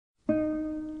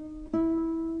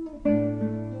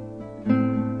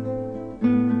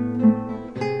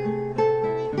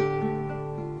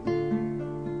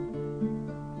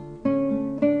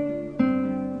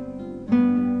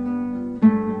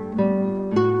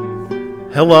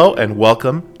Hello and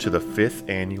welcome to the 5th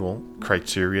annual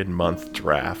Criterion Month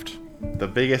Draft, the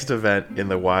biggest event in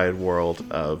the wide world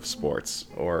of sports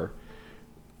or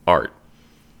art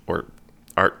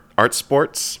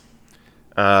sports.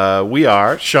 We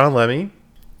are Sean Lemmy,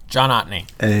 John Otney,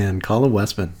 and Colin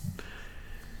Westman.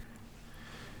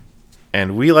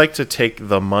 And we like to take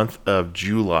the month of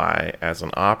July as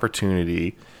an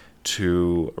opportunity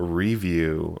to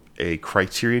review a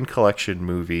Criterion Collection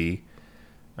movie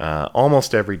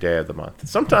almost every day of the month.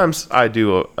 Sometimes I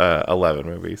do 11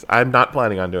 movies. I'm not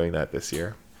planning on doing that this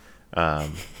year.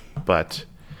 But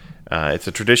it's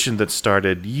a tradition that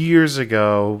started years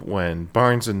ago when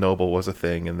Barnes & Noble was a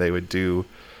thing, and they would do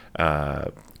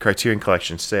Criterion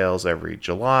Collection sales every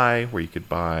July where you could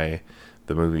buy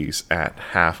the movies at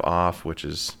half off, which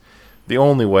is the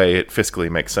only way it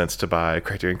fiscally makes sense to buy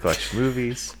Criterion Collection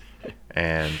movies.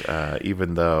 And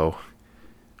even though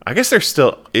I guess there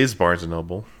still is Barnes &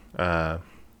 Noble,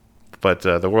 but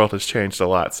the world has changed a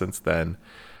lot since then.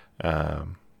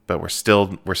 But we're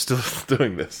still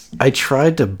doing this. I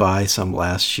tried to buy some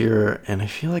last year, and I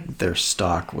feel like their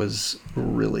stock was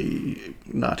really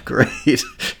not great.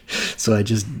 So I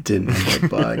just didn't end up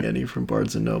buying any from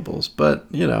Barnes & Nobles. But,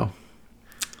 you know,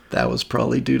 that was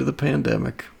probably due to the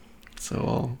pandemic.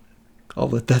 So I'll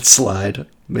let that slide.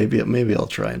 Maybe I'll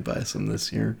try and buy some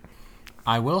this year.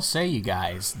 I will say, you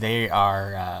guys, they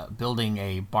are building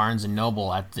a Barnes &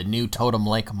 Noble at the new Totem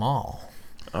Lake Mall.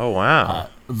 Oh, wow.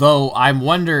 Though I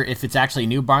wonder if it's actually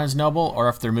new Barnes & Noble or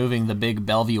if they're moving the big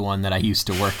Bellevue one that I used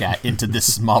to work at into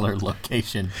this smaller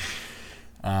location.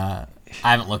 I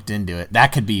haven't looked into it.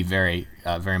 That could be very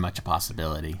much a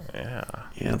possibility. Yeah.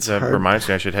 That reminds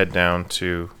me I should head down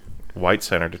to White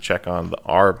Center to check on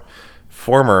our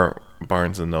former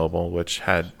Barnes & Noble, which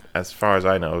had, as far as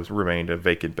I know, remained a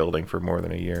vacant building for more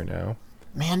than a year now.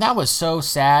 Man, that was so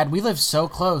sad. We lived so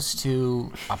close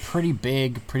to a pretty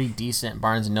big, pretty decent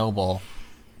Barnes & Noble.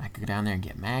 I could go down there and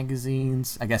get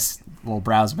magazines. I guess we'll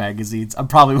browse magazines. I'm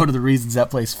probably one of the reasons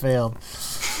that place failed.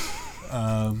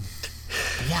 Yeah,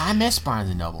 I miss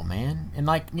Barnes & Noble, man. And,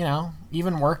 like, you know,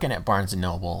 even working at Barnes &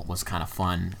 Noble was kind of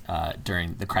fun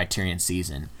during the Criterion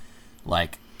season.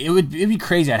 Like, it'd be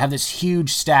crazy. I'd have this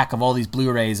huge stack of all these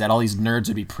Blu-rays that all these nerds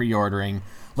would be pre-ordering,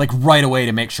 like, right away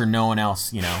to make sure no one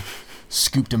else, you know,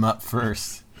 scooped them up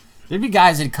first. There'd be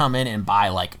guys that'd come in and buy,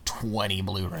 like, 20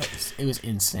 Blu-rays. It was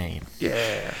insane.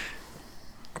 Yeah.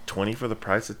 20 for the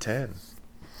price of 10.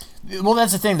 Well,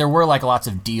 that's the thing. There were, like, lots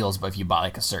of deals, but if you buy,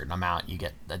 like, a certain amount, you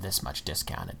get this much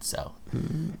discounted. So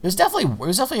it was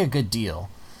definitely a good deal.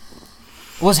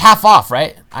 It was half off,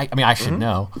 right? I mean, I should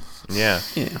know. Yeah.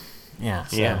 Yeah.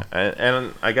 So. Yeah.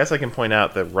 And I guess I can point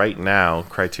out that right now,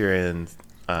 Criterion,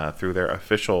 through their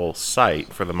official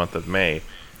site for the month of May,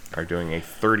 are doing a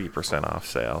 30% off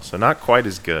sale. So not quite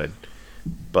as good.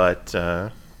 But,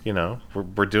 you know,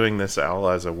 we're doing this all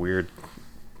as a weird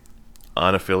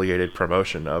unaffiliated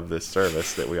promotion of this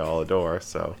service that we all adore.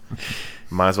 So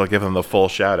might as well give them the full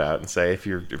shout out and say, if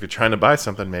you're trying to buy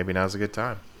something, maybe now's a good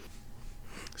time.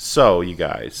 So, you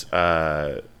guys,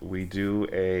 we do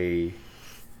a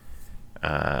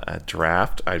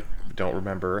draft. I don't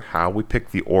remember how we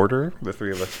picked the order the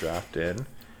three of us draft in.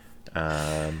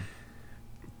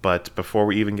 But before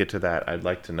we even get to that, I'd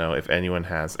like to know if anyone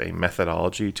has a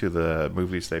methodology to the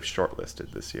movies they've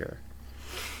shortlisted this year.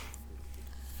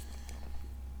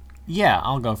 Yeah,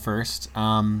 I'll go first.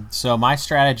 So my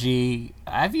strategy,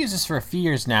 I've used this for a few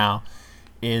years now,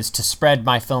 is to spread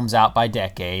my films out by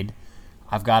decade.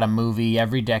 I've got a movie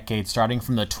every decade, starting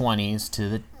from the 20s to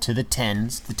the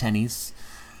 10s, the 10s.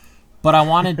 But I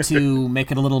wanted to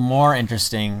make it a little more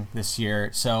interesting this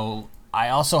year, so I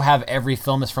also have every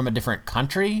film is from a different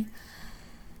country.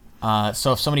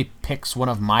 So if somebody picks one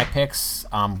of my picks,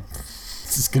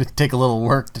 this is going to take a little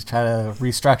work to try to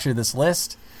restructure this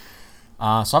list.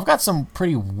 So I've got some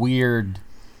pretty weird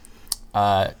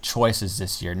choices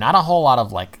this year. Not a whole lot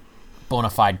of, like, bona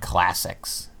fide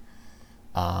classics.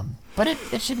 But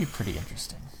it should be pretty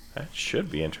interesting. That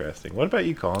should be interesting. What about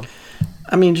you, Colin?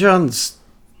 I mean, John's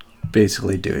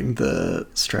basically doing the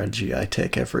strategy I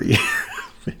take every year.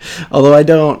 Although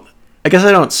I guess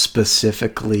I don't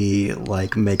specifically,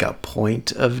 like, make a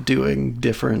point of doing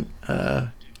different,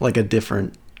 like a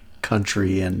different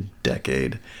country and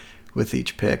decade with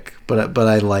each pick. But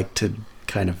I like to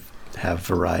kind of have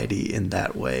variety in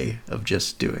that way of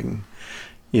just doing,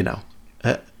 you know,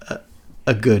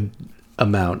 a good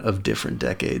amount of different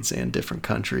decades and different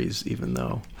countries, even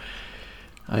though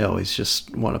I always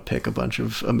just want to pick a bunch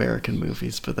of American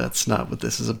movies, but that's not what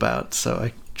this is about, so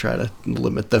I try to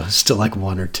limit those to like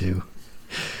one or two.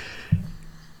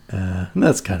 And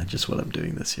that's kind of just what I'm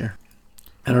doing this year.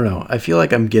 I don't know. I feel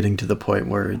like I'm getting to the point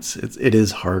where it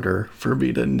is harder for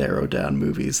me to narrow down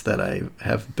movies that I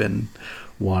have been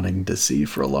wanting to see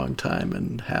for a long time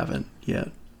and haven't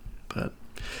yet. But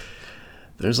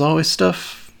there's always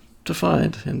stuff to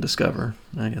find and discover.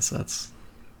 I guess that's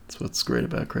what's great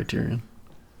about Criterion.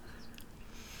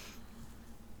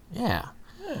 Yeah.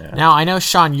 Now, I know,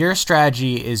 Sean, your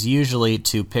strategy is usually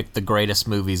to pick the greatest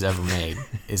movies ever made.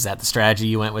 Is that the strategy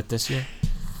you went with this year?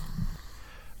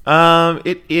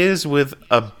 It is, with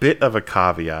a bit of a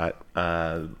caveat.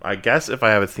 I guess if I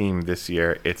have a theme this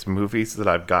year, it's movies that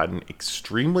I've gotten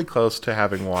extremely close to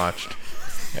having watched,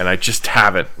 and I just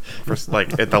haven't.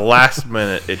 At the last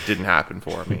minute, it didn't happen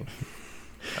for me.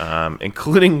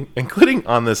 Including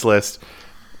on this list,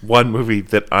 one movie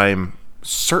that I'm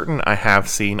certain I have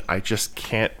seen. I just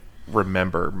can't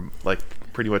remember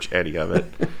pretty much any of it,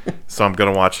 so I'm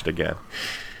gonna watch it again.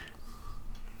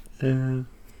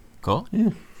 Cool. Yeah.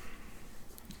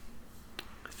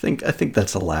 I think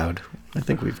that's allowed. I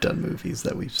think we've done movies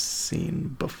that we've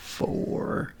seen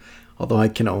before, although I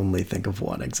can only think of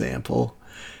one example,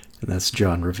 and that's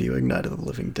John reviewing Night of the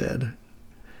Living Dead.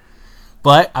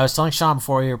 But I was telling Sean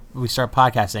before we start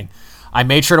podcasting, I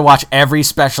made sure to watch every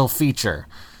special feature.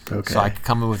 Okay. So I could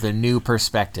come in with a new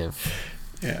perspective.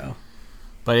 Yeah.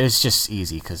 But it's just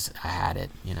easy because I had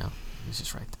it, It was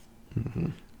just right there. Mm-hmm.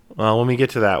 Well, when we get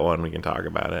to that one, we can talk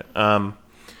about it.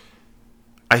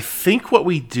 I think what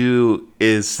we do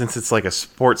is, since it's like a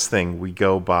sports thing, we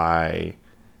go by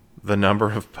the number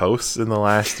of posts in the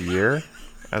last year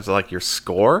as your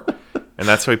score, and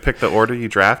that's how we pick the order you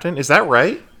draft in. Is that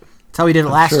right? That's how we did it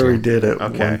last year. We did at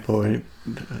one point.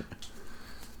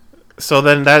 So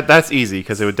then that's easy,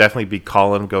 because it would definitely be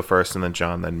Colin go first, and then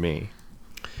John, then me.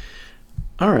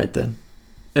 All right, then.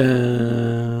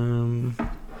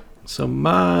 So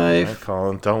my... Right,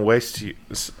 Colin, don't waste you.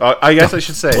 I guess I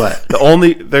should say what?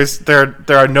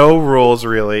 There are no rules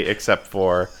really, except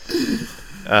for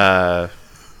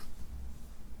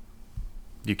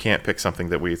you can't pick something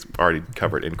that we've already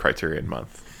covered in Criterion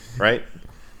Month, right?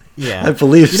 Yeah, I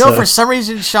believe so. For some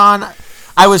reason, Sean,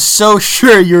 I was so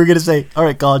sure you were going to say, "All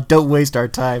right, Colin, don't waste our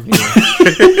time here."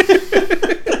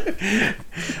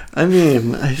 I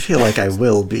mean, I feel like I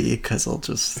will be, because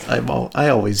I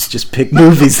always just pick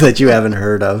movies that you haven't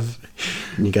heard of,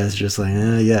 and you guys are just like,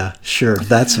 yeah, sure,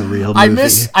 that's a real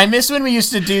movie. I miss when we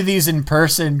used to do these in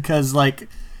person, because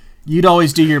you'd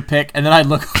always do your pick, and then I'd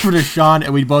look over to Sean,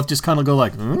 and we'd both just kind of go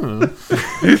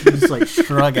just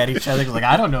shrug at each other,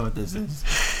 I don't know what this is.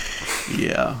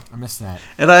 Yeah, I miss that.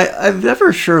 And I'm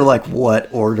never sure what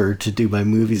order to do my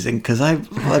movies in, because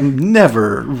I'm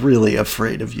never really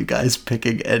afraid of you guys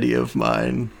picking any of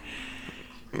mine.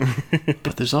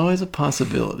 But there's always a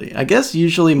possibility. I guess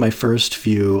usually my first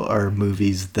few are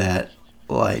movies that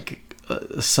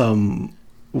some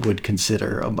would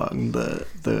consider among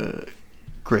the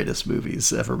greatest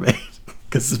movies ever made.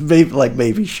 Because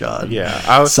maybe Sean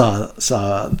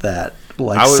saw that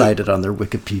cited on their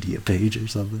Wikipedia page or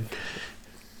something.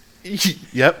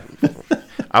 Yep.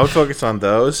 I would focus on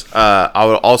those. I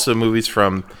would also movies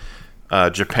from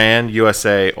Japan,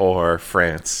 USA, or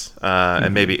France,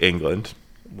 and maybe England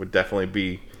would definitely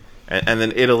be, and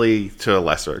then Italy to a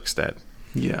lesser extent.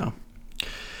 Yeah.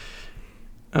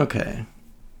 Okay.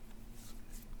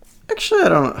 Actually, I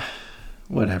don't.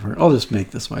 Whatever. I'll just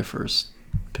make this my first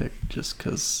pick, just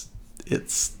because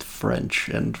it's French,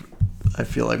 and I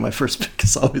feel like my first pick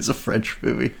is always a French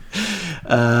movie.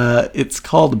 It's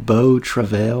called Beau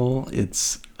Travail.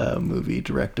 It's a movie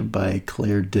directed by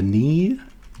Claire Denis,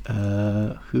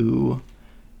 who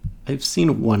I've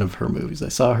seen one of her movies. I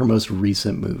saw her most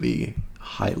recent movie,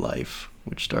 High Life,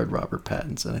 which starred Robert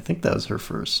Pattinson. I think that was her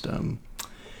first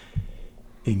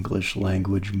English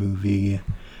language movie.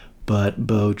 But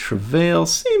Beau Travail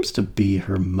seems to be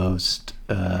her most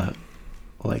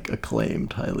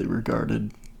acclaimed, highly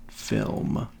regarded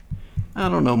film. I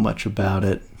don't know much about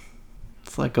it.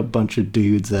 It's like a bunch of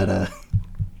dudes at a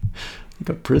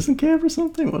prison camp or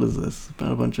something. What is this?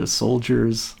 About a bunch of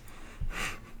soldiers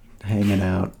hanging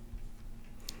out,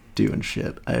 doing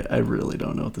shit. I really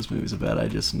don't know what this movie's about. I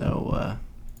just know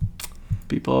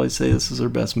people always say this is her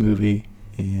best movie,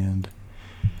 and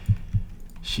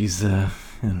she's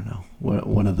I don't know,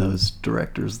 one of those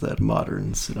directors that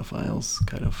modern cinephiles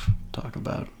kind of talk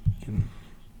about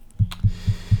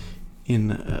in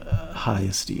high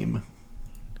esteem.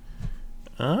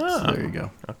 Ah, so there you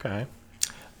go. Okay.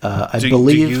 I do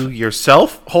believe you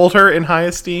yourself hold her in high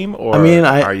esteem, or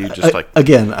are you just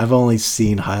again? I've only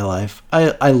seen High Life.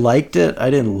 I liked it. I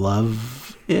didn't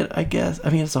love it, I guess. I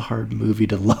mean, it's a hard movie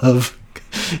to love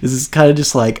This is kind of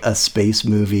just like a space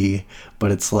movie,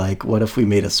 but it's like, what if we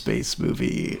made a space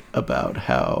movie about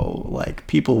how like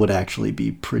people would actually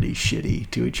be pretty shitty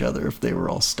to each other if they were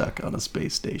all stuck on a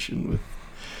space station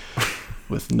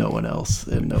with no one else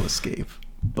and no escape.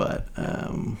 But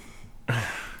I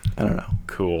don't know.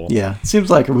 Cool. Yeah, it seems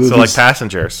like a movie. So like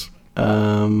Passengers.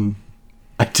 I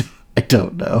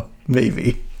don't know.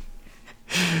 Maybe.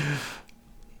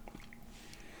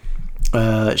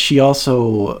 She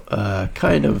also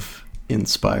kind of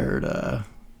inspired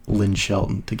Lynn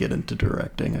Shelton to get into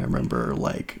directing. I remember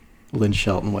like Lynn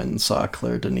Shelton went and saw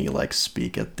Claire Denis like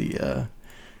speak at the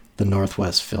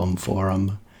Northwest Film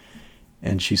Forum,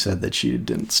 and she said that she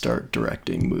didn't start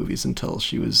directing movies until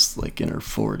she was like in her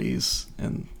 40s,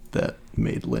 and that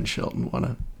made Lynn Shelton want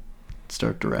to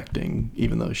start directing,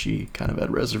 even though she kind of had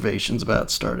reservations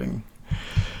about starting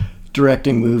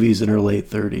directing movies in her late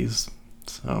 30s.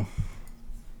 So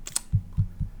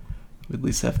we at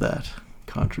least have that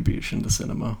contribution to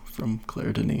cinema from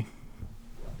Claire Denis.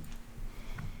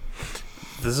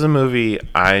 This is a movie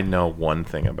I know one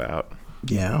thing about.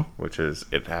 Yeah. Which is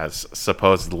it has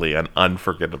supposedly an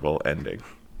unforgettable ending.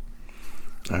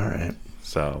 All right.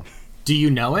 So, do you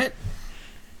know it?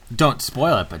 Don't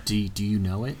spoil it, but do you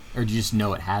know it, or do you just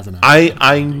know it has an ending?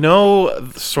 I know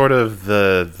sort of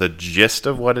the gist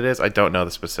of what it is. I don't know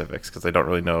the specifics because I don't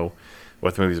really know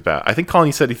what the movie's about. I think Colin,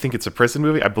 you said you think it's a prison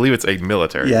movie. I believe it's a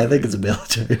military. Yeah, I think it's a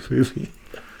military movie.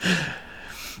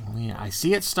 Well, yeah, I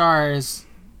see it stars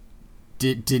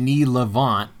Denis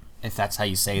Lavant, if that's how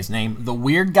you say his name, the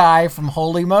weird guy from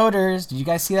Holy Motors. Did you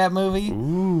guys see that movie?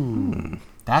 Ooh,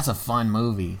 that's a fun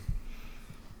movie.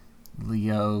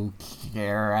 Leo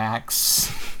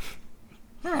Carax.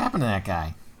 Whatever happened to that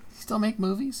guy? Still make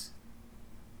movies?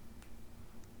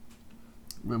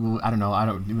 I don't know.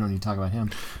 We don't need to talk about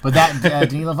him. But that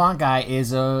Denis Lavant guy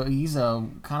he's a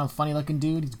kind of funny looking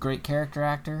dude. He's a great character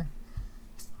actor.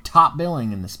 He's top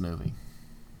billing in this movie.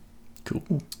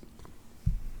 Cool.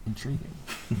 Intriguing.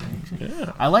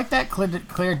 yeah. I like that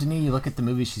Claire Denis. You look at the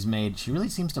movies she's made. She really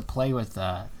seems to play with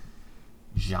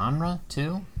genre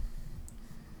too.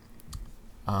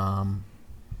 And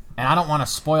I don't want to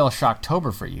spoil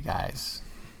Shocktober for you guys,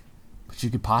 but you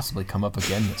could possibly come up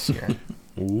again this year.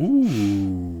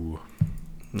 Ooh.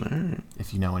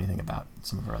 If you know anything about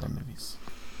some of her other movies.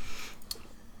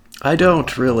 I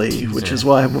don't really, teaser. Which is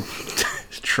why I'm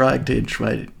trying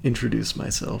to introduce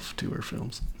myself to her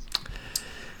films.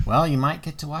 Well, you might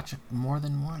get to watch more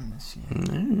than one this year.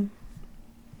 Mm-hmm.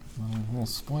 Well, a little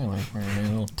spoiler for a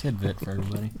little tidbit for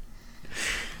everybody.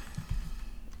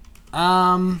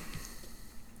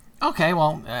 Okay,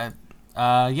 well,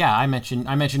 yeah, I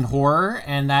mentioned horror,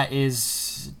 and that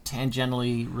is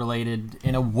tangentially related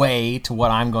in a way to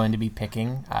what I'm going to be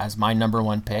picking as my number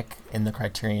one pick in the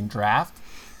Criterion Draft,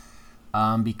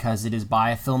 because it is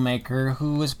by a filmmaker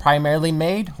who has primarily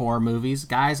made horror movies.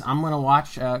 Guys, I'm going to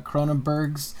watch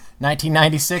Cronenberg's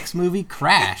 1996 movie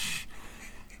Crash.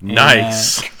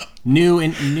 Nice. New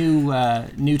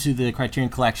to the Criterion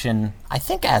Collection, I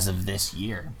think as of this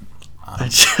year.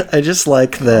 I just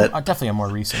like that. Definitely a more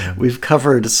recent. We've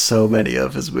covered so many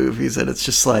of his movies, and it's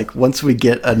just like once we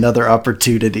get another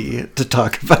opportunity to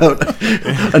talk about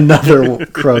another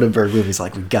Cronenberg movie, it's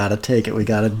like we gotta take it. We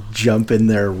gotta jump in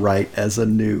there right as a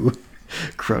new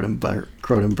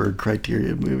Cronenberg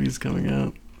Criterion movie's coming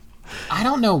out. I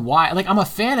don't know why. Like, I'm a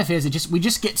fan of his. We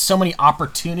just get so many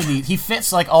opportunities. He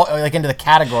fits all into the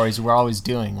categories we're always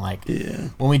doing. Like, yeah.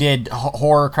 When we did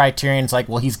horror Criterion, it's like,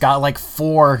 well, he's got like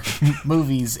 4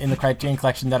 movies in the Criterion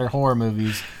Collection that are horror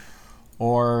movies.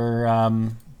 Or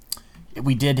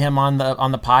we did him on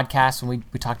the podcast when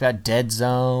we talked about Dead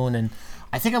Zone, and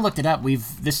I think I looked it up.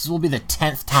 This will be the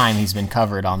 10th time he's been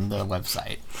covered on the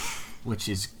website, which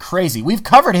is crazy. We've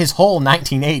covered his whole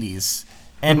 1980s.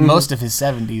 And most of his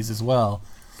 70s as well.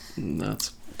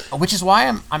 Nuts. Which is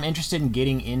why I'm interested in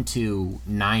getting into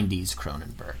 90s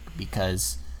Cronenberg,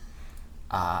 because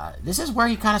this is where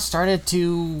he kind of started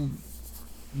to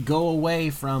go away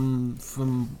from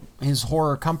his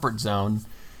horror comfort zone.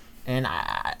 And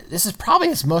this is probably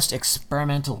his most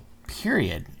experimental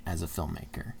period as a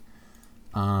filmmaker.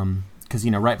 Because,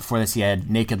 right before this he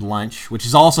had Naked Lunch, which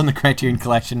is also in the Criterion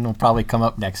Collection. Will probably come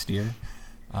up next year.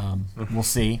 We'll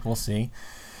see.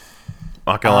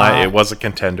 Not gonna lie, it was a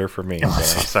contender for me, so I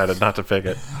decided not to pick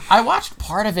it. I watched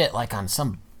part of it on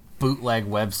some bootleg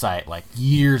website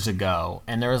years ago,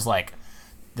 and there was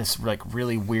this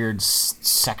really weird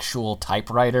sexual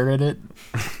typewriter in it.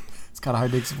 It's kind of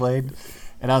hard to explain.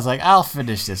 And I was like, I'll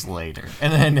finish this later,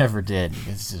 and then I never did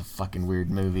because it's a fucking weird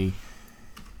movie.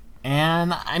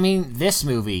 And, I mean, this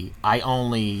movie, I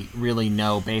only really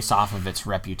know based off of its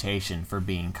reputation for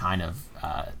being kind of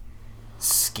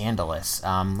scandalous.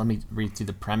 Let me read through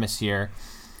the premise here.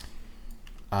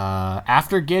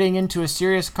 After getting into a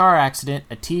serious car accident,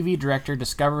 a TV director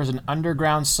discovers an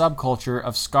underground subculture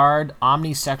of scarred,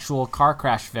 omnisexual car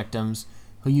crash victims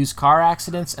who use car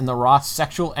accidents and the raw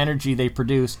sexual energy they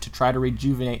produce to try to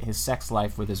rejuvenate his sex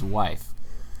life with his wife.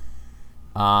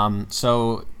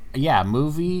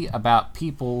 Movie about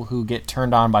people who get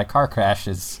turned on by car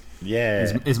crashes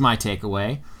is my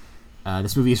takeaway.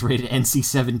 This movie is rated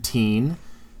NC-17.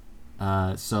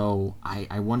 So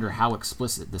I wonder how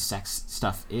explicit the sex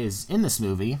stuff is in this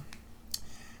movie.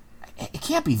 It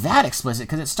can't be that explicit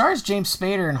because it stars James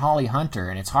Spader and Holly Hunter,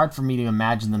 and it's hard for me to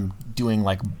imagine them doing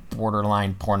like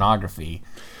borderline pornography.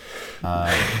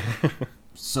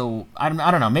 So I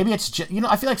don't know. Maybe it's just,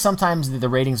 I feel like sometimes the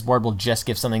ratings board will just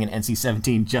give something an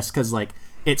NC-17 just because like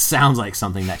it sounds like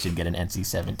something that should get an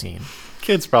NC-17.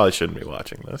 Kids probably shouldn't be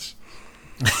watching this.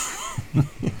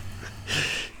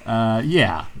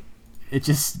 Yeah. It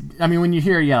just, I mean, when you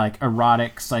hear, like,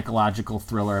 erotic, psychological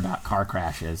thriller about car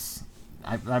crashes,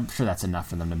 I'm sure that's enough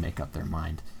for them to make up their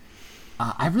mind.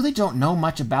 I really don't know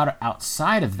much about it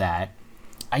outside of that.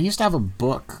 I used to have a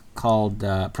book called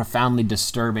Profoundly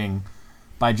Disturbing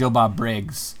by Joe Bob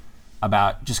Briggs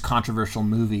about just controversial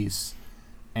movies,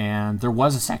 and there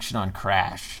was a section on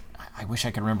Crash. I wish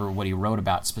I could remember what he wrote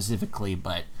about specifically,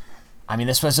 but I mean,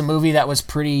 this was a movie that was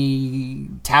pretty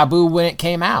taboo when it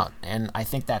came out, and I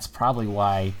think that's probably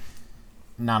why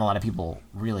not a lot of people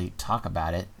really talk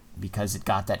about it, because it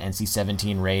got that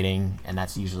NC-17 rating, and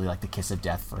that's usually like the kiss of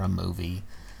death for a movie.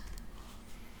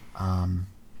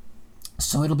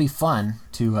 So it'll be fun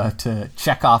to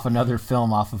check off another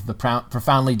film off of the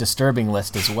Profoundly Disturbing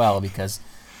list as well, because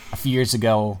a few years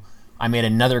ago I made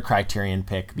another Criterion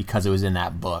pick because it was in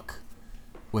that book,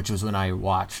 which was when I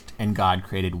watched And God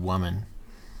Created Woman,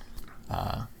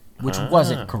 which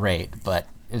wasn't great, but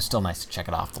it was still nice to check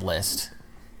it off the list.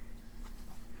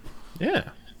 Yeah.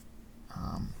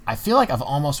 I feel like I've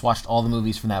almost watched all the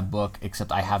movies from that book,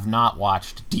 except I have not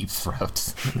watched Deep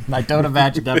Throat. I don't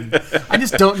imagine I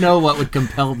just don't know what would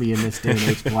compel me in this day and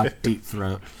age to watch Deep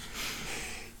Throat.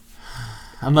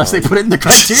 Unless they put it in the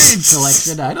Criterion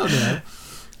Collection, I don't know.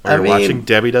 Or you're watching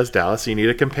Debbie Does Dallas, you need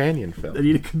a companion film. I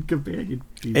need a companion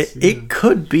piece. It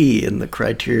could be in the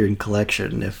Criterion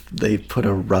Collection if they put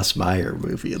a Russ Meyer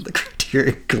movie in the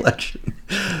Criterion Collection.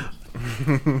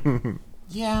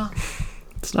 Yeah.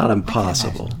 It's not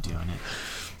impossible. I can imagine doing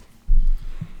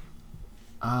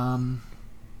it.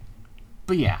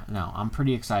 But yeah, no, I'm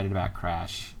pretty excited about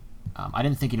Crash. I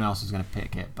didn't think anyone else was going to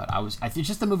pick it, but it's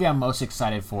just the movie I'm most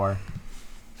excited for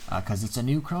because it's a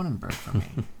new Cronenberg for me.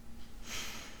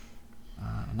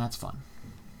 And that's fun.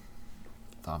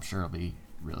 So I'm sure it'll be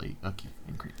really ooky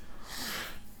and creepy.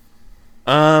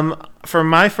 For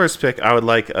my first pick, I would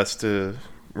like us to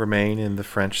remain in the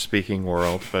French-speaking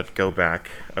world, but go back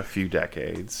a few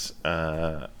decades,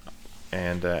 and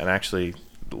actually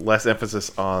less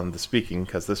emphasis on the speaking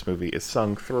because this movie is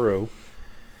sung through.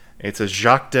 It's a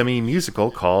Jacques Demy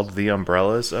musical called The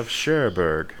Umbrellas of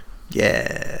Cherbourg.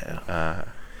 Yeah.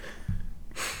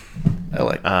 I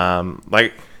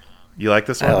like. You like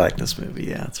this one? I like this movie.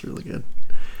 Yeah, it's really good.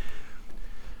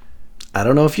 I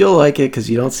don't know if you'll like it because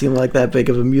you don't seem like that big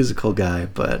of a musical guy,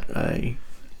 but I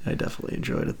definitely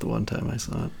enjoyed it the one time I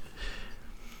saw it.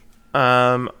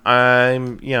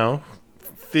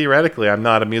 Theoretically, I'm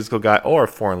not a musical guy or a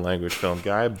foreign language film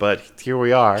guy, but here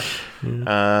we are.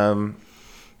 Yeah.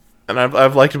 And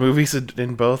I've liked movies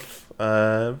in both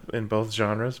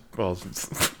genres. Well,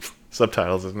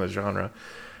 subtitles isn't a genre.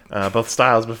 Both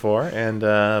styles before, and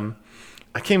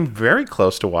I came very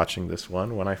close to watching this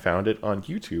one when I found it on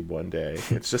YouTube one day.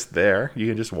 It's just there; you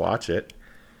can just watch it.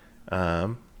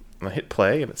 And I hit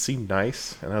play, and it seemed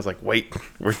nice, and I was like, "Wait,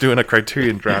 we're doing a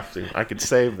Criterion drafting. I could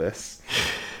save this."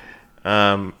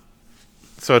 So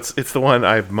it's the one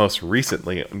I've most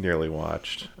recently nearly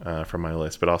watched from my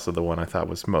list, but also the one I thought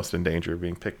was most in danger of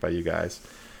being picked by you guys.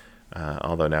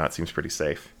 Although now it seems pretty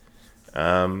safe.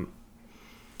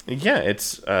 Yeah,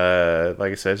 it's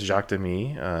like I said, it's Jacques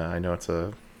Demy. I know it's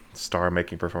a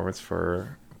star-making performance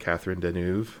for Catherine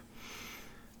Deneuve,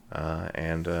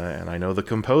 and I know the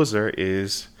composer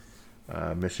is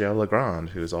Michel Legrand,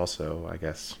 who is also, I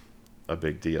guess, a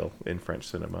big deal in French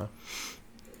cinema.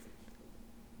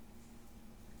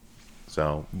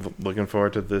 So, looking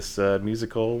forward to this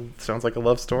musical. Sounds like a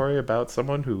love story about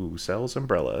someone who sells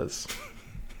umbrellas.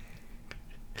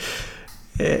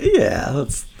 Yeah,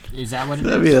 is that what it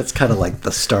is? I mean, that's kind of like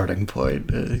the starting point.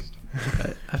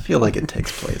 I feel like it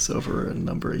takes place over a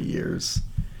number of years.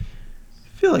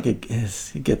 feel like it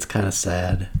gets kind of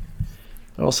sad.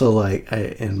 Also, like,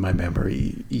 in my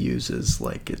memory, uses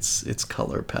like its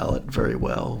color palette very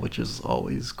well, which is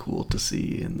always cool to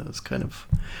see in those kind of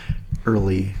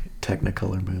early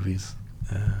Technicolor movies.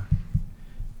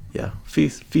 Yeah,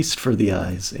 feast for the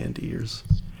eyes and ears.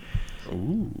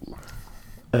 Ooh.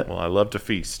 Well, I love to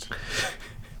feast.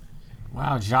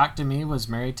 Wow, Jacques Demy was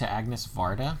married to Agnes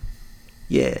Varda.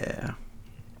 Yeah,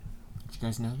 Did you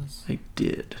guys know this? I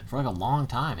did. For like a long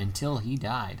time, until he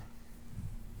died.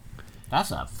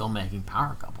 That's a filmmaking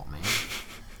power couple, man.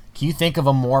 Can you think of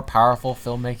a more powerful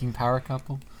filmmaking power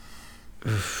couple?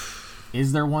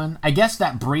 Is there one? I guess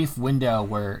that brief window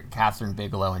where Catherine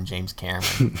Bigelow and James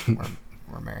Cameron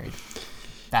were married.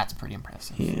 That's pretty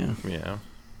impressive. Yeah. Yeah.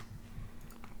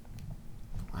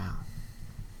 Wow.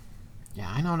 Yeah,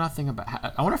 I know nothing about...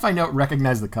 I wonder if I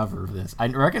recognize the cover of this. I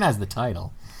recognize the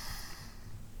title.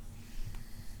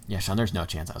 Yeah, Sean, there's no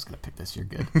chance I was going to pick this. You're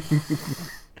good.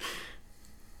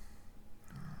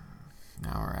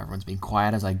 Now everyone's being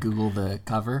quiet as I Google the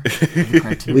cover.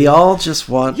 We all just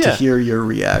want to Yeah. hear your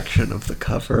reaction of the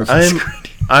cover of this.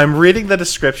 I'm reading the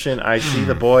description. I see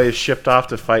the boy is shipped off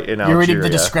to fight in Algeria. You're reading the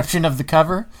description of the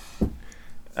cover?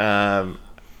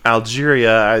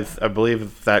 Algeria, I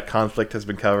believe that conflict has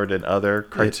been covered in other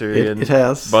Criterion It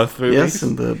has. month movies. Yes,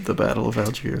 in the Battle of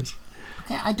Algiers.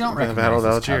 Okay, I don't The recognize Battle of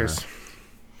this Algiers. cover.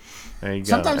 There you go.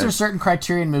 Sometimes there's certain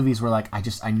Criterion movies where like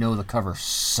I know the cover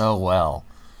so well.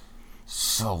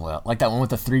 So well. Like that one with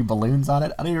the 3 balloons on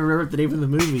it. I don't even remember what the name of the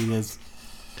movie is.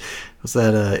 Was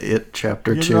that It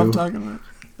Chapter You 2? know what I'm talking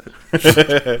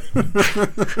about?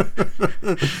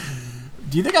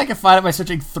 Do you think I can find it by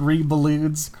searching 3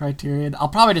 balloons Criterion? I'll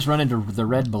probably just run into the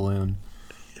red balloon.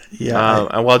 Yeah.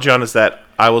 And while John is that,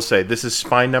 I will say this is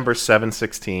spine number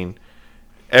 716.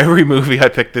 Every movie I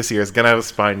picked this year is gonna have a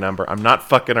spine number. I'm not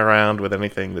fucking around with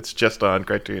anything that's just on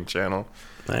Criterion Channel.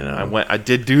 I know. I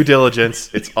did due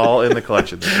diligence. It's all in the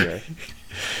collection this year.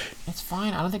 It's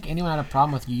fine. I don't think anyone had a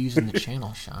problem with you using the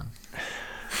channel, Sean.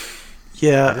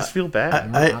 Yeah. I just feel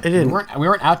bad. I didn't. We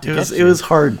weren't out to get you. It was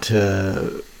hard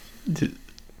to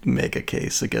make a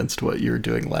case against what you were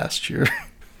doing last year.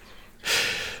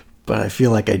 But I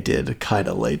feel like I did kind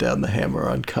of lay down the hammer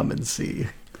on Come and See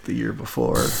the year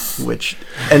before, which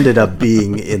ended up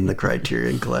being in the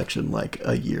Criterion Collection like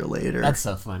a year later. That's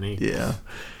so funny. Yeah.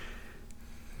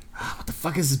 What the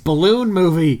fuck is this balloon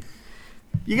movie?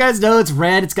 You guys know it's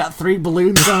red. It's got 3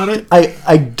 balloons on it.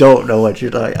 I don't know what you're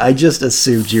talking. I just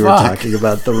assumed you were Fuck. talking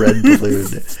about the red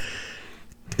balloon.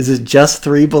 Is it just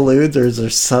 3 balloons, or is there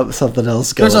something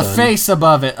else going on? There's a face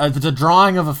above it. It's a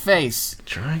drawing of a face.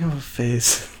 Drawing of a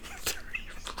face.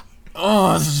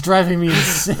 Oh, this is driving me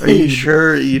insane. Are you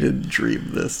sure you didn't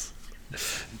dream this?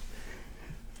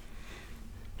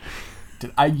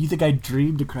 You think I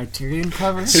dreamed a Criterion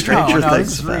cover? Stranger no, things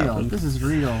this is have real. happened. This is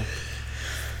real.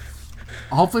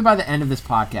 Hopefully by the end of this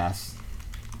podcast,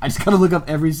 I just gotta look up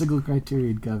every single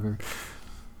Criterion cover.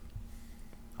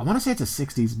 I want to say it's a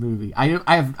 60s movie.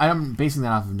 I'm basing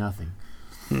that off of nothing.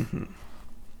 Mm-hmm.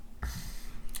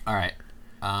 All right.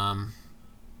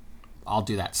 I'll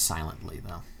do that silently,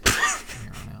 though.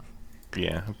 Here on out.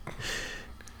 Yeah.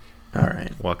 All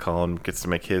right. While Colin gets to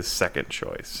make his second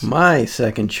choice. My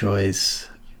second choice,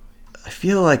 I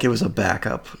feel like it was a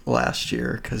backup last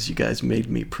year because you guys made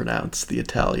me pronounce the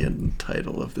Italian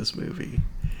title of this movie,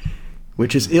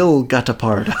 which is Il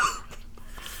Gattopardo.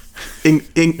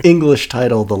 English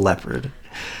title, The Leopard.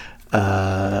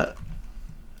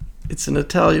 It's an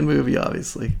Italian movie,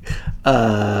 obviously.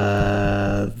 That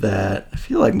I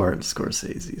feel like Martin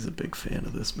Scorsese is a big fan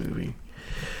of this movie.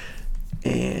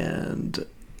 And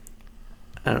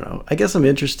I don't know. I guess I'm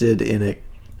interested in it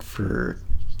for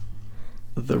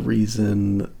the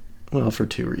reason, well, for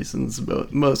 2 reasons.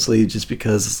 But mostly just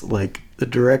because, like, the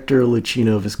director,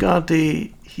 Luchino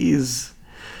Visconti, he's,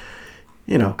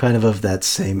 you know, kind of that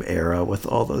same era with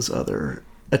all those other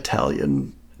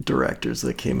Italian directors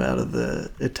that came out of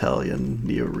the Italian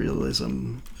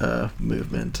neorealism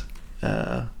movement.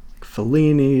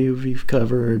 Fellini, who we've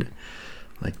covered,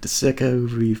 like De Sica, who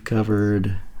we've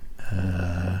covered.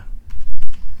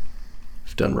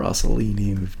 We've done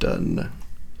Rossellini, we've done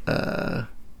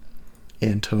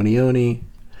Antonioni.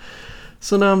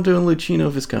 So now I'm doing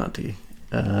Luchino Visconti.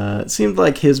 It seemed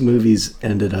like his movies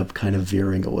ended up kind of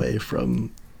veering away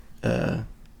from the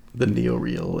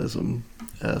neorealism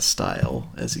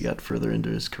style as he got further into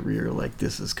his career. Like,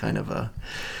 this is kind of a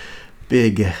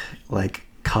big, like,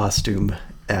 costume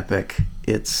epic.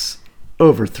 It's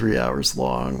over 3 hours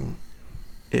long.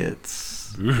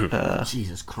 It's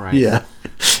Jesus Christ. yeah,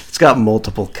 it's got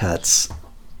multiple cuts.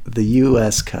 The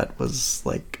U.S. cut was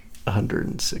like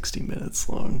 160 minutes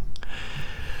long.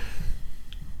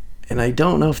 And I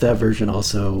don't know if that version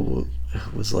also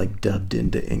was like dubbed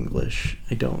into English.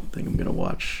 I don't think I'm going to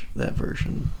watch that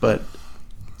version. But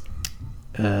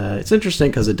it's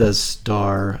interesting because it does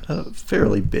star a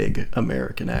fairly big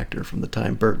American actor from the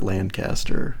time, Burt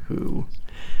Lancaster, who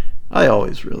I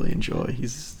always really enjoy.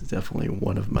 He's definitely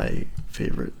one of my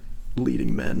favorite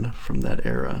leading men from that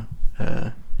era.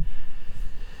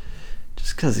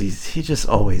 Just because he just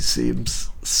always seems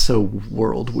so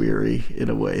world weary in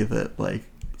a way that like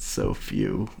so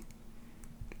few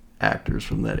actors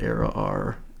from that era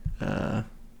are. I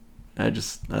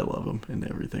love him in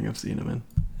everything I've seen him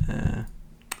in.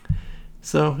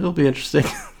 So it'll be interesting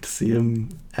to see him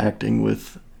acting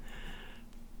with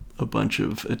a bunch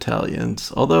of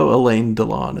Italians. Although Alain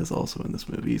Delon is also in this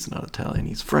movie. He's not Italian,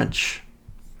 he's French.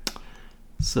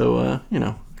 So,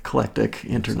 eclectic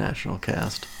international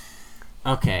cast.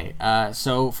 Okay,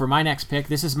 so for my next pick,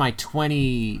 this is my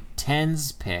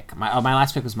 2010s pick. My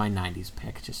last pick was my 90s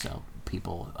pick, just so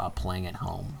people playing at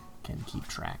home can keep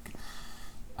track.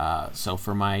 So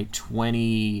for my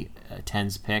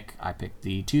 2010s pick, I picked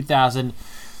the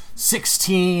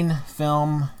 2016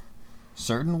 film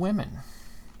Certain Women.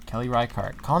 Kelly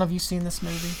Reichardt. Colin, have you seen this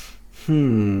movie?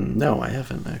 No, I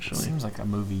haven't actually. It seems like a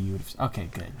movie you would have... Okay,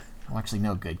 good. Well, actually,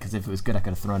 no, good, because if it was good, I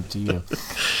could have thrown it to you.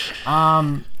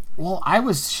 Well, I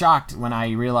was shocked when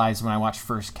I realized when I watched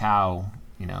First Cow,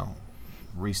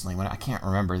 recently, when I can't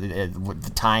remember,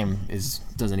 the time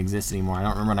doesn't exist anymore. I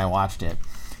don't remember when I watched it.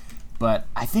 But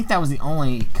I think that was the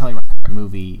only Kelly Reichardt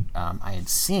movie I had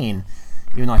seen,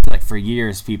 even though I feel like for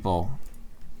years people,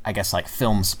 I guess like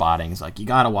film spotting is like, you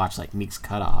gotta watch like Meek's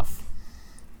Cutoff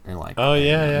and like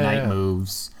Night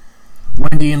Moves.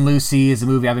 Wendy and Lucy is a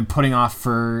movie I've been putting off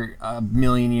for a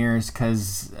million years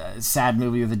because sad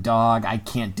movie with a dog. I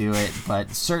can't do it,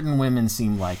 but Certain Women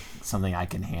seem like something I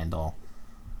can handle.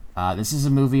 This is a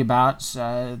movie about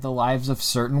the lives of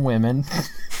certain women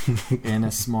in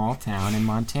a small town in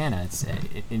Montana. It's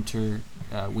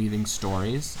interweaving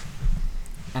stories.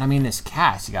 And I mean, this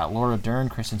cast, you got Laura Dern,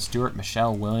 Kristen Stewart,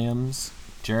 Michelle Williams,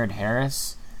 Jared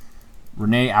Harris,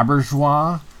 Renee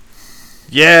Auberjonois.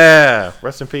 Yeah,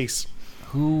 rest in peace.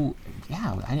 Who,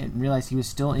 I didn't realize he was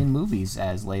still in movies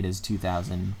as late as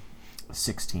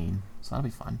 2016. So that'll be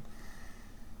fun.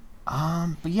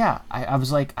 But yeah, I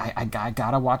was like, I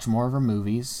gotta watch more of her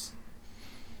movies.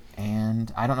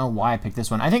 And I don't know why I picked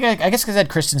this one. I think, I guess because I had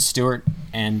Kristen Stewart,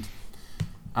 and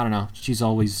I don't know, she's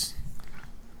always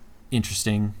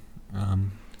interesting.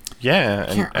 And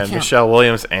Michelle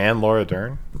Williams and Laura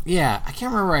Dern. Yeah, I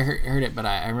can't remember where I heard it, but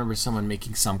I remember someone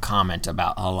making some comment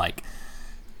about how, like,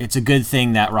 it's a good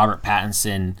thing that Robert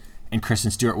Pattinson and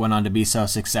Kristen Stewart went on to be so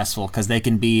successful because they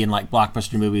can be in like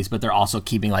blockbuster movies, but they're also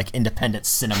keeping like independent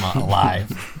cinema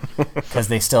alive because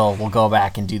they still will go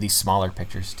back and do these smaller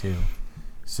pictures too.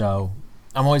 So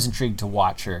I'm always intrigued to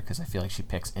watch her because I feel like she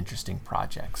picks interesting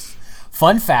projects.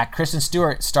 Fun fact, Kristen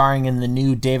Stewart starring in the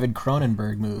new David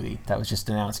Cronenberg movie that was just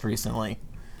announced recently.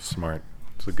 Smart.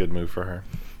 It's a good move for her.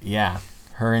 Yeah.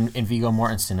 Her and Viggo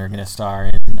Mortensen are going to star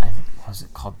in, I think, what was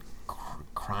it called?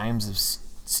 Crimes of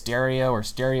Stereo or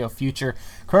Stereo Future.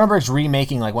 Cronenberg's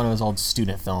remaking like one of his old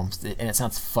student films, and it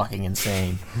sounds fucking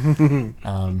insane.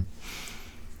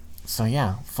 So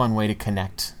yeah, fun way to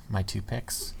connect my two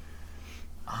picks.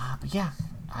 But yeah,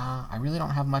 I really don't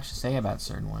have much to say about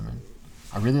Certain Women.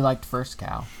 I really liked First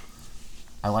Cow.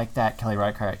 I like that Kelly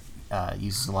Reichardt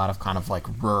uses a lot of kind of like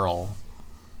rural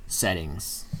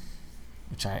settings,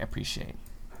 which I appreciate.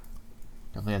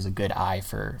 Definitely has a good eye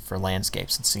for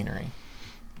landscapes and scenery.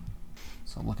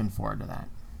 So looking forward to that.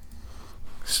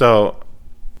 So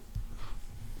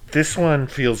this one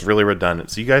feels really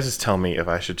redundant. So you guys just tell me if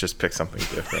I should just pick something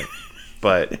different.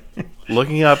 But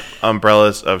looking up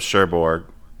Umbrellas of Cherbourg,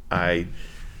 I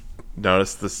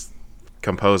noticed this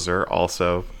composer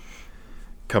also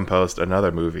composed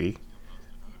another movie,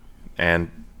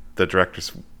 and the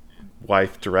director's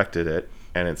wife directed it,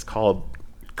 and it's called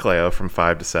Cleo from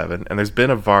 5 to 7. And there's been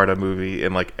a Varda movie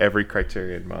in like every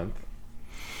Criterion month.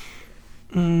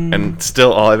 And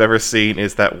still all I've ever seen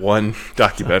is that one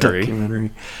documentary.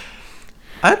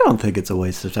 I don't think it's a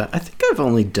waste of time. I think I've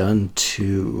only done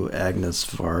 2 Agnes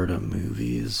Varda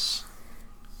movies.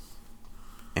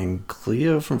 And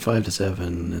Cleo from 5 to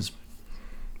 7 is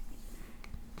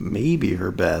maybe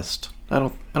her best. I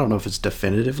don't know if it's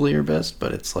definitively her best,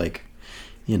 but it's like,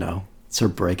 it's her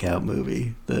breakout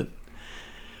movie that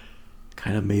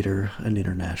kind of made her an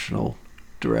international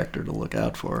director to look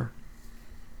out for.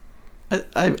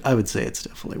 I would say it's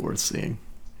definitely worth seeing.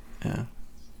 Yeah.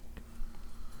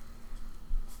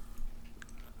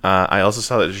 I also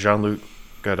saw that Jean-Luc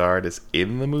Godard is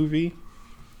in the movie.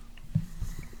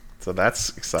 So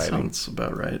that's exciting. Sounds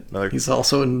about right. He's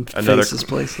also in Faces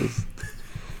Places.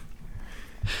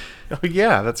 Oh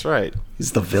yeah, that's right.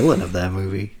 He's the villain of that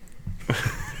movie.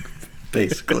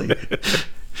 Basically.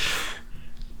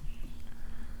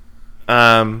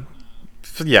 So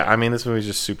yeah, I mean, this movie's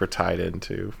just super tied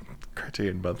into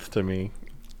Criterion Month to me.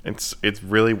 It's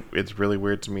really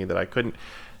weird to me that I couldn't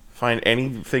find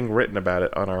anything written about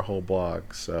it on our whole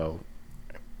blog. So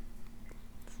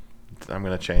I'm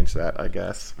gonna change that, I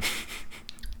guess.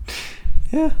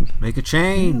 Yeah, make a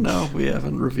change. No, we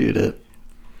haven't reviewed it.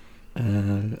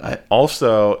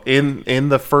 Also, in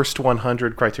the first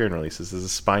 100 Criterion releases is a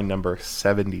Spine number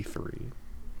 73.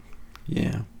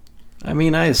 Yeah. I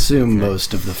mean, I assume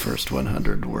most of the first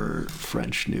 100 were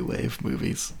French New Wave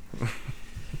movies.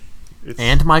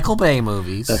 And Michael Bay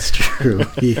movies. That's true.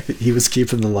 He was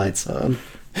keeping the lights on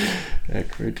at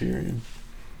Criterion.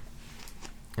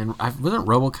 And wasn't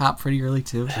RoboCop pretty early,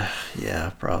 too?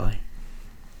 Yeah, probably.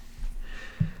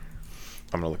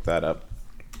 I'm going to look that up.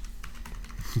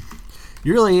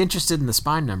 You're really interested in the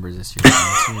Spine numbers this year.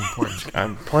 That's really important.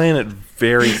 I'm playing it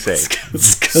very safe.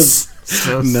 It's because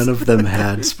none of them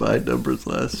had Spine numbers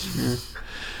last year.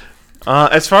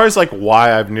 As far as like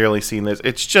why I've nearly seen this,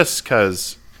 it's just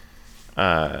because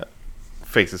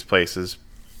Faces Places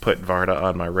put Varda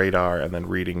on my radar, and then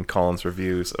reading Colin's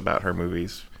reviews about her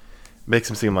movies makes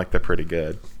them seem like they're pretty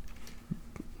good.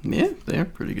 Yeah, they're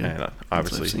pretty good. And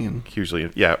obviously,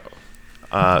 hugely, yeah.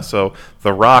 So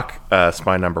The Rock,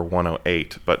 Spine number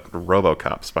 108, but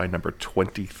RoboCop, Spine number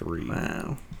 23.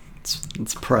 Wow,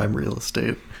 it's prime real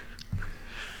estate.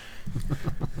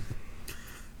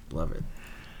 Love it.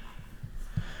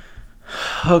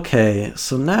 Okay,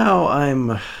 so now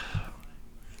I'm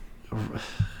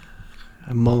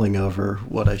mulling over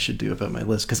what I should do about my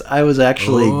list, because I was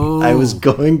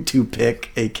going to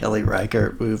pick a Kelly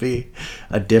Reichardt movie,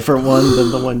 a different one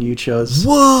than the one you chose.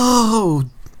 Whoa!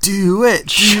 Do it.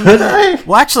 Should I?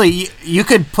 Well, actually, you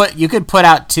could put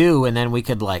out two, and then we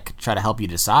could like try to help you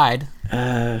decide.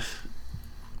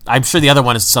 I'm sure the other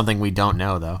one is something we don't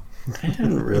know, though. I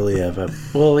didn't really have a...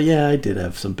 Well, yeah, I did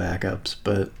have some backups,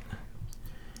 but...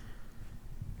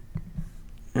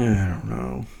 I don't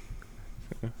know.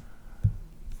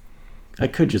 I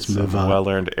could just move on.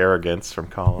 Well-earned arrogance from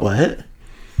Colin. What?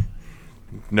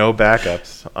 No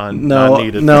backups on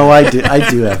non-needed. No, I do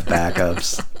have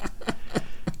backups.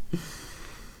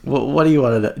 What do you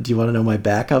want to... Do you want to know my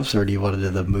backups, or do you want to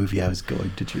know the movie I was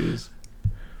going to choose?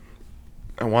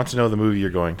 I want to know the movie you're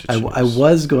going to choose. I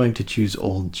was going to choose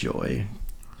Old Joy,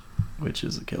 which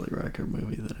is a Kelly Reichardt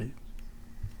movie that I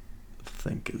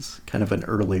think is kind of an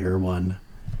earlier one.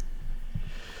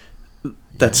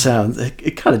 That sounds...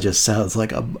 It kind of just sounds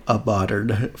like a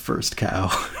modern First Cow.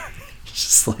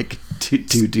 Just like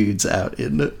two dudes out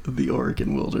in the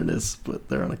Oregon wilderness, but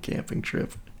they're on a camping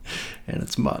trip, and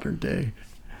it's modern day.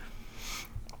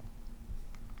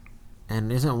 And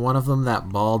isn't one of them that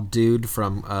bald dude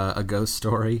from A Ghost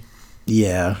Story?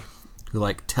 Yeah. Who,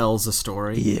 like, tells a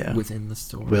story within the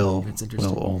story. Will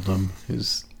interesting. Oldham,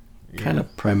 who's kind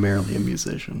of primarily a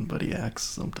musician, but he acts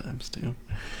sometimes, too.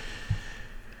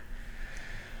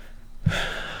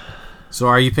 So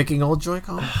are you picking Old Joy,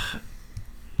 Colin?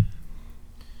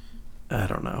 I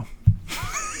don't know.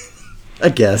 I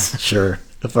guess, sure.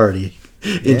 I've already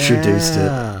introduced it.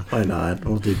 Why not?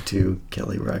 We'll do two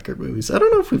Kelly Reichardt movies. I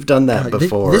don't know if we've done that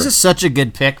before. This is such a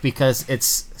good pick because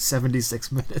it's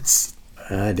 76 minutes.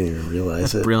 I didn't even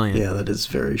realize That's brilliant. Yeah, that is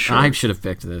very short. I should have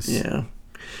picked this. Yeah.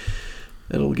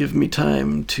 It'll give me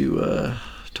time to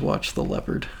watch The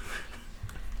Leopard.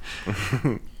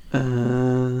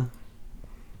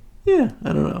 Yeah,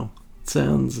 I don't know. It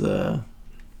sounds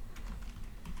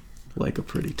like a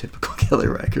pretty typical Kelly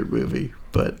Reichardt movie,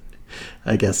 but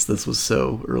I guess this was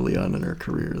so early on in her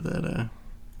career that I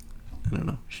don't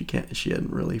know. She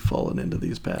hadn't really fallen into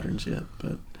these patterns yet,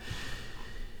 but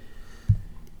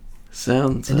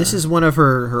sounds. And this is one of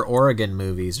her Oregon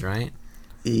movies, right?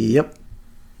 Yep.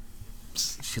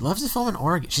 She loves to film in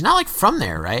Oregon. She's not like from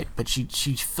there, right? But she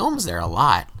films there a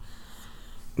lot.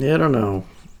 Yeah, I don't know.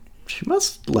 She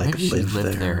must like live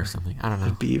there or something. I don't know.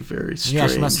 It'd be very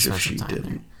strange if she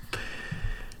didn't.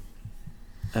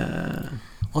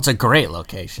 Well, it's a great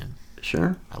location.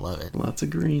 Sure. I love it. Lots of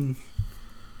green.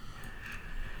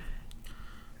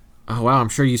 Oh, wow. I'm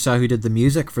sure you saw who did the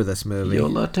music for this movie. Yo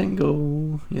La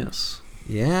Tengo. Yes.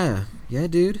 Yeah. Yeah,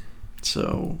 dude.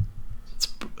 So,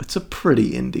 it's a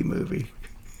pretty indie movie.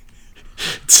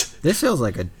 This feels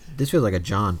like a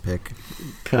John pick.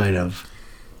 Kind of.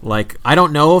 Like, I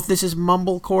don't know if this is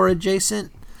mumblecore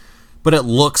adjacent, but it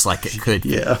looks like it could be.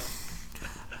 Yeah.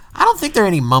 I don't think there are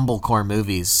any mumblecore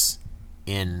movies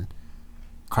in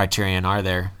Criterion, are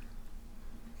there?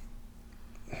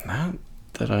 Not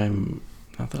that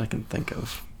I can think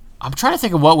of. I'm trying to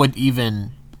think of what would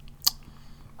even...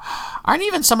 Aren't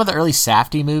even some of the early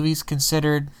Safdie movies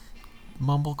considered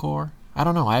mumblecore? I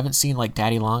don't know. I haven't seen like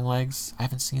Daddy Longlegs. I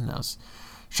haven't seen those.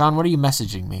 Sean, what are you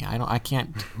messaging me? I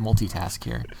can't multitask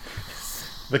here.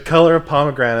 The Color of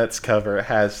Pomegranates cover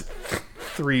has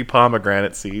 3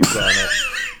 pomegranate seeds on it.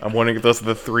 I'm wondering if those are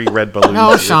the 3 red balloons.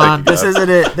 No, Sean, this isn't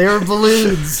it. They were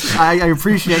balloons. I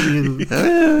appreciate you.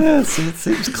 It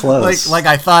seems close. Like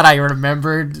I thought I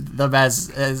remembered them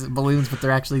as balloons, but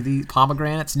they're actually the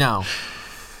pomegranates. No.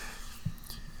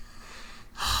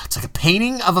 It's like a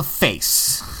painting of a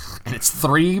face, and it's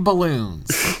 3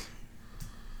 balloons.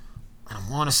 I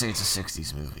want to say it's a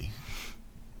 60s movie,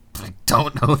 but I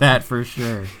don't know that for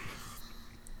sure.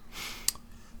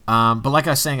 But like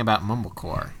I was saying about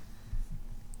mumblecore,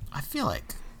 I feel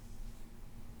like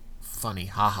Funny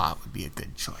Haha would be a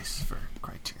good choice for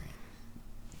Criterion.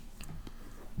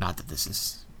 Not that this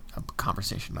is a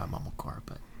conversation about mumblecore,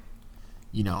 but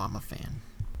you know I'm a fan.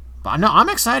 But no, I'm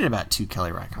excited about 2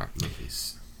 Kelly Reichardt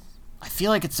movies. I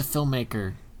feel like it's a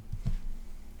filmmaker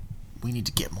we need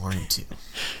to get more into.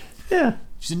 Yeah.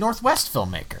 She's a Northwest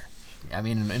filmmaker. I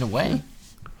mean, in a way.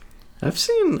 I've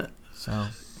seen... So...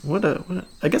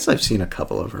 I guess I've seen a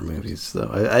couple of her movies,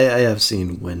 though. I have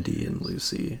seen Wendy and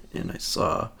Lucy, and I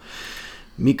saw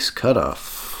Meek's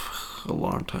Cutoff a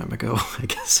long time ago. I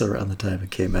guess around the time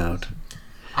it came out.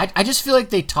 I just feel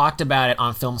like they talked about it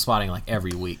on Film Spotting like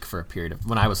every week for a period of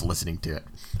when I was listening to it.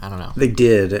 I don't know. They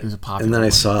did, It was a popular and then I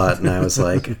one. saw it, and I was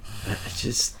like,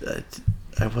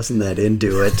 I wasn't that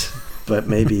into it, but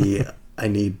maybe I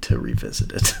need to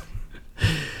revisit it.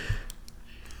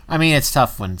 I mean, it's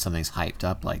tough when something's hyped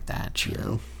up like that. True. You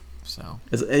know? So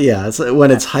It's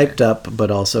when it's hyped up,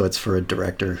 but also it's for a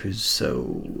director who's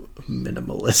so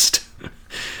minimalist.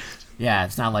 yeah,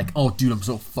 it's not like, oh, dude, I'm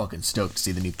so fucking stoked to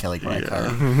see the new Kelly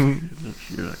Reichardt.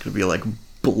 You're not gonna be like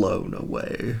blown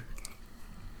away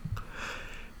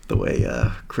the way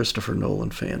Christopher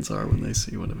Nolan fans are when they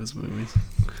see one of his movies.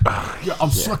 Yeah, I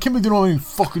can't believe they don't have any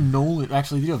fucking Nolan.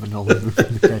 Actually, they do have a Nolan movie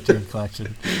in the Criterion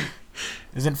Collection.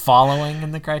 Isn't Following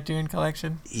in the Criterion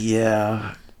Collection?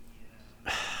 Yeah,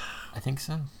 I think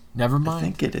so. Never mind. I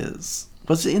think it is.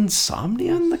 Was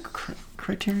Insomnia in the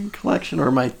Criterion Collection, or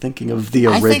am I thinking of the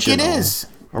original? I think it is.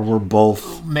 Or we're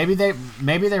both. Maybe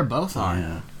they're both on.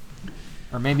 Yeah.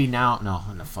 Or maybe now. No,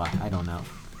 fuck. I don't know.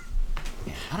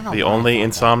 Yeah, I don't know. The why I only thought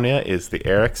Insomnia is the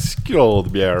Eric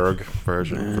Skjoldbjerg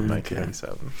version from Okay.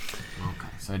 1997. that. Okay,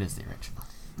 so it is the original.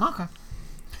 Okay.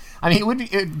 I mean,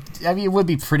 it would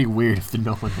be pretty weird if the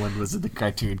Nolan one was in the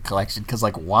Criterion Collection, because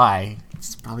like, why?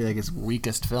 It's probably like his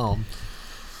weakest film.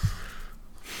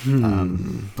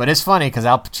 But it's funny because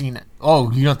Al Pacino.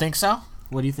 Oh, you don't think so?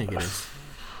 What do you think it is?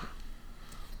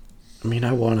 I mean,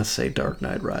 I want to say Dark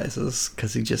Knight Rises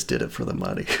because he just did it for the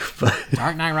money, but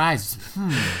Dark Knight Rises.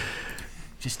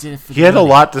 Just did it for. He had a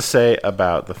lot to say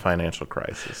about the financial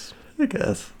crisis. I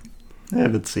guess I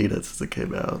haven't seen it since it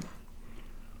came out.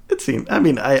 It seemed. I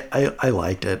mean, I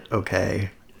liked it.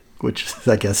 Okay, which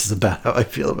I guess is about how I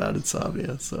feel about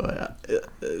Insomnia. So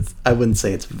I wouldn't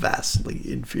say it's vastly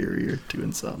inferior to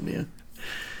Insomnia.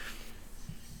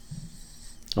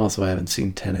 Also, I haven't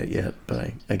seen Tenet yet,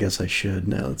 but I guess I should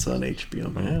now it's on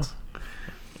HBO Max.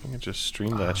 You can just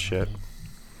stream that shit.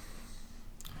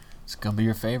 It's gonna be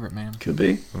your favorite, man. Could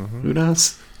be. Who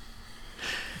knows?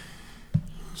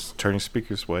 Just turn your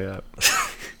speakers way up.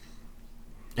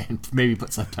 And maybe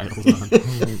put subtitles on.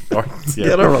 Or-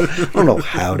 Yeah, I don't know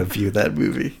how to view that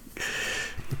movie.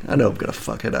 I know I'm gonna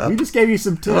fuck it up. We just gave you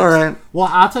some tips. All right. Well,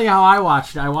 I'll tell you how I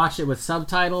watched it. I watched it with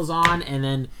subtitles on and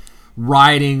then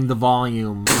riding the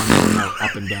volume on the remote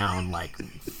up and down like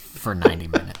for 90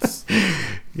 minutes.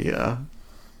 Yeah.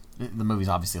 The movie's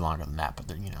obviously longer than that,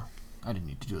 but I didn't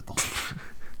need to do it the whole time.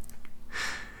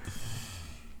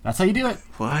 That's how you do it.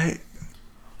 Why?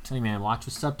 Tell you, man, watch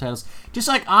with subtitles. Just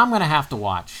like I'm gonna have to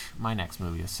watch my next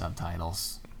movie with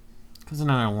subtitles, because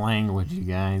another language, you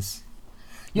guys.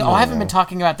 I haven't been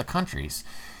talking about the countries.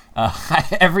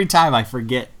 Every time I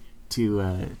forget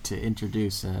to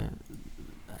introduce an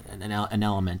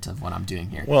element of what I'm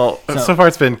doing here. Well, so far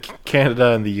it's been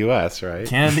Canada and the U.S., right?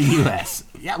 Canada, U.S.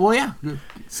 Yeah, well, yeah.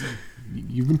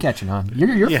 You've been catching on.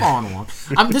 You're following along.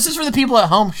 This is for the people at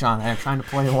home, Sean. I'm trying to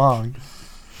play along.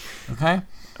 Okay.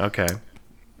 Okay.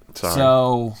 Sorry.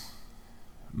 So,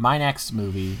 my next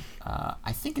movie,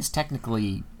 I think, is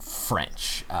technically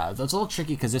French. That's a little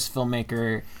tricky because this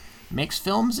filmmaker makes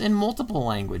films in multiple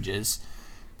languages.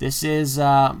 This is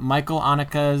Michael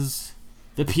Haneke's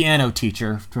The Piano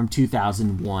Teacher from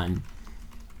 2001.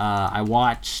 I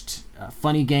watched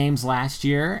Funny Games last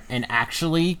year and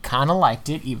actually kind of liked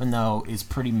it, even though it's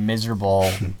pretty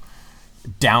miserable,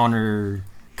 downer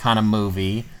kind of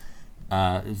movie.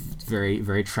 Very,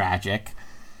 very tragic.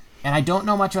 And I don't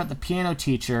know much about The Piano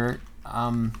Teacher.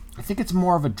 I think it's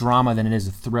more of a drama than it is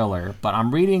a thriller, but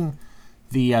I'm reading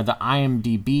the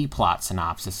IMDb plot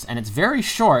synopsis, and it's very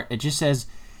short. It just says,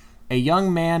 a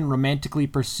young man romantically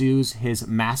pursues his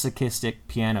masochistic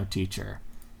piano teacher.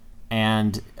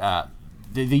 And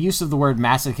the use of the word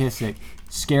masochistic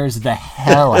scares the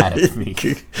hell out of me.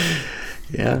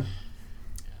 Yeah.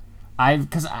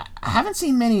 Because I haven't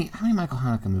seen many. How many Michael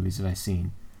Haneke movies have I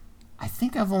seen? I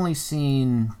think I've only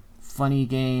seen Funny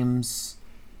Games.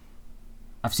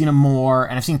 I've seen Amour,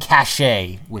 and I've seen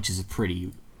Caché, which is a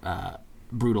pretty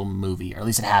brutal movie, or at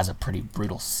least it has a pretty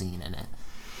brutal scene in it.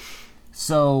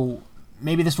 So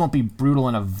maybe this won't be brutal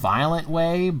in a violent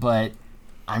way, but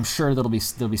I'm sure there'll be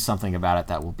something about it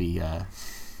that will be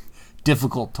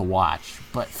difficult to watch.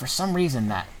 But for some reason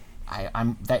that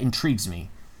intrigues me.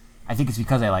 I think it's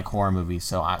because I like horror movies,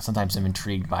 so sometimes I'm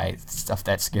intrigued by stuff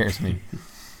that scares me.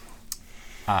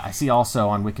 I see also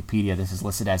on Wikipedia this is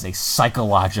listed as a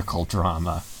psychological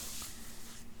drama.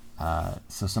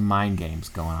 So some mind games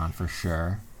going on for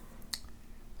sure.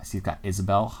 I see it's got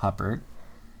Isabelle Huppert.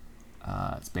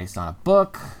 It's based on a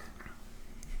book.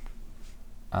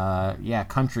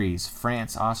 Countries: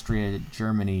 France, Austria,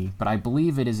 Germany. But I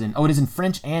believe it is in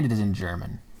French and it is in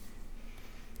German.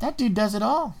 That dude does it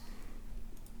all.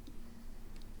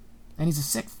 And he's a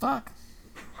sick fuck.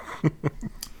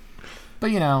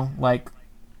 But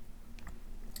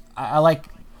I like.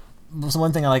 So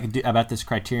one thing I like about this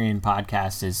Criterion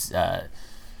podcast is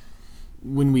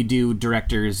when we do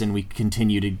directors and we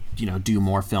continue to do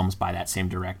more films by that same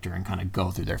director and kind of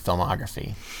go through their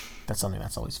filmography. That's something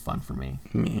that's always fun for me.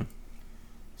 Yeah.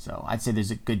 So I'd say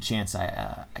there's a good chance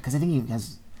because I think he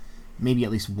has maybe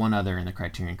at least one other in the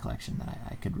Criterion collection that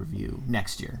I could review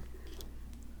next year.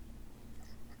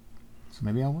 So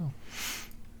maybe I will.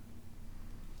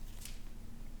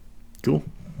 Cool.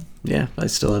 Yeah, I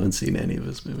still haven't seen any of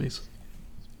his movies.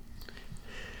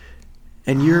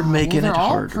 And you're making it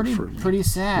harder for me. Pretty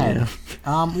sad.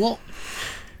 Yeah.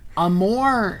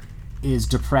 Amour is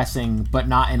depressing, but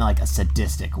not in like a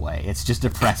sadistic way. It's just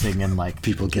depressing and like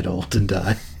people get old and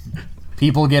die.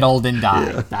 People get old and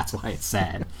die. Yeah. That's why it's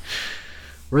sad.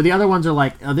 Where the other ones are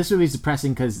like, oh, this movie's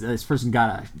depressing because this person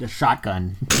got a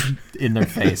shotgun in their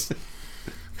face.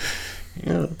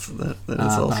 Yeah, that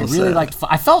is also I really sad.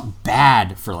 I felt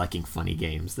bad for liking Funny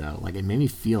Games though. Like it made me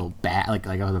feel bad, like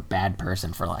I was a bad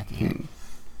person for liking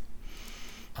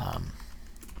it.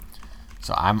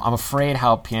 So I'm afraid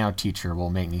how Piano Teacher will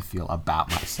make me feel about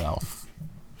myself.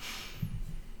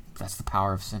 That's the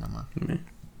power of cinema. Mm-hmm.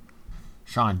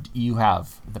 Sean, you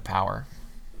have the power.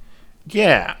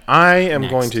 Yeah, I am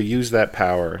Next. going to use that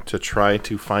power to try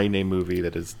to find a movie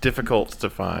that is difficult to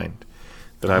find,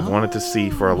 that I've wanted to see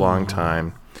for a long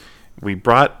time. We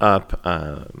brought up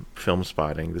Film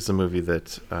Spotting. This is a movie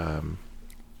that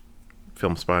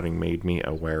Film Spotting made me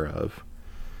aware of.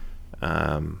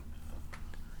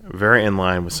 Very in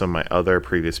line with some of my other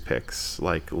previous picks,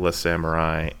 like Le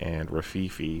Samurai and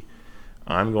Rafifi.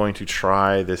 I'm going to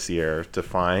try this year to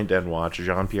find and watch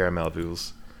Jean-Pierre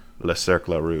Melville's Le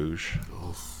Cercle Rouge.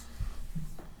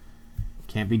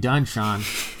 Can't be done, Sean.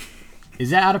 Is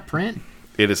that out of print?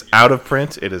 It is out of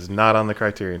print. It is not on the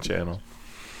Criterion Channel.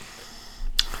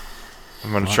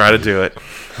 I'm going to try to do it.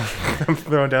 I'm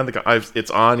throwing down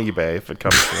it's on eBay if it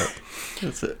comes to it.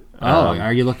 That's it.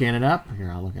 Are you looking it up?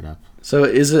 Here, I'll look it up. So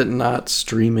is it not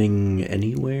streaming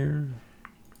anywhere?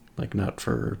 Like not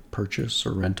for purchase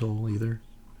or rental either?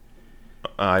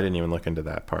 I didn't even look into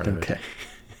that part of it. Okay.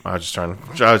 I was just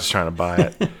trying to buy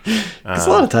it. Because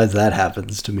a lot of times that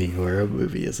happens to me where a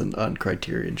movie isn't on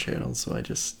Criterion Channel, so I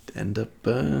just end up,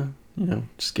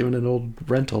 just giving it an old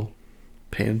rental,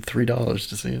 paying $3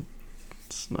 to see it.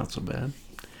 It's not so bad.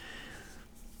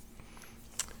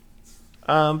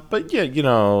 But yeah,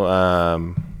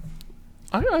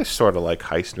 I sort of like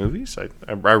heist movies.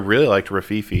 I really liked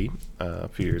Rafifi a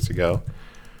few years ago.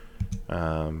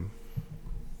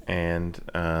 And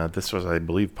this was, I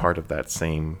believe, part of that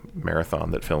same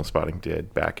marathon that Film Spotting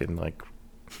did back in,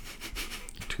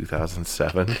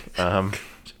 2007.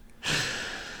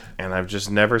 And I've just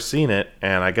never seen it.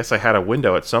 And I guess I had a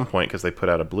window at some point because they put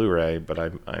out a Blu-ray, but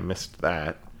I missed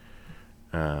that.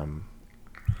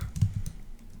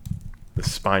 This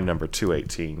is Spine number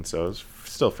 218, so it's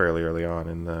still fairly early on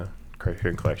in the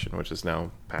Criterion Collection, which is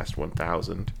now past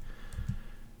 1,000.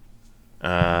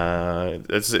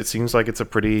 It seems like it's a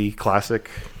pretty classic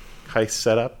heist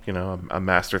setup. You know, a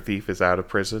master thief is out of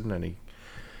prison and he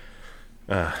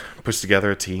puts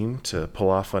together a team to pull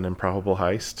off an improbable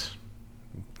heist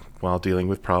while dealing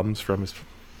with problems from his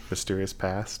mysterious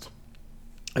past.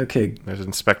 Okay. There's an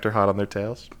inspector hot on their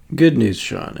tails. Good news,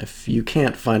 Sean. If you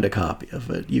can't find a copy of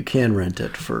it, you can rent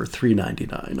it for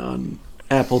 $3.99 on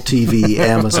Apple TV,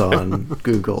 Amazon,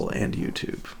 Google, and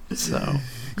YouTube. So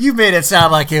You made it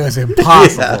sound like it was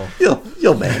impossible. yeah,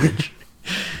 you'll manage.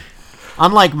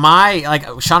 Unlike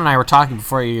Sean and I were talking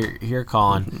before you're here,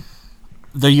 Colin.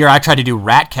 The year I tried to do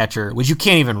Ratcatcher, which you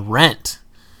can't even rent.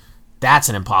 That's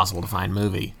an impossible to find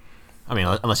movie. I mean,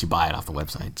 unless you buy it off the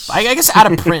website. I guess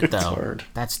out of print though. Hard.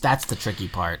 That's the tricky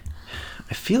part.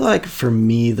 I feel like for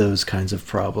me, those kinds of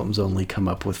problems only come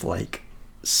up with like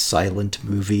silent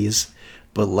movies,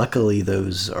 but luckily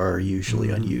those are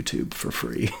usually on YouTube for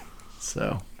free.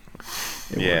 So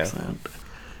it works out.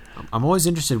 I'm always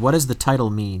interested. What does the title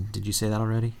mean? Did you say that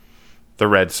already? The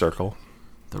Red Circle.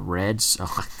 The Reds.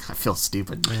 Oh, I feel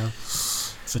stupid now.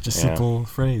 Such a simple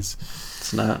phrase.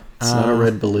 It's not a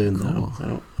red balloon though.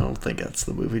 I don't think that's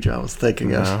the movie John was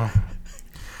thinking of.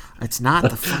 It's not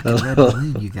the fucking red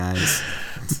balloon, you guys.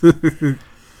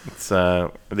 It's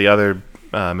the other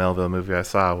Melville movie I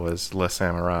saw was Le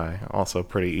Samurai. Also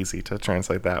pretty easy to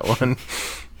translate that one.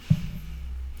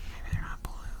 Maybe they're not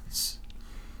balloons.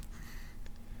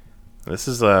 This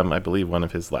is, I believe, one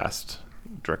of his last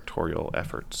directorial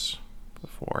efforts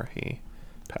before he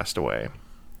passed away.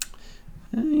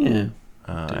 Yeah.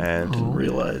 And Didn't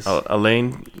realize.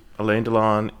 Alain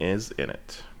Delon is in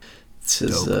it. It's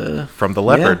his, from The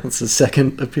Leopard. Yeah, it's his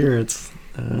second appearance.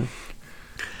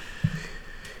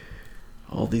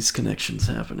 All these connections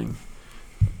happening.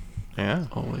 Yeah.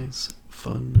 Always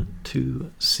fun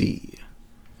to see.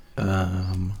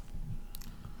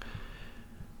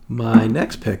 My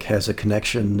next pick has a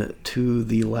connection to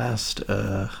the last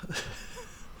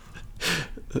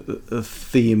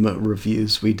theme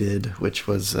reviews we did, which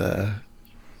was the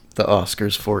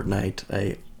Oscars fortnight.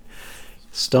 I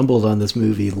stumbled on this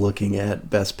movie looking at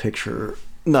Best Picture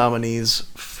nominees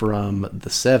from the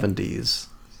 70s,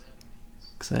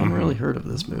 because I hadn't really heard of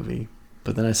this movie.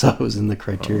 But then I saw it was in the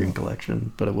Criterion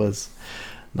Collection, but it was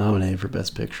nominated for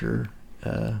Best Picture.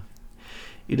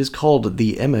 It is called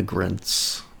The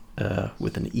Emigrants,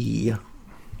 with an E.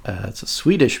 It's a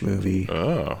Swedish movie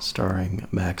starring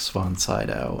Max von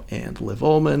Sydow and Liv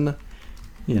Ullmann.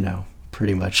 You know,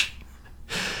 pretty much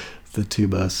the two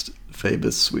most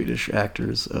famous Swedish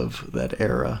actors of that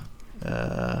era.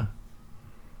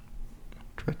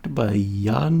 Directed by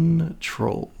Jan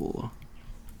Troll.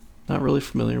 Not really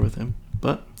familiar with him,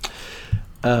 but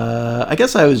I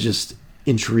guess I was just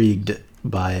intrigued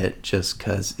by it just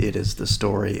because it is the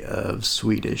story of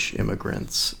Swedish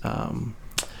immigrants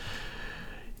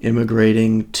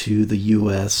immigrating to the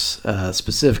U.S.,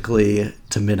 specifically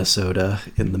to Minnesota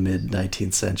in the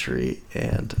mid-19th century.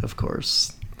 And, of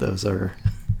course, those are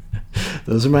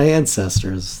my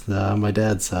ancestors. On my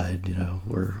dad's side, you know,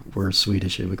 we're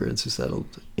Swedish immigrants who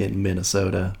settled in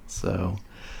Minnesota. So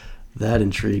that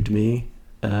intrigued me.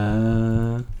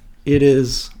 It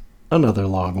is another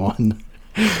long one.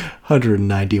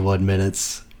 191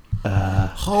 minutes.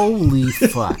 Holy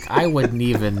fuck. I wouldn't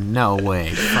even know. Way.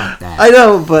 Fuck that. I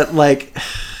know, but like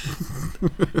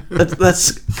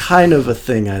that's kind of a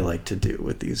thing I like to do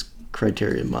with these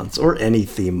Criterion months or any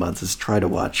theme months, is try to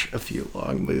watch a few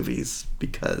long movies,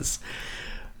 because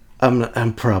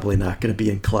I'm probably not going to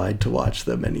be inclined to watch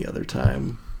them any other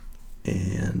time.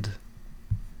 And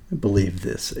I believe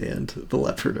this and The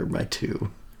Leopard are my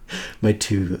two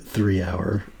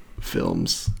 3-hour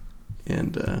films.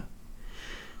 And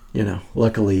you know,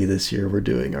 luckily this year we're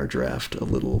doing our draft a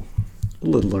little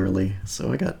early,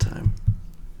 so I got time.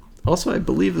 Also, I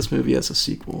believe this movie has a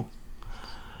sequel.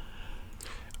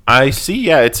 I see.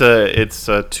 Yeah, it's a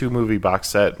 2-movie box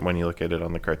set when you look at it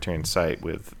on the Criterion site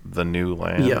with The New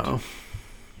Land. Yeah.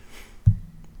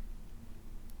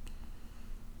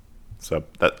 So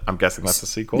I'm guessing that's a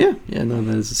sequel. Yeah, no,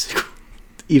 that is a sequel.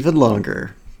 Even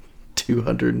longer,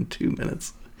 202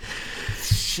 minutes.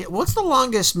 Shit, what's the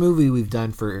longest movie we've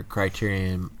done for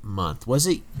Criterion month? Was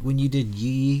it when you did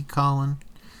Yi, Colin?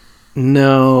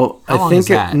 No, How I long think is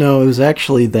that? no, it was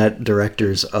actually that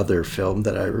director's other film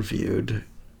that I reviewed,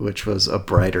 which was A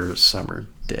Brighter Summer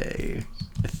Day.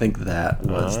 I think that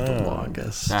was the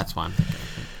longest. That's one.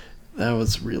 That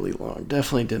was really long.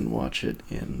 Definitely didn't watch it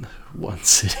in one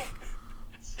sitting.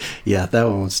 Yeah, that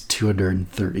one was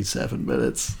 237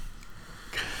 minutes.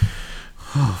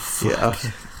 Oh, fuck.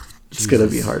 Yeah. It's going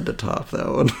to be hard to top that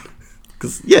one.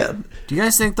 Because, yeah. Do you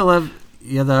guys think they'll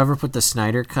ever put the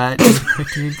Snyder Cut in the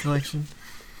Criterion Collection?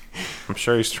 I'm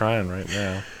sure he's trying right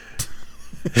now.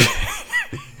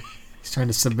 He's trying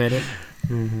to submit it.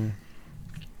 Mm-hmm.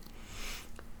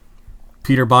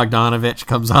 Peter Bogdanovich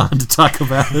comes on to talk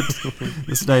about it.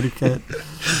 The Snyder Cut.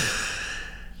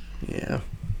 Yeah.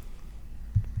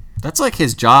 That's like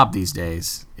his job these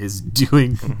days, is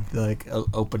doing like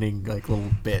opening like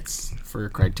little bits for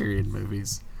Criterion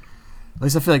movies. At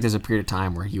least I feel like there's a period of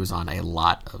time where he was on a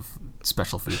lot of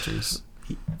special features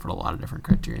for a lot of different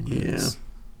Criterion movies.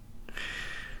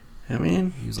 Yeah. I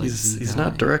mean, he's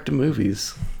not directing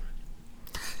movies.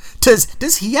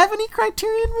 Does he have any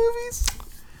Criterion movies?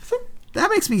 That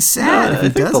makes me sad. No, if he I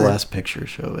think doesn't. The Last Picture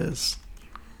Show is.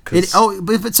 But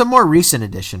it's a more recent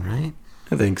edition, right?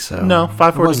 I think so. No,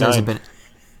 549.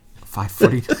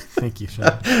 549. Thank you,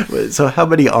 Sean. So how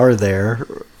many are there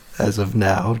as of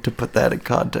now to put that in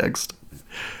context?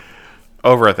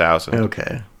 Over 1,000.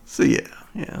 Okay. So yeah,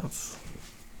 it's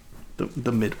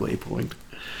the midway point.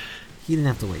 He didn't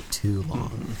have to wait too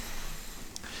long.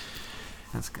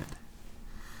 That's good.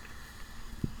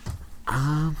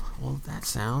 Well, that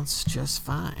sounds just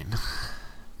fine.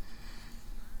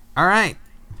 All right,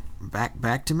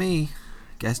 back to me.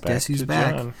 Guess who's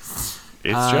back? John.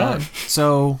 It's John.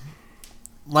 So,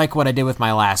 like what I did with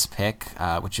my last pick,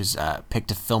 which is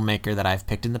picked a filmmaker that I've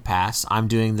picked in the past, I'm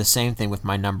doing the same thing with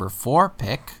my number 4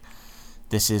 pick.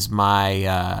 This is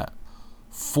my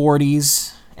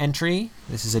 40s entry.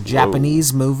 This is a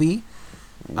Japanese movie.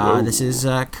 This is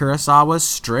Kurosawa's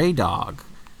Stray Dog.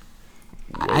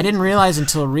 I didn't realize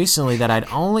until recently that I'd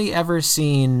only ever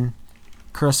seen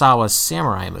Kurosawa's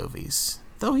samurai movies,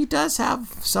 though he does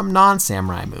have some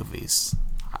non-samurai movies.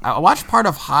 I watched part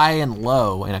of High and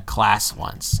Low in a class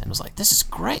once and was like, this is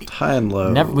great. High and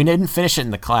Low. We didn't finish it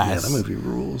in the class. Yeah, that movie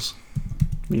rules.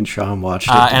 Me and Sean watched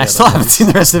it and I still haven't seen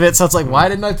the rest of it, so it's like, why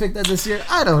didn't I pick that this year?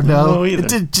 I don't know. No, either.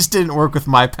 It just didn't work with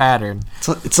my pattern. It's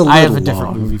a little I have a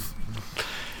different long. movie.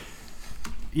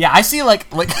 Yeah, I see. Like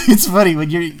it's funny when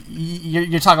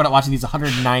you're talking about watching these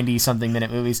 190 something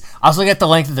minute movies. I was looking at the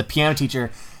length of The Piano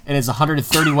Teacher, and it's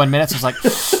 131 minutes. I was like,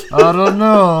 I don't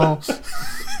know.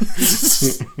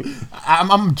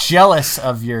 I'm jealous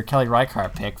of your Kelly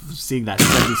Reichardt pick, seeing that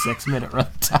 76-minute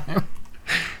runtime.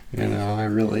 You know, I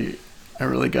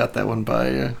really got that one by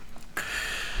you.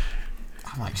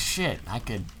 I'm like, shit, I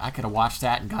could have watched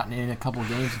that and gotten in a couple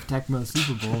games of Tecmo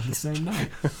Super Bowl the same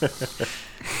night.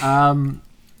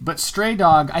 But Stray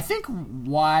Dog, I think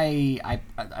I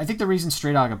think the reason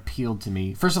Stray Dog appealed to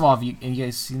me. First of all, have you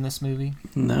guys seen this movie?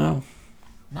 No.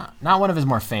 Not one of his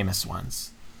more famous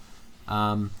ones.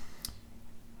 I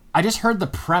just heard the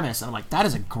premise and I'm like, that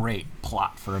is a great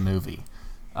plot for a movie.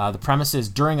 The premise is,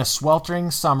 during a sweltering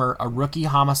summer, a rookie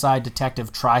homicide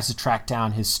detective tries to track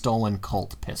down his stolen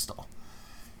Colt pistol.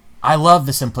 I love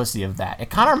the simplicity of that.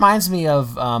 It kind of reminds me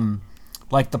of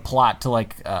like the plot to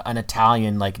like an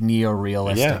Italian like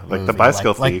neo-realistic like movie. The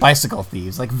Bicycle Thief. Like Bicycle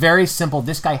Thieves. Like very simple.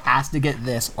 This guy has to get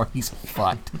this or he's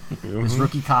fucked. This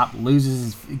rookie cop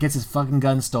gets his fucking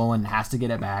gun stolen, has to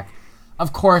get it back.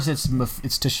 Of course, it's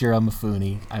Toshiro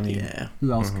Mifune. I mean,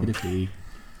 who else could it be?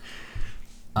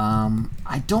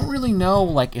 I don't really know,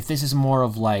 like, if this is more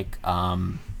of like a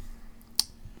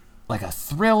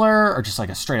thriller or just like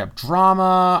a straight up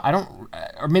drama.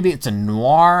 Or maybe it's a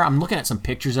noir. I'm looking at some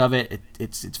pictures of it.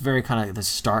 It's very kind of this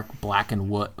stark black and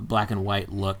white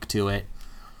look to it.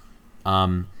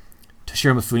 Toshiro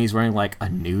Mifune's wearing like a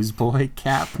newsboy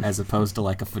cap as opposed to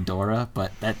like a fedora,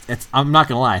 but I'm not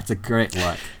gonna lie, it's a great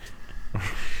look.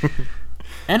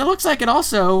 And it looks like it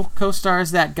also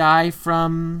co-stars that guy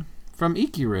from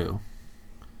Ikiru.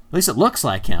 At least it looks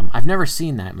like him. I've never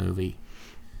seen that movie.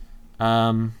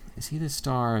 Is he the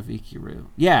star of Ikiru?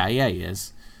 Yeah, he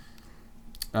is.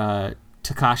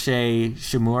 Takashi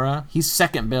Shimura. He's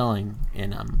second billing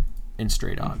in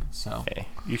Stray Dog. So hey,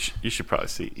 you should probably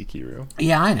see Ikiru.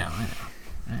 Yeah, I know.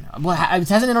 Well,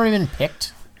 hasn't it already been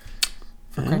picked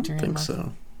for Criterion? I don't think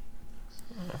so.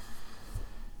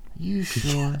 You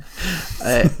sure?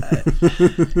 I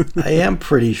am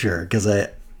pretty sure, because I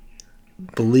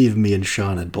believe me and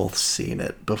Sean had both seen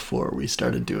it before we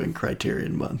started doing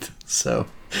Criterion Month. So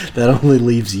that only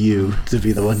leaves you to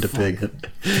be the one to pick it.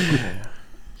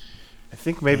 I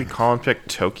think maybe Colin picked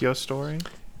Tokyo Story.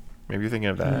 Maybe you're thinking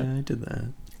of that. Yeah, I did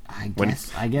that. I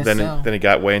guess then so. Then he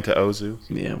got way into Ozu.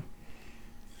 Yeah.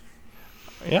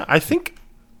 Yeah, I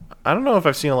don't know if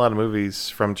I've seen a lot of movies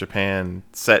from Japan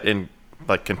set in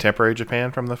like contemporary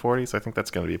Japan from the 40s. I think that's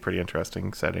going to be a pretty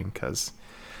interesting setting because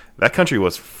that country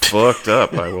was fucked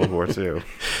up by World War II.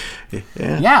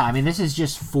 Yeah, I mean, this is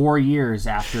just 4 years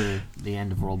after the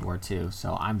end of World War II,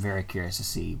 so I'm very curious to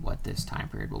see what this time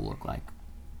period will look like.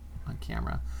 on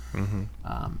camera.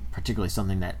 Particularly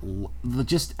something that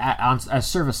just on a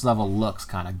surface level looks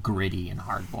kind of gritty and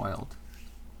hard-boiled.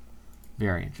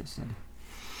 Very interested.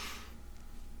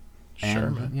 Sure.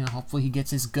 And hopefully he gets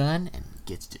his gun and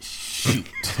gets to shoot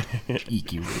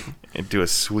Ikiru and do a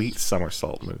sweet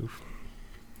somersault move.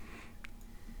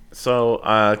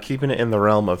 So, keeping it in the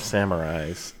realm of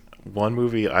samurais, one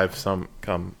movie I've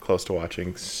come close to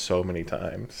watching so many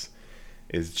times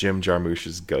is Jim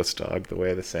Jarmusch's Ghost Dog: The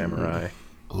Way of the Samurai.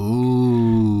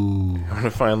 Ooh. I'm going to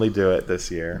finally do it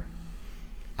this year.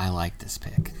 I like this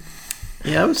pick.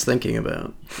 Yeah, I was thinking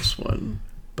about this one,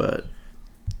 but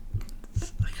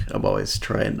I'm always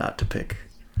trying not to pick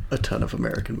a ton of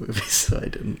American movies, so I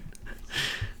didn't.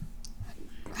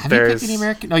 Have you picked any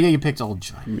American? Oh, yeah, you picked Old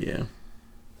Joy. Yeah.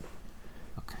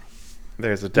 Okay.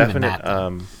 There's a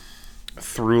definite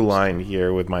through line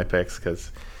here with my picks,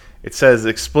 because it says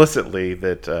explicitly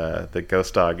that the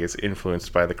Ghost Dog is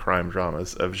influenced by the crime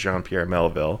dramas of Jean-Pierre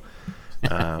Melville.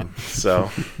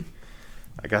 So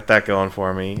I got that going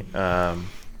for me.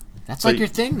 That's like your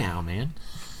thing now, man.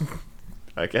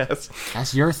 I guess.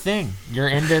 That's your thing. You're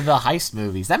into the heist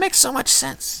movies. That makes so much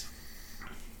sense.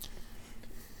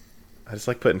 I just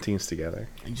like putting teams together.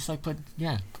 You just like putting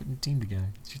a team together.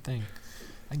 It's your thing.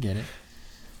 I get it.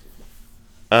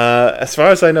 As far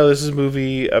as I know, this is a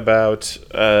movie about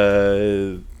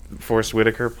Forrest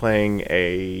Whitaker playing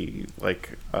a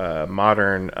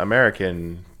modern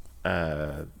American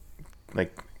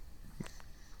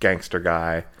gangster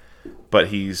guy, but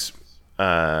he's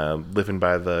living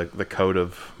by the code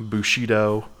of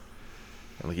Bushido,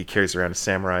 and he carries around a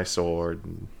samurai sword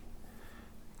and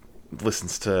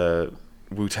listens to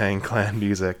Wu-Tang Clan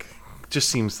music. It just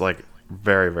seems like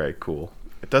very, very cool.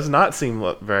 It does not seem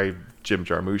very Jim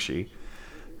Jarmusch,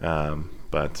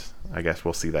 but I guess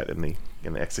we'll see that in the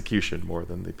execution more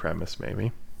than the premise,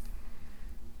 maybe.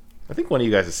 I think one of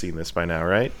you guys has seen this by now,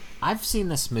 right? I've seen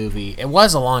this movie. It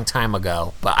was a long time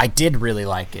ago, but I did really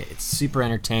like it. It's super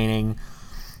entertaining.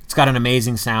 It's got an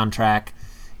amazing soundtrack.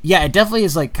 Yeah, it definitely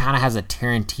is kind of has a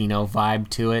Tarantino vibe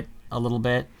to it a little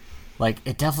bit.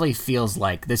 It definitely feels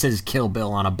like this is Kill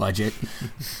Bill on a budget.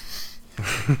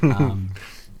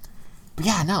 But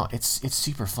yeah, no, it's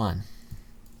super fun.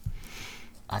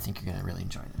 I think you're gonna really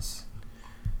enjoy this.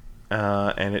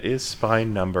 And it is spy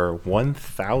number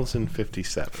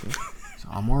 1057. So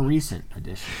a more recent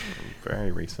edition.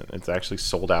 Very recent. It's actually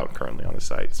sold out currently on the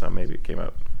site, so maybe it came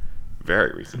out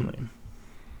very recently.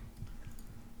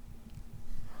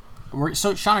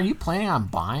 So, Sean, are you planning on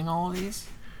buying all of these?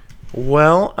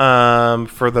 Well,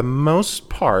 for the most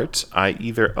part, I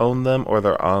either own them or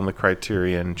they're on the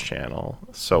Criterion channel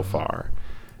so far.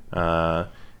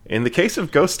 In the case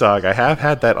of Ghost Dog, I have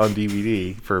had that on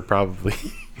DVD for probably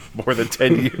more than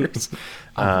 10 years.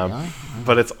 Really?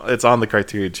 But it's on the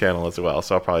Criterion channel as well,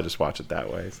 so I'll probably just watch it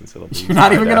that way, since it'll be. You're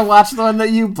not even going to watch the one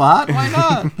that you bought? Why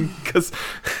not? Because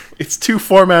it's 2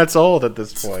 formats old at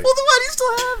this point. Well, then why do you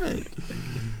still have it?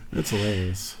 That's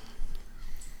hilarious.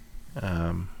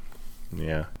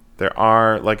 Yeah, there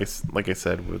are like I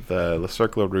said with Le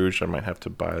Cercle Rouge, I might have to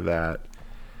buy that,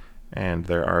 and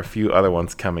there are a few other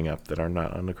ones coming up that are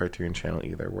not on the Criterion channel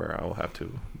either, where I will have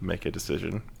to make a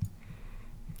decision.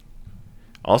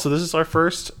 Also, this is our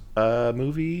first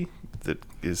movie that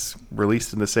is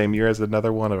released in the same year as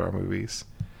another one of our movies.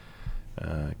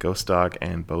 Ghost Dog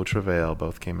and Beau Travail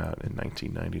both came out in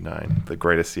 1999, the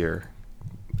greatest year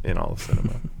in all of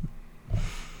cinema.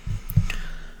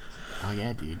 Oh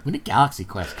yeah, dude. When did Galaxy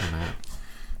Quest come out?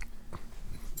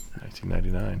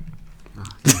 1999.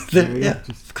 Yeah,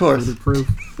 of course. Proof.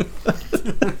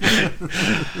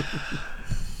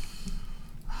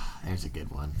 There's a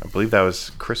good one. I believe that was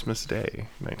Christmas Day,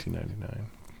 1999.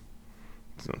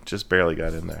 So just barely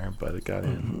got in there, but it got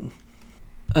in.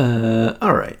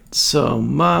 All right. So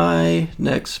my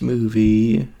next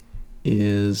movie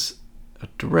is a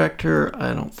director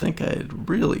I don't think I had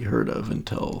really heard of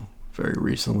until very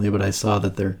recently, but I saw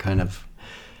that they're kind of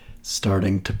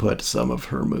starting to put some of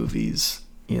her movies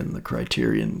in the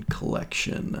Criterion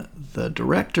collection. The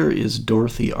director is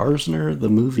Dorothy Arzner. The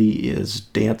movie is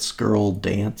Dance Girl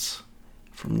Dance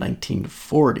from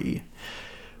 1940,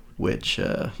 which,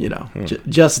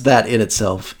 just that in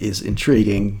itself is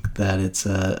intriguing, that it's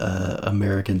a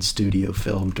American studio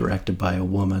film directed by a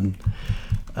woman.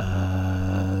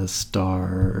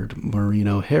 Starred Maureen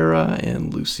O'Hara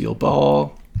and Lucille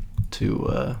Ball,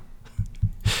 to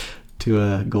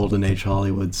Golden Age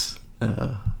Hollywood's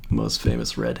most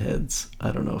famous redheads.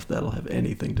 I don't know if that'll have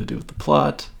anything to do with the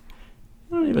plot.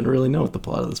 I don't even really know what the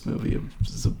plot of this movie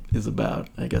is about.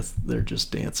 I guess they're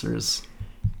just dancers.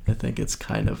 I think it's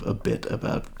kind of a bit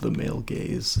about the male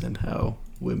gaze and how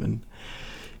women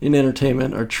in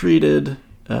entertainment are treated.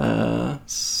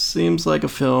 Seems like a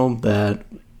film that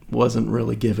wasn't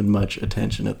really given much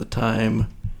attention at the time,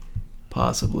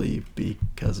 possibly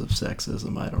because of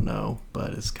sexism, I don't know,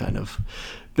 but it's kind of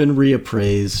been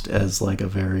reappraised as like a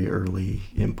very early,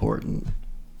 important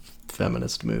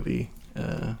feminist movie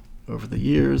over the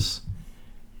years.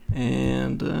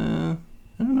 And I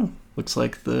don't know, looks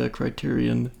like the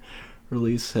Criterion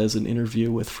release has an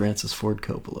interview with Francis Ford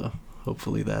Coppola.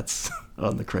 Hopefully that's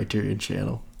on the Criterion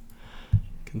channel.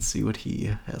 Can see what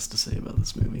he has to say about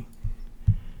this movie.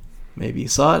 Maybe he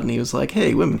saw it and he was like,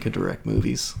 hey, women can direct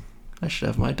movies. I should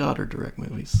have my daughter direct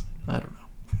movies. I don't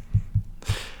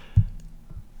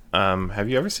know. Have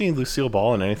you ever seen Lucille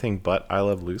Ball in anything but I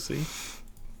Love Lucy?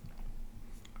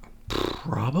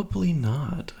 Probably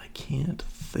not. I can't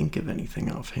think of anything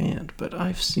offhand, but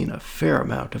I've seen a fair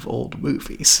amount of old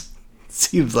movies.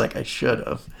 Seems like I should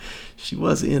have. She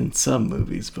was in some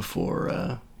movies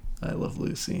before I Love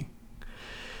Lucy.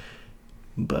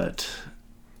 But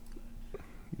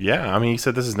yeah, I mean, you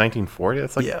said this is 1940.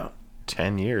 That's like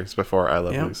 10 years before I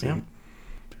Love Lucy. Yep.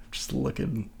 Just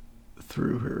looking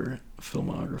through her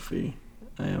filmography,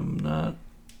 I am not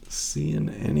seeing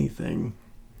anything.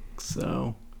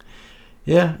 So,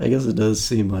 yeah, I guess it does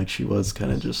seem like she was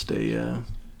kind of just a,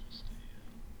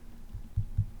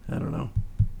 I don't know,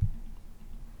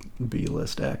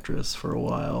 B-list actress for a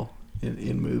while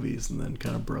in movies and then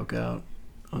kind of broke out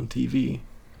on TV.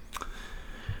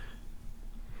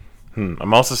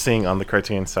 I'm also seeing on the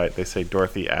Criterion site, they say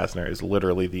Dorothy Asner is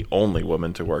literally the only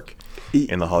woman to work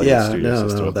in the Hollywood studio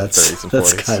system of the 30s and 40s.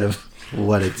 That's kind of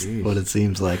what it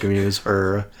seems like. I mean, it was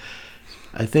her.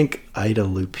 I think Ida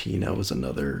Lupino was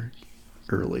another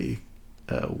early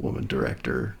woman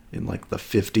director in like the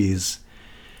 50s.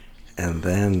 And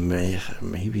then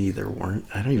maybe there weren't,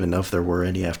 I don't even know if there were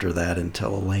any after that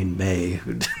until Elaine May,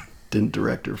 who didn't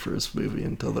direct her first movie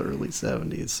until the early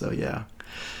 70s. So yeah.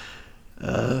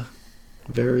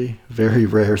 Very, very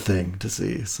rare thing to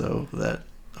see. So that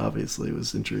obviously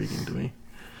was intriguing to me.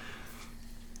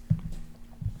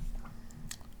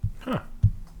 Huh.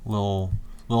 Little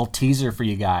teaser for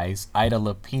you guys. Ida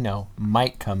Lupino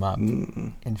might come up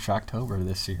in Shocktober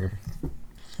this year.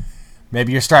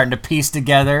 Maybe you're starting to piece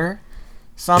together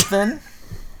something.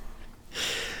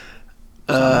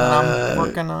 I'm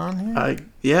working on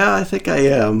here. I think I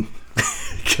am.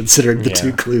 Considering the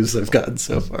two clues I've gotten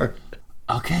so far.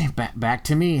 Okay, back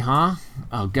to me, huh?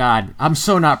 Oh, God. I'm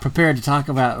so not prepared to talk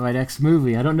about my next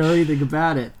movie. I don't know anything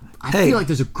about it. I feel like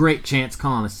there's a great chance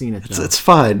Colin has seen it, though. It's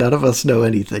fine. None of us know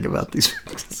anything about these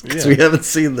movies because we haven't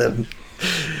seen them.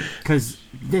 Because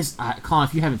this... Colin,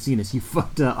 if you haven't seen this, you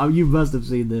fucked up. Oh, you must have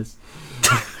seen this.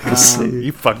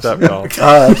 You fucked up, Colin.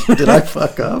 Gosh, did I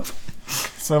fuck up?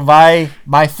 So my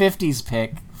 50s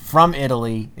pick from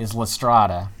Italy is La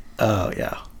Strada. Oh,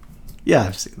 yeah. Yeah,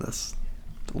 I've seen this.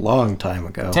 A long time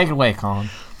ago. Take it away, Colin.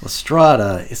 La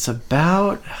Strada, it's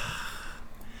about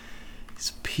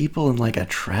these people in like a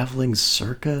traveling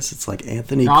circus. It's like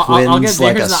Anthony Quinn's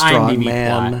like a strong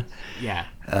man. Yeah.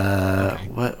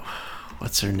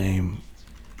 What's her name?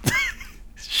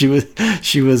 She was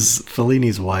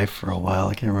Fellini's wife for a while.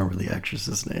 I can't remember the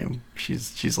actress's name.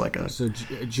 She's like a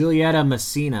Giulietta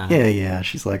Messina. Yeah.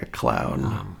 She's like a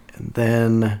clown. And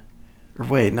then, or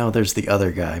wait, no, there's the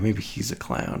other guy. Maybe he's a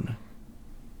clown.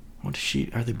 What is she?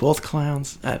 Are they both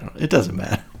clowns? I don't know. It doesn't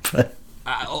matter. But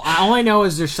all I know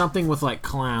is there's something with like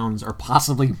clowns or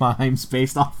possibly mimes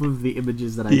based off of the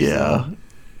images that I saw.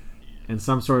 And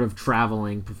some sort of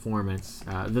traveling performance.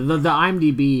 The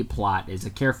IMDb plot is a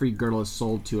carefree girl is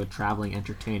sold to a traveling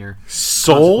entertainer.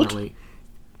 Sold?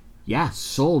 Yeah,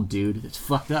 sold, dude. It's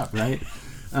fucked up, right?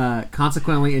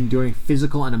 Consequently enduring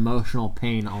physical and emotional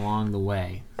pain along the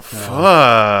way. So,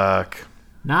 fuck.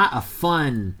 Not a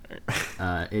fun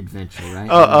adventure, right?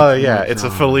 Oh, yeah. It's a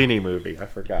Fellini movie. I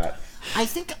forgot. I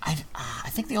think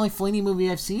the only Fellini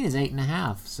movie I've seen is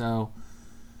 8.5. So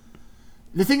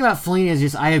the thing about Fellini is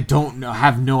just I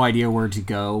have no idea where to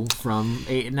go from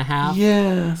 8.5.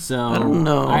 Yeah. So I don't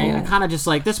know. I kind of just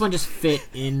like this one just fit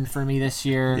in for me this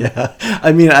year. Yeah.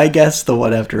 I mean, I guess the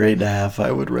one after 8.5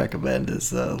 I would recommend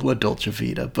is La Dolce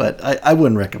Vita, but I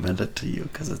wouldn't recommend it to you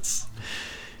because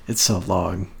it's so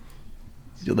long.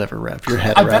 You'll never wrap your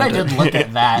head around it. I bet I did look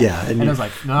at that. Yeah, and I was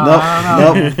like,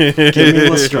 no. Give me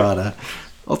La Strada.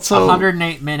 Also,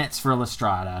 108 minutes for La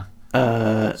Strada.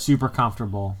 Super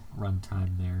comfortable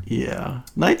runtime there. Yeah,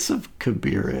 Knights of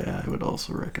Cabiria I would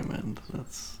also recommend.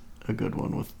 That's a good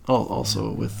one with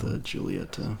with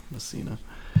Giulietta Messina.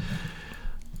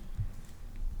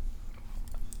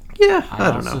 Yeah, I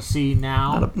don't know. See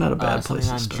now, not a bad place to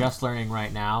something I'm start. just learning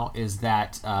right now is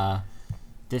that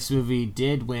this movie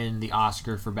did win the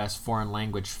Oscar for Best Foreign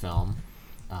Language Film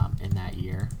in that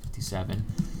year, 57.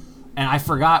 And I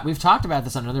forgot, we've talked about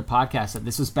this on another podcast, that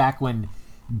this was back when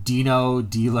Dino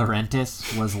De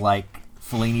Laurentiis was like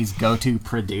Fellini's go-to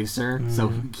producer.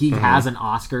 So he has an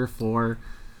Oscar for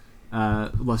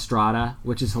La Strada,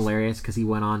 which is hilarious because he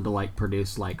went on to like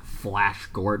produce like Flash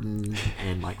Gordon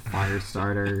and like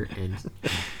Firestarter and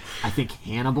I think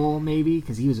Hannibal maybe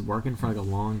because he was working for like a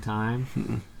long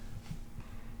time.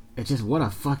 It's just what a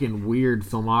fucking weird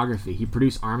filmography. He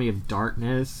produced Army of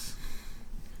Darkness,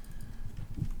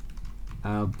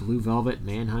 Blue Velvet,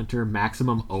 Manhunter,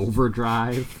 Maximum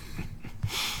Overdrive,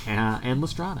 and La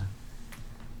Strada.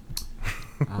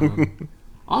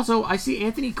 Also, I see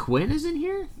Anthony Quinn is in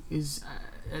here.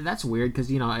 That's weird because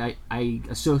I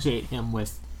associate him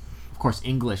with, of course,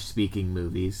 English-speaking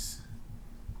movies.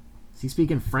 Is he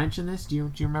speaking French in this? Do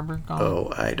you remember, Colin?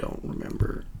 Oh, I don't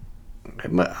remember.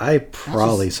 I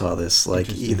probably saw this like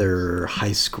either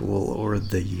high school or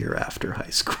the year after high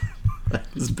school.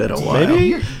 It's been a while.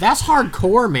 Maybe? That's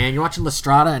hardcore, man. You're watching La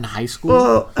Strada in high school?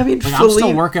 Well, I mean, like, I'm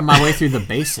still working my way through the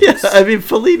basics. Yeah, I mean,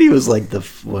 Fellini was like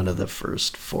one of the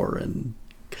first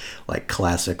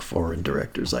classic foreign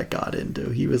directors I got into.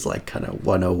 He was like kind of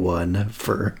 101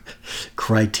 for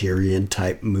Criterion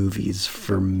type movies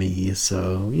for me.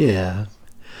 So, yeah.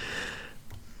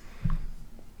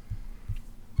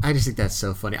 I just think that's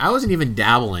so funny. I wasn't even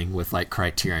dabbling with like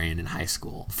Criterion in high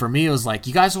school. For me, it was like,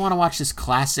 you guys want to watch this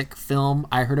classic film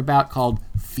I heard about called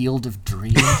Field of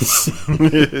Dreams?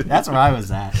 That's where I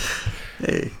was at.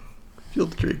 Hey,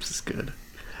 Field of Dreams is good.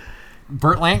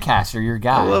 Burt Lancaster, your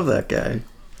guy. I love that guy.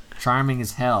 Charming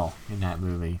as hell in that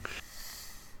movie.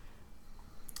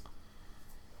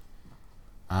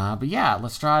 But yeah, La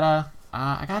Strada,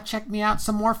 I gotta check me out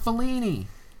some more Fellini.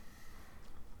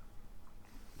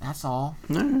 That's all.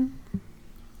 Right.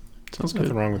 Sounds Nothing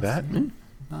good. wrong with that. Nothing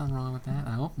wrong with that.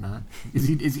 I hope not.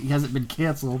 He hasn't been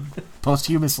canceled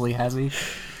posthumously, has he?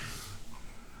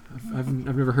 I've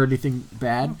never heard anything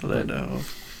bad. But I know.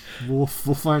 We'll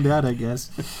find out, I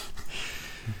guess.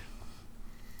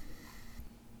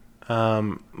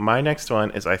 My next one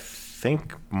is, I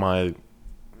think, my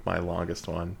longest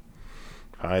one.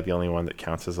 Probably the only one that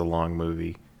counts as a long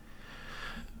movie.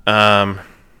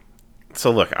 So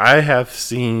look, I have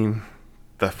seen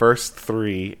the first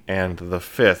 3 and the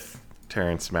 5th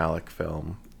Terrence Malick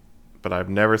film, but I've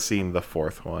never seen the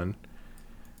 4th one.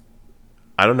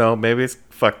 I don't know, maybe it's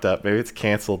fucked up, maybe it's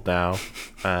canceled now.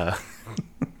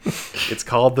 It's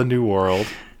called The New World.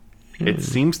 It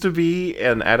seems to be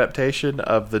an adaptation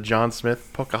of the John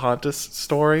Smith Pocahontas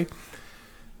story,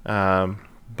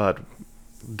 but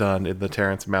done in the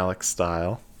Terrence Malick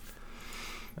style.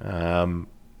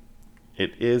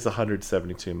 It is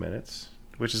 172 minutes,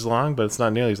 which is long, but it's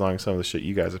not nearly as long as some of the shit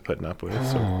you guys are putting up with,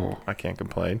 so I can't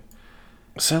complain.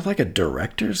 Is that like a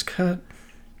director's cut?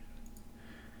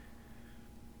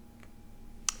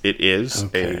 It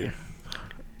is a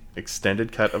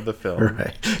extended cut of the film.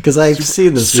 Right. Because I've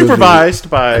seen this supervised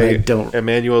movie, by and I don't...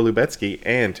 Emmanuel Lubezki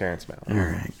and Terrence Malick. All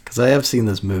right. Because I have seen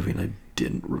this movie, and I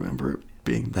didn't remember it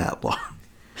being that long.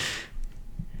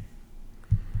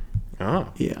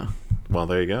 Oh. Yeah. Well,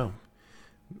 there you go.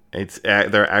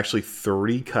 There are actually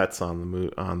 3 cuts on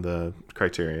the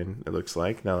Criterion. It looks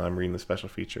like, now that I'm reading the special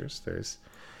features. There's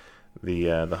the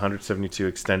 172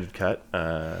 extended cut,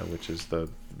 which is the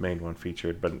main one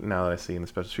featured. But now that I see in the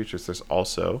special features, there's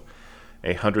also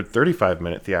a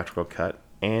 135-minute theatrical cut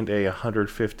and a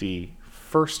 150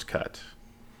 first cut.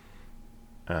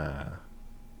 I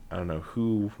don't know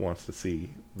who wants to see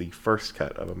the first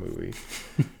cut of a movie.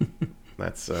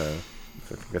 That's the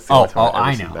only time I've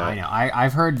ever seen that. I know.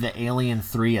 I've heard the Alien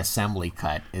 3 assembly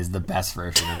cut is the best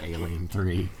version of Alien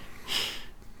 3.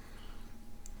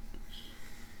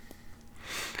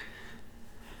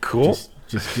 Cool.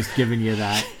 Just giving you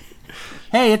that.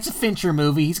 Hey, it's a Fincher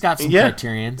movie. He's got some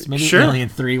Criterions. Maybe sure. Alien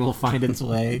 3 will find its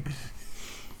way.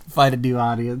 Find a new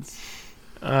audience.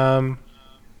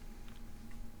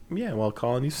 Yeah, well,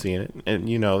 Colin, you've seen it, and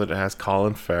you know that it has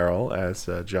Colin Farrell as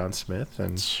John Smith,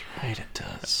 and That's right, it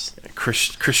does.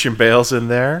 Christian Bale's in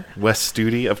there. Wes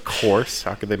Studi, of course.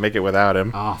 How could they make it without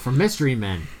him? Oh, from Mystery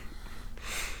Men.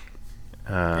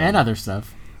 And other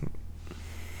stuff.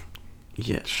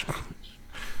 Yeah.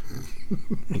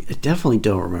 I definitely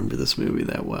don't remember this movie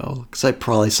that well, because I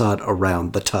probably saw it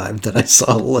around the time that I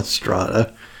saw La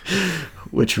Strada,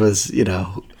 which was,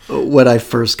 when I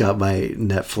first got my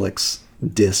Netflix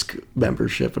disc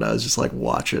membership, and I was just like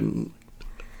watching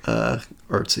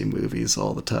artsy movies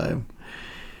all the time.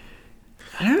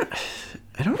 I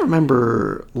don't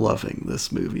remember loving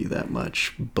this movie that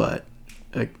much, but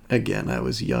again, I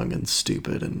was young and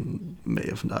stupid and may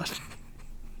have not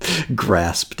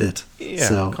grasped it. Yeah,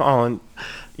 so, Colin,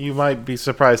 you might be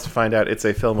surprised to find out it's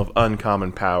a film of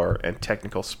uncommon power and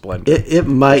technical splendor. it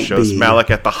might shows be. Malick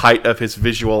at the height of his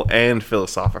visual and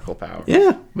philosophical power.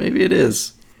 Yeah, maybe it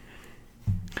is.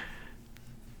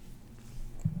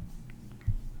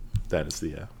 That's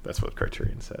what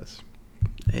Criterion says.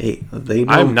 Hey, they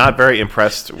know. I'm not very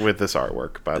impressed with this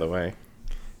artwork, by the way.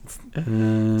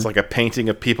 It's like a painting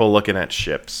of people looking at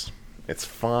ships. It's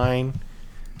fine,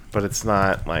 but it's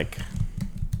not like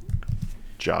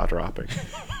jaw-dropping.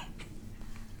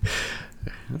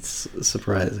 That's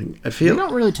surprising. I We feel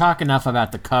don't really talk enough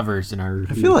about the covers in our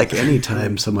review. I feel like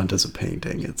anytime someone does a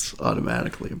painting, it's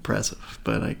automatically impressive.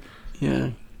 But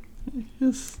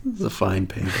it's a fine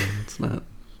painting. It's not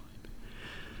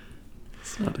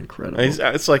incredible.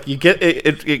 It's like you get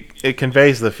it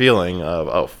conveys the feeling of,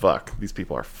 oh fuck, these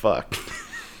people are fucked,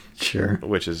 Sure.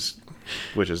 which is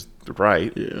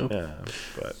right. Yeah.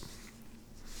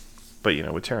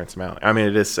 But with Terrence Malick, I mean,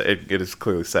 it is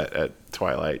clearly set at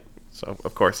Twilight, so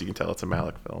of course you can tell it's a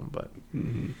Malick film. But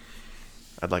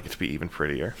I'd like it to be even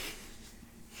prettier.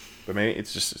 But maybe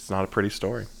it's not a pretty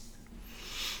story.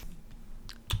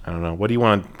 I don't know. What do you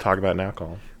want to talk about now,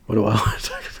 Colin? What do I want to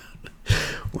talk about?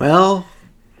 Well,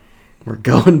 we're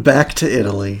going back to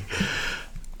Italy.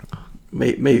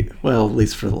 Well, at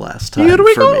least for the last time. Here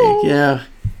we for go. me. Yeah.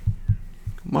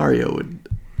 Mario would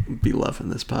be loving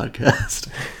this podcast.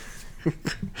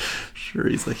 Sure,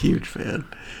 he's a huge fan.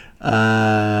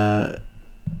 And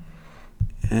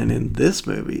in this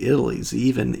movie, Italy's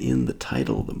even in the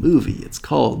title of the movie. It's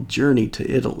called Journey to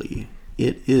Italy.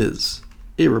 It is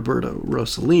a Roberto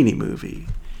Rossellini movie.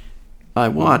 I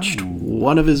watched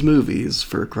one of his movies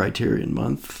for Criterion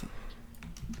Month,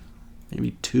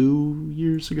 maybe 2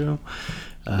 years ago,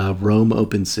 Rome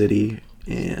Open City,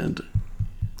 and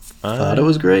thought it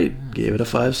was great. Gave it a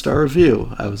 5-star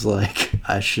review. I was like,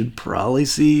 I should probably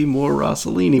see more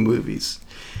Rossellini movies.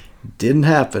 Didn't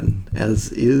happen,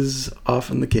 as is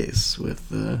often the case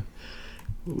with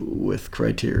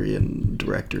Criterion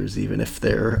directors, even if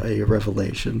they're a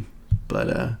revelation.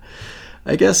 But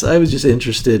I guess I was just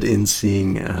interested in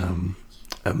seeing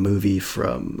a movie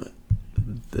from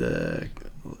the,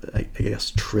 I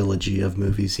guess, trilogy of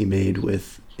movies he made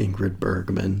with Ingrid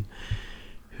Bergman,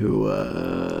 who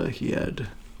he had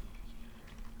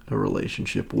a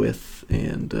relationship with,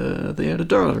 and they had a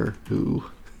daughter who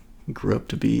grew up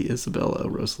to be Isabella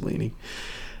Rossellini.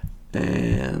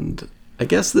 And I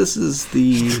guess this is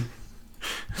the...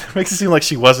 It makes it seem like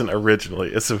she wasn't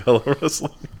originally Isabella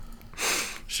Rossellini.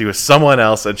 She was someone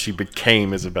else, and she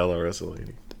became Isabella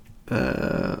Rossellini.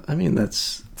 I mean,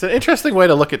 it's an interesting way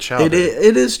to look at childhood.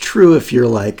 It is true if you're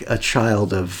like a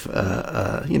child of,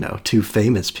 two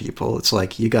famous people. It's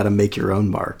like you got to make your own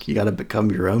mark. You got to become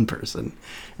your own person.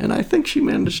 And I think she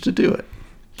managed to do it.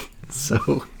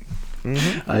 So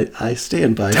I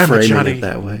stand by framing it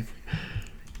that way.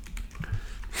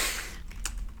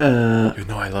 You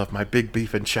know I love my big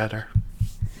beef and cheddar.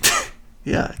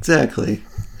 Yeah, exactly.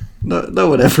 No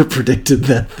one ever predicted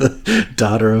that the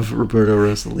daughter of Roberto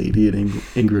Rossellini and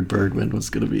Ingrid Bergman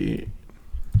was going to be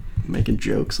making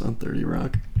jokes on 30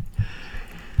 Rock.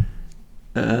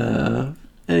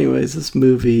 Anyways, this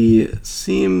movie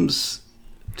seems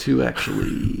to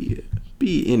actually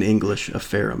be in English a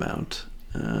fair amount.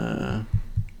 Because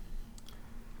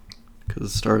it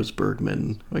stars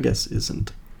Bergman, who I guess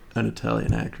isn't an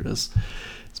Italian actress.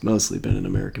 It's mostly been in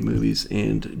American movies.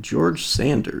 And George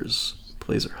Sanders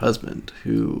plays her husband,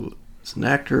 who is an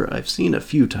actor I've seen a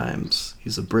few times.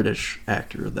 He's a British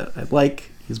actor that I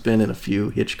like. He's been in a few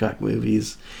Hitchcock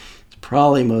movies. He's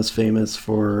probably most famous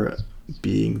for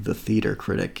being the theater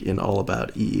critic in All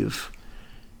About Eve,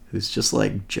 who's just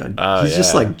like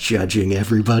just like judging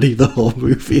everybody the whole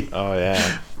movie. Oh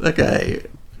yeah, that guy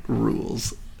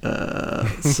rules.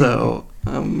 So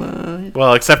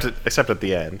well, except at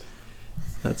the end.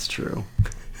 That's true.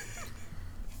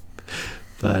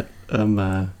 But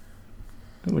I'm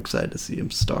excited to see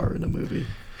him star in a movie.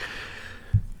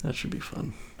 That should be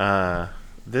fun.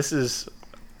 This is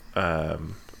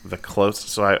the closest.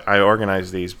 So I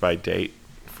organized these by date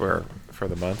for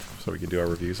the month, so we can do our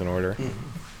reviews in order.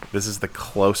 This is the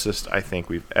closest I think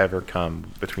we've ever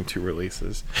come between two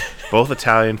releases. Both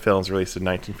Italian films released in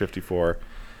 1954.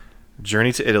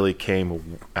 Journey to Italy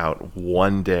came out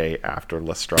one day after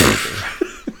L'Estrada.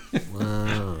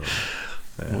 Wow.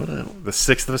 The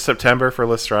 6th of September for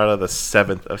L'Estrada, the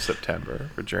 7th of September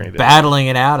for Journey to Italy. Battling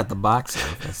it out at the box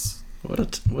office. What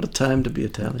a time to be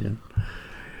Italian.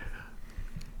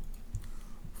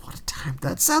 What a time.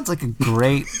 That sounds like a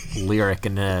great lyric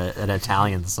in an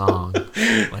Italian song,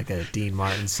 like a Dean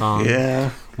Martin song.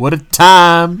 Yeah. What a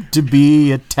time to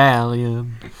be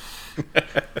Italian.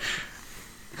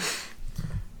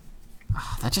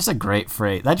 That's just a great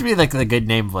phrase. That should be like the good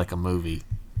name of like a movie.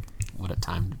 What a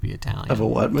time to be Italian. Of a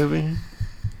what movie?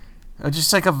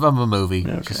 Just like of a movie.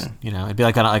 Okay. Just, it'd be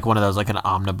like one of those, like an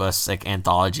omnibus, like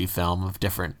anthology film of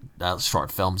different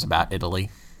short films about Italy.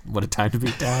 What a time to be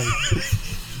Italian.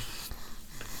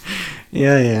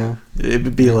 Yeah. It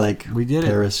would be like we did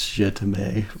Paris Je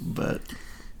t'aime, but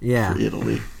yeah, for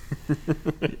Italy.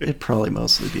 It'd probably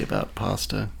mostly be about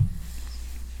pasta.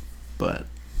 But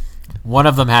one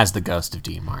of them has the ghost of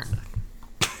Dean Martin.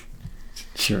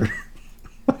 Sure.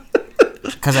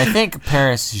 Because I think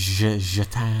Paris Je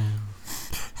t'aime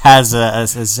has a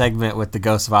segment with the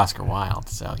ghost of Oscar Wilde,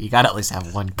 so you got to at least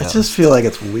have one ghost. I just feel like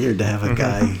it's weird to have a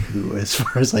guy who, as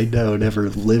far as I know, never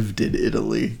lived in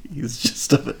Italy. He's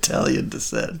just of Italian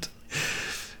descent.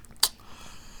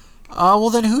 Well,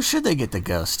 then who should they get the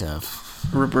ghost of?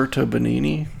 Roberto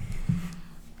Benigni.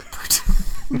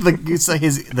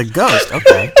 the ghost,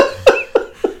 okay.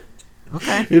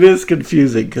 Okay. It is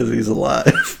confusing because he's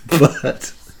alive,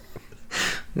 but...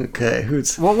 Okay,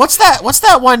 who's... Well, what's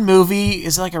that one movie?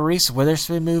 Is it like a Reese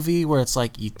Witherspoon movie where it's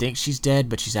like you think she's dead,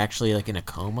 but she's actually like in a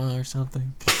coma or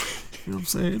something? You know what I'm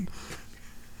saying?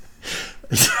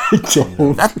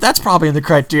 That's probably in the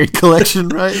Criterion Collection,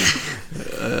 right?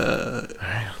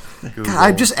 God,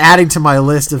 I'm just adding to my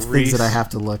list of things that I have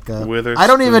to look up. I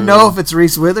don't even know if it's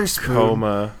Reese Witherspoon.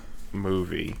 Coma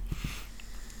movie.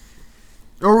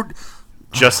 Or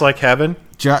Just Like Heaven?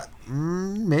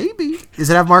 Maybe. Does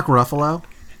it have Mark Ruffalo?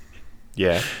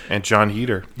 Yeah, and John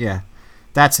Heder. Yeah,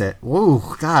 that's it.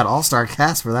 Whoa, God, all-star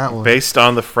cast for that one. Based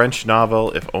on the French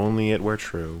novel If Only It Were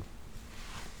True,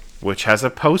 which has a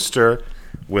poster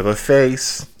with a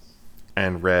face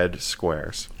and red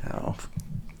squares. Oh.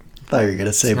 I thought you were going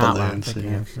to say balloons.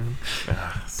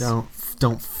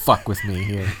 Don't fuck with me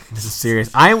here. This is serious.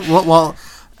 I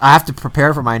have to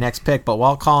prepare for my next pick, but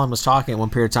while Colin was talking at one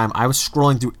period of time, I was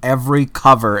scrolling through every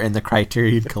cover in the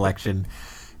Criterion Collection,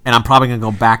 and I'm probably going to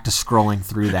go back to scrolling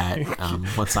through that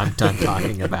once I'm done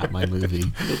talking about my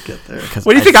movie. We'll get there.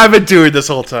 What do you think I've been doing this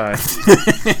whole time?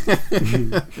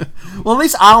 Well, at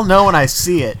least I'll know when I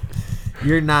see it.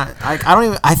 You're not... I don't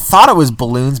even... I thought it was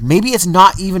balloons. Maybe it's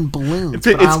not even balloons.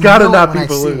 It's got to not be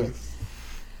balloons.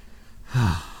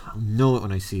 I'll know it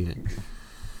when I see it.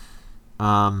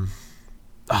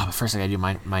 But first I gotta do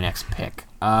my next pick.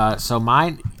 So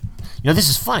mine, this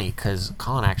is funny because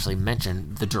Colin actually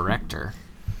mentioned the director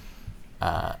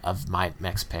of my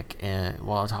next pick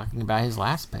while talking about his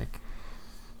last pick.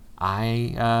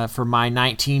 For my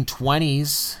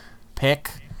 1920s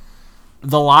pick,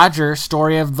 The Lodger,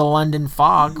 Story of the London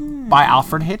Fog by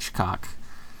Alfred Hitchcock.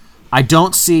 I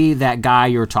don't see that guy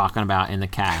you were talking about in the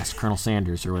cast, Colonel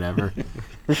Sanders or whatever.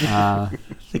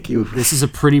 This is a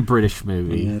pretty British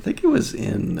movie. Yeah, I think he was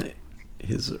in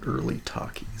his early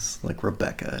talkies, like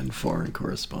Rebecca and Foreign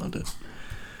Correspondent.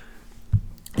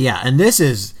 Yeah, and this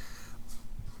is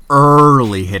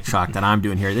early Hitchcock that I'm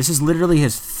doing here. This is literally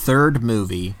his third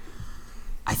movie.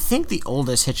 I think the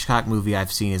oldest Hitchcock movie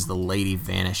I've seen is The Lady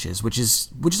Vanishes, which is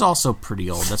also pretty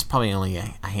old. That's probably only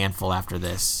a handful after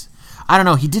this. I don't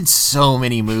know. He did so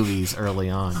many movies early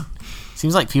on.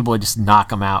 Seems like people would just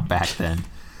knock him out back then.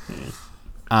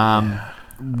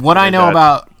 What I know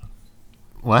about...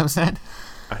 What was that?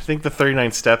 I think the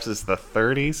 39 Steps is the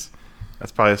 30s.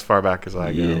 That's probably as far back as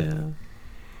I go.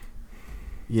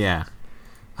 Yeah.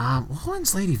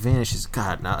 When's Lady Vanishes?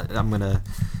 God, now I'm going to...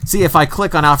 See, if I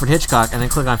click on Alfred Hitchcock and then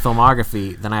click on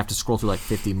filmography, then I have to scroll through like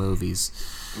 50 movies.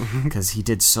 Because he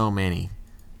did so many.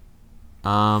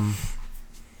 Oh,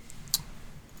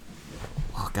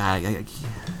 God.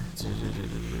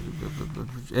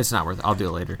 It's not worth it. I'll do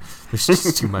it later. There's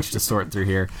just too much to sort through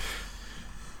here.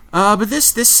 But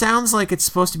this sounds like it's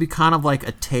supposed to be kind of like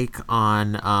a take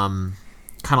on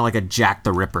kind of like a Jack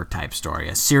the Ripper type story.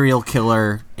 A serial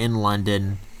killer in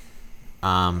London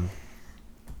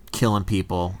killing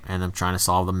people and them trying to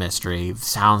solve the mystery.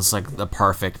 Sounds like the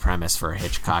perfect premise for a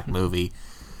Hitchcock movie.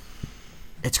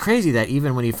 It's crazy that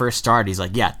even when he first started, he's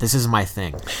like, yeah, this is my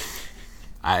thing.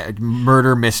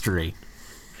 Murder mystery.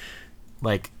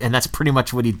 And that's pretty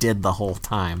much what he did the whole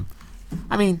time.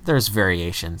 I mean, there's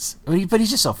variations, but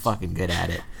he's just so fucking good at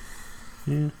it.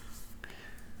 Yeah.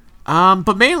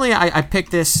 But mainly, I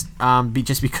picked this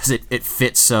just because it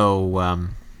fit so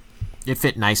it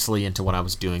fit nicely into what I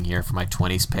was doing here for my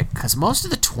 20s pick. Because most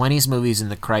of the 20s movies in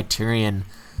the Criterion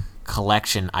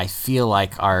Collection, I feel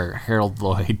like are Harold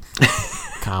Lloyd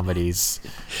comedies,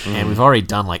 and we've already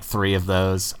done like 3 of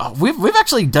those. Oh, we've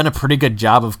actually done a pretty good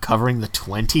job of covering the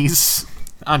 20s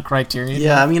on Criterion.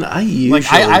 Yeah, I mean, I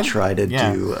usually try to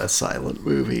do a silent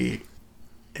movie,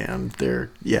 and there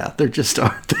just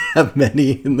aren't that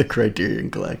many in the Criterion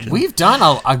collection. We've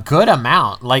done a good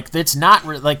amount. Like, it's not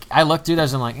like I look through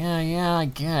those and I'm like, yeah, I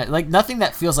get it. Like, nothing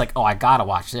that feels like, oh, I gotta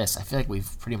watch this. I feel like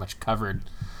we've pretty much covered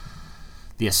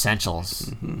the essentials.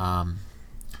 Mm-hmm.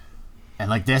 And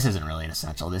like, this isn't really an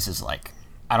essential. This is like,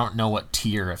 I don't know what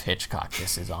tier of Hitchcock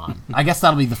this is on. I guess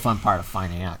that'll be the fun part of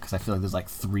finding out, because I feel like there's like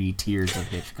 3 tiers of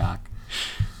Hitchcock.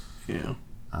 Yeah.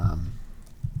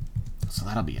 So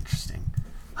that'll be interesting.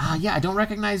 Yeah, I don't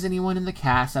recognize anyone in the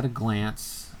cast at a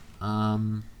glance,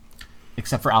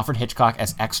 except for Alfred Hitchcock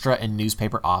as extra in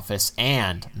Newspaper Office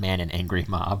and Man in Angry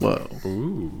Mob. Whoa.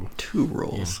 Ooh. 2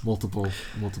 roles. Yeah,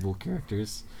 multiple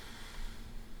characters.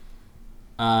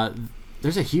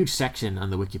 There's a huge section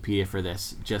on the Wikipedia for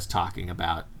this just talking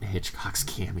about Hitchcock's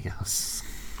cameos.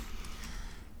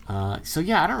 So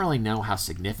yeah, I don't really know how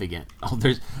significant.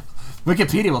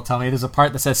 Wikipedia will tell me there's a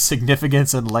part that says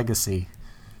significance and legacy.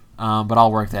 But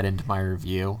I'll work that into my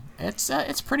review.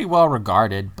 It's pretty well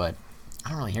regarded, but I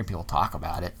don't really hear people talk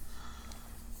about it.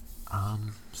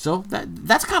 So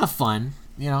that's kind of fun,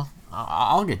 you know.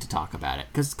 I'll get to talk about it,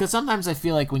 because sometimes I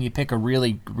feel like when you pick a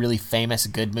really, really famous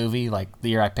good movie, like the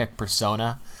year I picked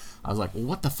Persona, I was like, well,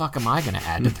 what the fuck am I going to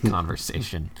add to the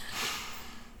conversation?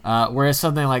 Whereas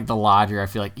something like The Lodger, I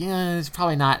feel like, yeah, there's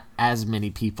probably not as many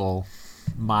people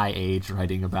my age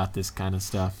writing about this kind of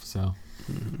stuff, so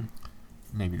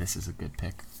maybe this is a good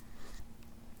pick.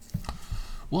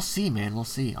 We'll see, man. We'll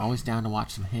see. Always down to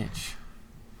watch some Hitch.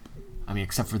 I mean,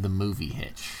 except for the movie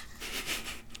Hitch.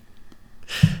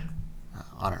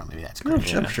 I don't know. Maybe that's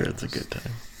great. I'm sure it's a good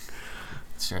time.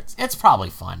 Sure, it's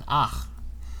probably fun. I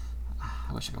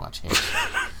wish I could watch Hitch.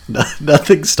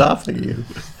 Nothing's stopping you.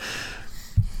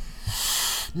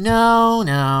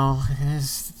 No.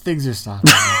 Things are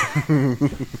stopping me.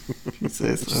 You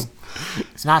say so.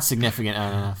 It's not significant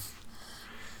enough.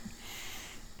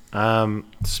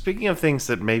 Speaking of things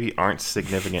that maybe aren't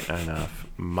significant enough,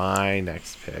 my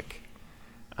next pick.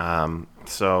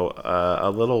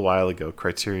 A little while ago,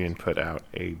 Criterion put out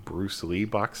a Bruce Lee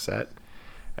box set,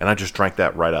 and I just drank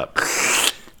that right up.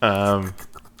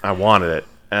 I wanted it.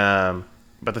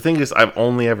 But the thing is, I've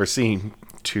only ever seen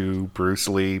 2 Bruce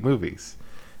Lee movies,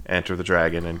 Enter the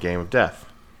Dragon and Game of Death.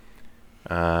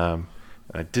 I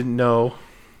didn't know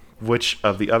which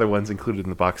of the other ones included in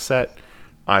the box set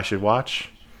I should watch,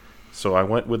 so I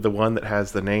went with the one that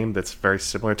has the name that's very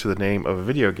similar to the name of a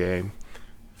video game,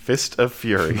 Fist of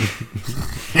Fury.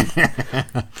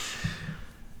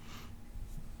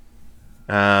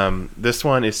 This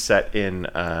one is set in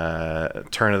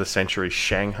turn of the century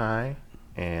Shanghai,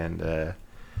 and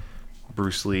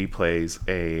Bruce Lee plays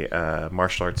a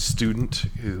martial arts student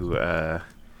who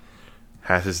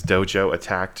has his dojo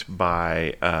attacked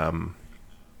by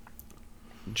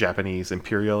Japanese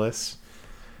imperialists,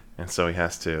 and so he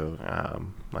has to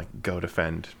go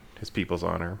defend his people's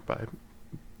honor by,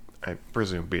 I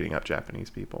presume, beating up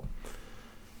Japanese people.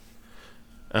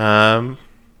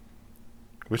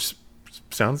 Which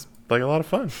sounds like a lot of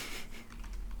fun.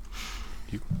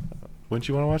 Wouldn't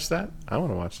you want to watch that? I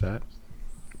want to watch that.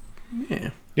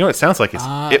 Yeah. You know what it sounds like? It's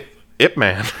Ip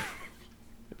Man. Have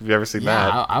you ever seen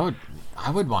that? Yeah,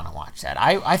 I would want to watch that.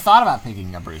 I thought about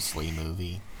picking a Bruce Lee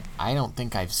movie. I don't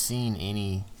think I've seen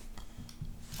any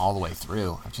all the way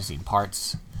through. I've just seen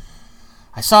parts.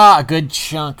 I saw a good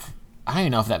chunk. I don't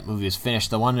even know if that movie was finished.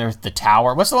 The one with the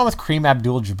tower. What's the one with Kareem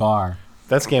Abdul-Jabbar?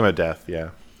 That's Game of Death, yeah.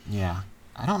 Yeah.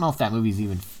 I don't know if that movie's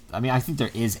even... I mean, I think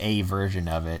there is a version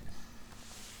of it.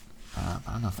 I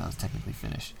don't know if that was technically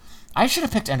finished. I should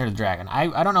have picked Enter the Dragon.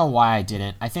 I don't know why I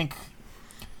didn't. I think...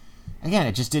 Again,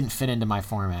 it just didn't fit into my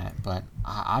format, but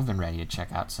I've been ready to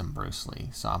check out some Bruce Lee.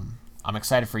 So I'm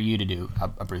excited for you to do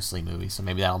a Bruce Lee movie, so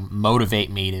maybe that'll motivate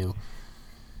me to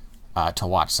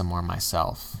watch some more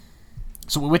myself.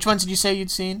 So which ones did you say you'd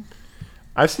seen?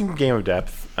 I've seen Game of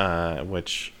Death,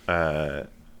 which,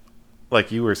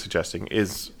 like you were suggesting,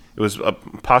 it was a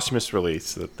posthumous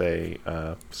release that they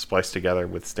spliced together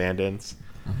with stand-ins.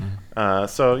 Mm-hmm.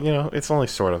 So, it's only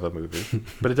sort of a movie,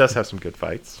 but it does have some good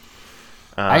fights.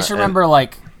 I just remember, I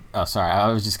was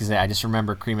just going to say, I just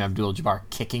remember Kareem Abdul-Jabbar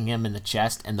kicking him in the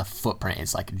chest, and the footprint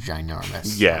is,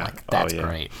 ginormous. Yeah. That's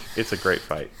great. It's a great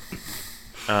fight.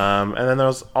 And then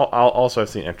I've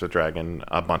seen Enter the Dragon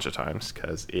a bunch of times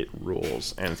because it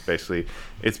rules, and it's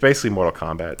basically Mortal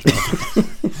Kombat.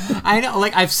 I know,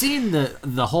 I've seen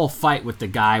the whole fight with the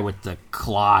guy with the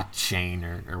claw chain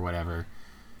or whatever.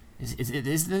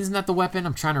 Isn't that the weapon?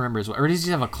 I'm trying to remember his weapon. Or does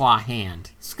he have a claw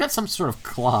hand? He's got some sort of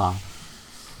claw.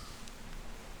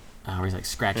 Where he's like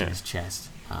scratching his chest.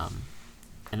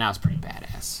 And that was pretty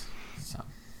badass. So,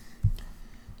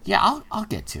 yeah, I'll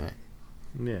get to it.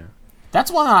 Yeah.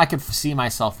 That's one that I could see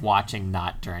myself watching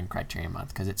not during Criterion Month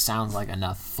because it sounds like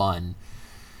enough fun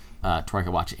to where I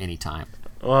could watch it anytime.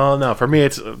 Well, no, for me,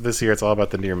 this year it's all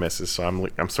about the near misses, so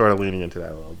I'm sort of leaning into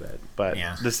that a little bit. But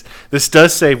yeah. This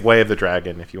does say Way of the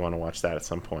Dragon if you want to watch that at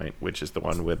some point, which is the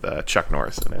one with Chuck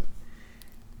Norris in it,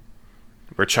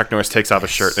 where Chuck Norris takes off a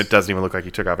shirt and it doesn't even look like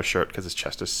he took off a shirt because his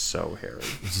chest is so hairy.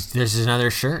 There's another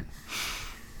shirt.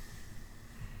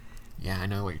 Yeah, I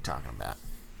know what you're talking about.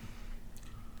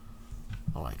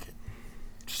 I like it.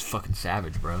 Just fucking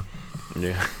savage, bro.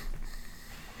 Yeah.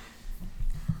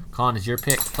 Colin, is your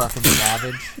pick fucking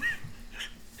savage?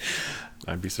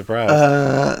 I'd be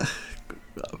surprised.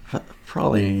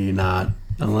 Probably not,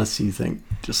 unless you think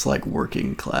just like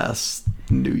working class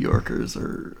New Yorkers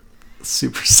are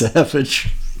super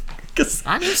savage.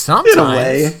 I mean, sometimes. In a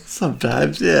way,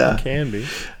 sometimes, yeah. It can be.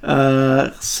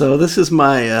 So this is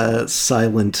my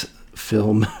silent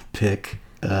film pick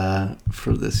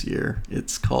for this year.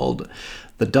 It's called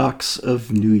The Docks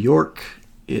of New York.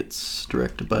 It's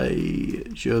directed by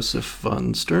Joseph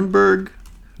von Sternberg,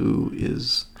 who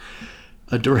is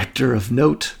a director of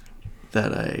note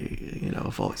that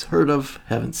I've always heard of.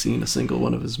 Haven't seen a single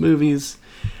one of his movies.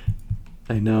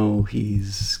 I know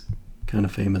he's kind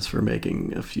of famous for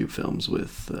making a few films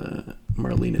with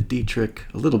Marlene Dietrich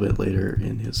a little bit later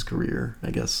in his career,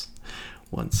 I guess,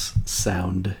 once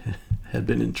sound had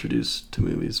been introduced to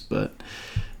movies. But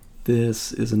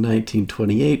this is a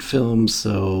 1928 film,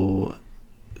 so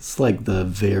it's like the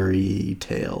very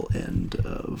tail end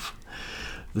of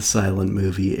the silent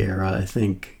movie era. I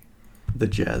think The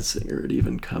Jazz Singer had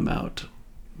even come out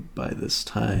by this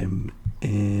time,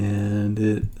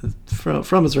 and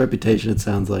from its reputation, it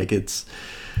sounds like it's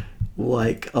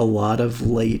like a lot of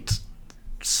late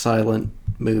silent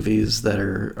movies that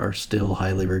are still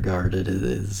highly regarded. It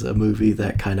is a movie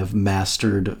that kind of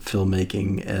mastered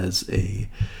filmmaking as a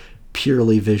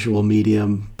purely visual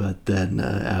medium, but then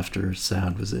after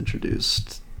sound was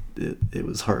introduced, it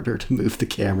was harder to move the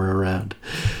camera around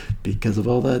because of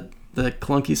all that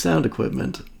clunky sound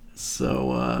equipment.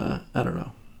 So I don't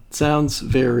know. It sounds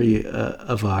very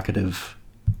evocative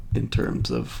in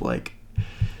terms of like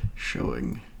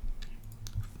showing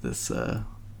this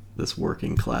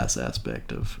working class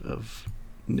aspect of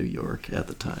New York at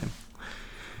the time.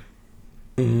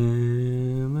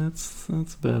 And that's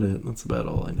about it. That's about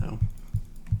all I know.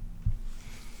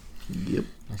 Yep.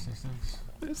 Nice.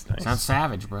 It's nice. Sounds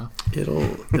savage, bro.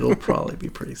 It'll probably be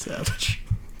pretty savage.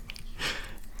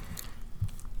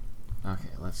 Okay,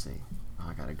 let's see. Oh,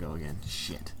 I gotta go again.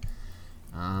 Shit.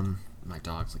 My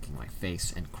dog's licking my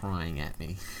face and crying at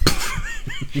me.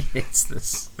 He hates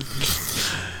this.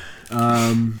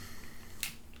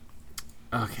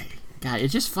 Okay. God,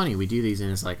 it's just funny. We do these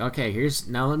and it's like, okay,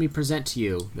 now let me present to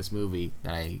you this movie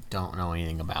that I don't know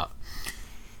anything about.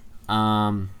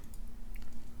 I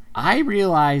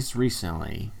realized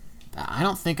recently that I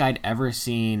don't think I'd ever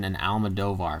seen an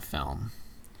Almodovar film.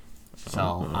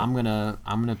 So I'm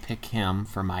gonna pick him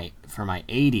for my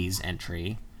 80s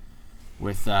entry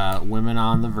with Women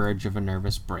on the Verge of a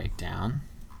Nervous Breakdown.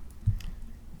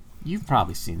 You've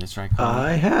probably seen this, right, Colin?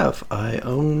 I have. I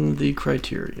own the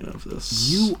Criterion of this.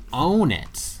 You own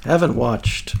it. Haven't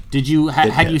watched. Did you?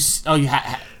 Had you? Oh,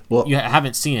 well, you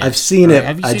haven't seen it. I've seen it.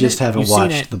 Have you I seen just it? haven't You've seen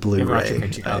watched it. the You haven't watched Blu-ray.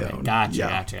 the Criterion. Okay,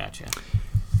 gotcha.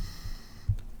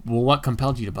 Well, what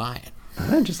compelled you to buy it?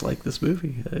 I just like this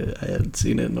movie. I hadn't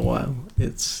seen it in a while.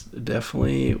 It's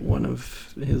definitely one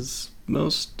of his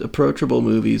most approachable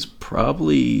movies.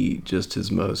 Probably just his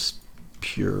most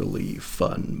purely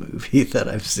fun movie that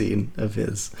I've seen of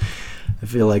his. I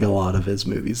feel like a lot of his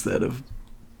movies that have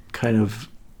kind of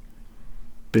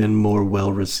been more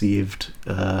well received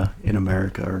in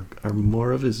America are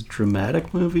more of his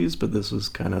dramatic movies, but this was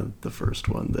kind of the first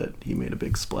one that he made a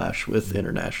big splash with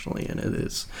internationally, and it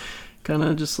is kind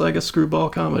of just like a screwball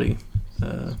comedy,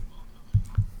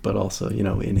 but also,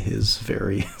 in his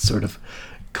very sort of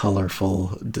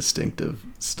colorful, distinctive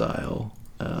style.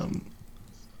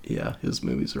 Yeah, his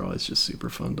movies are always just super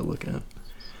fun to look at.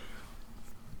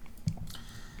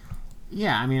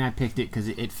 Yeah, I mean, I picked it because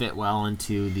it fit well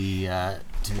into the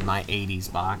to my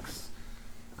 80s box.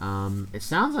 It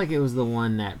sounds like it was the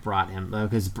one that brought him,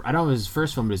 because I know his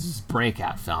first film was his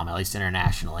breakout film, at least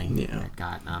internationally. Yeah. It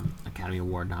got Academy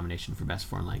Award nomination for Best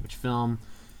Foreign Language Film.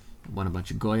 Won a bunch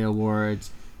of Goya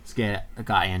Awards. It's got a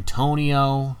guy,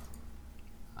 Antonio,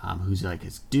 who's like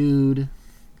his dude.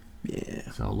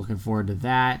 Yeah. So looking forward to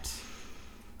that.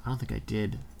 I don't think I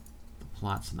did the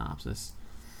plot synopsis,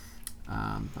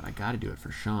 but I got to do it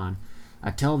for Sean.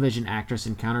 A television actress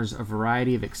encounters a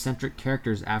variety of eccentric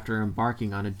characters after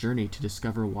embarking on a journey to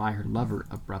discover why her lover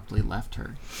abruptly left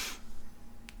her.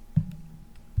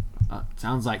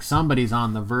 Sounds like somebody's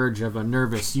on the verge of a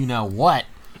nervous you-know-what.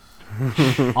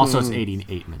 Also, it's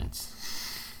 88 minutes.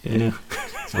 Yeah.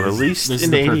 So released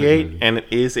in 88, and it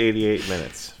is 88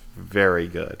 minutes. Very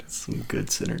good. Some good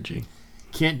synergy.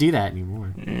 Can't do that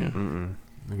anymore. Yeah.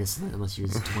 I guess unless you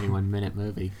use a 21-minute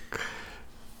movie.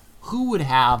 Who would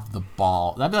have the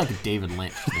ball? That'd be like a David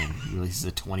Lynch thing. He releases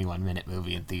a 21-minute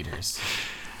movie in theaters.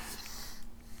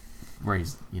 Where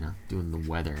he's, doing the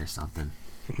weather or something.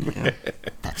 Yeah.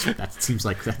 That seems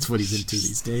like that's what he's into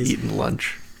these days. Eating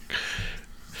lunch.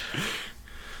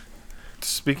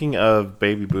 Speaking of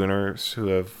baby boomers who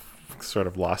have sort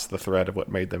of lost the thread of what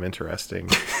made them interesting,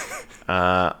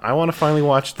 I want to finally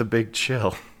watch The Big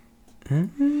Chill.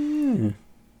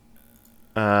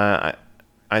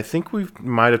 I think we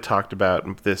might have talked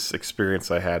about this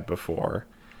experience I had before,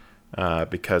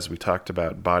 because we talked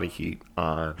about Body Heat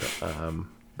on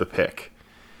The Pick,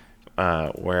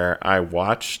 where I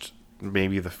watched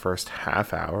maybe the first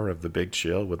half hour of The Big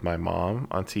Chill with my mom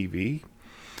on TV,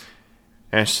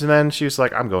 and then she was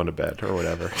like, I'm going to bed, or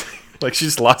whatever. Like, she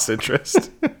just lost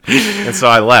interest. And so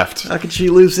I left. How could she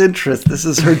lose interest? This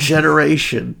is her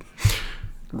generation.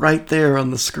 Right there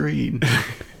on the screen.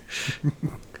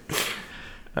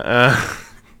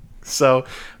 So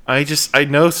I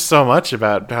know so much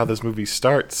about how this movie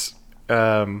starts,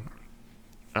 and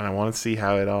I want to see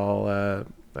how it all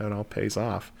pays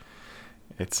off.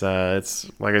 It's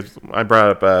like I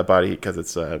brought up Body Heat because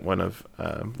it's one of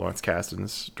Lawrence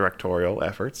Kasdan's directorial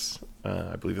efforts.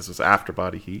 I believe this was after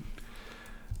Body Heat.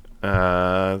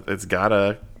 It's got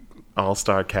a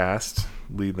all-star cast.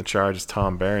 Leading the charge is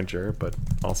Tom Berenger, but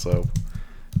also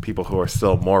people who are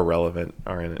still more relevant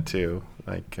are in it too,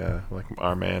 like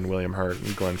our man William Hurt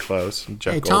and Glenn Close and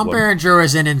Jeff Goldblum. Tom Berenger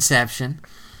was in Inception,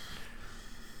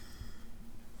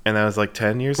 and that was like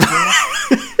 10 years ago.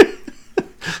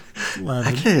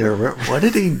 I can't remember. What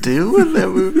did he do in that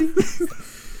movie?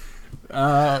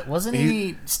 Wasn't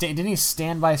he? Didn't he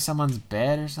stand by someone's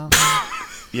bed or something?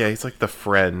 Yeah, he's like the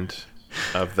friend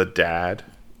of the dad.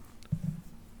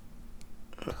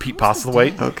 Pete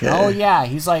Postlethwaite. Okay. Oh yeah,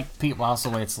 he's like Pete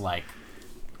Postlethwaite's like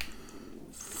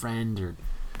friend or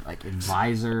like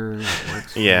advisor. That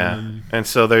works for him. And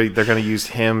so they're going to use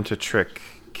him to trick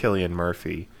Cillian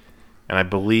Murphy, and I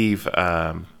believe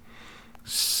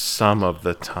some of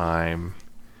the time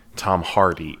Tom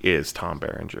Hardy is Tom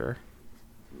Berenger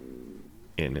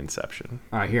in Inception.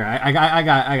 All right, here I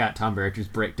got Tom Berenger's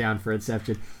breakdown for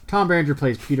Inception. Tom Berenger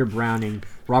plays Peter Browning,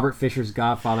 Robert Fisher's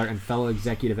godfather and fellow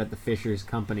executive at the Fisher's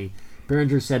company.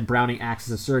 Berenger said Browning acts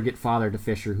as a surrogate father to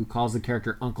Fisher, who calls the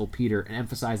character Uncle Peter, and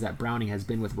emphasized that Browning has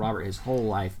been with Robert his whole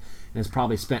life and has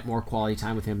probably spent more quality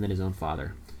time with him than his own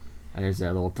father. And there's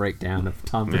that little breakdown of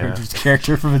Tom Berenger's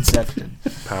character from Inception.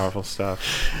 Powerful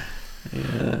stuff.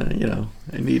 Yeah,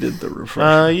 I needed the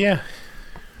refresher. Yeah.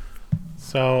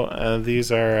 So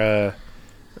these are,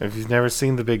 if you've never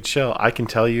seen The Big Chill, I can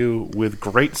tell you with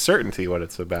great certainty what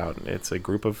it's about. It's a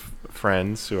group of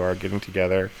friends who are getting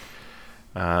together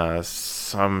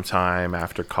sometime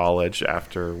after college,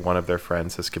 after one of their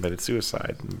friends has committed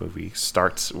suicide. The movie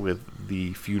starts with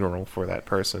the funeral for that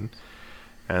person,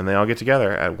 and they all get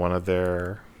together at one of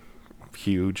their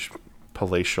huge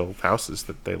palatial houses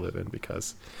that they live in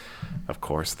because, of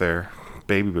course, they're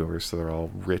baby boomers, so they're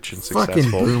all rich and successful.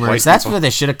 Fucking boomers. That's what they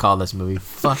should have called this movie.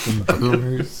 Fucking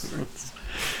boomers.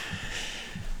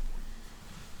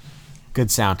 Good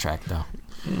soundtrack, though.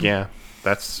 Yeah,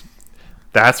 that's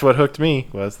what hooked me,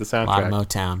 was the soundtrack. A lot of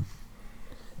Motown.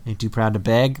 Ain't Too Proud to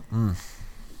Beg?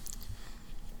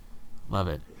 Love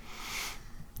it.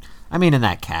 I mean, in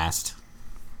that cast.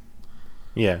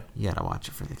 Yeah. You gotta watch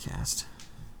it for the cast.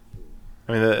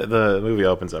 I mean, the movie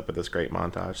opens up with this great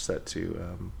montage set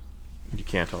to You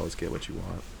Can't Always Get What You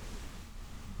Want.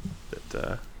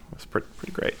 That was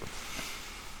pretty great.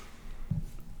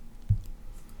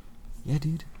 Yeah,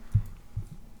 dude.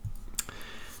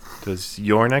 Does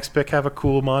your next pick have a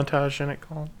cool montage in it,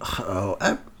 Colin? Oh,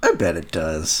 I bet it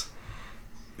does.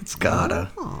 It's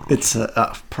gotta. Oh. It's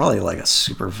probably like a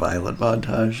super violent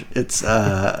montage. It's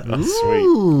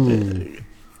sweet.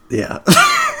 Yeah.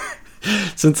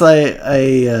 Since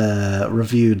I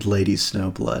reviewed Lady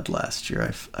Snowblood last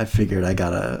year, I figured I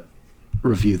gotta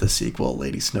review the sequel,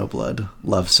 Lady Snowblood,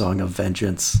 Love Song of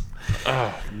Vengeance.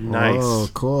 Oh, nice. Oh,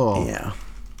 cool. Yeah.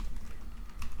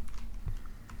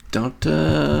 Don't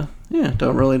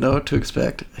really know what to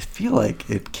expect. feel like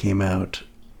it came out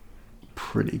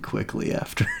pretty quickly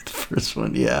after the first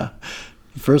one. Yeah.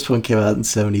 The first one came out in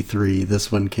 73.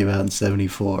 This one came out in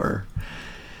 74.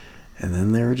 And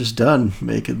then they were just done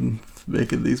making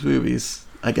these movies.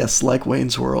 I guess like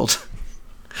Wayne's World.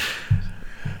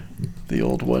 The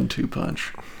old 1-2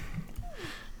 punch.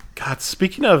 God,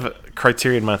 speaking of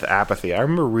Criterion Month apathy, I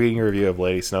remember reading a review of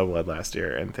Lady Snowblood last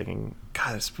year and thinking,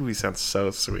 God, this movie sounds so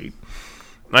sweet.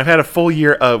 And I've had a full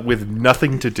year with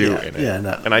nothing to do in it,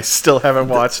 and I still haven't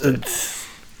watched it.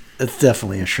 It's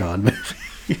definitely a Sean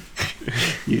movie.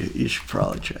 you should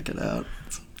probably check it out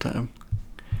sometime.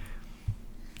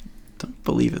 Don't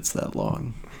believe it's that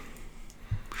long.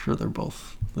 I'm sure they're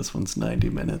both. This one's 90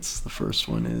 minutes. The first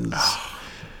one is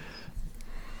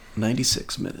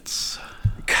 96 minutes.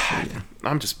 God,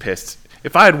 I'm just pissed.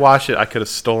 If I had watched it, I could have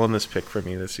stolen this pick from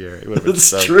you this year. It would have been That's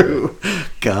so true. Good.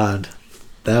 God,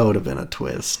 that would have been a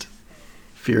twist.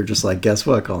 If you're just like, guess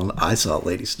what, Colin? I saw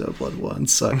Lady Snowblood 1.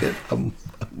 Suck it. I'm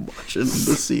watching the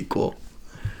sequel.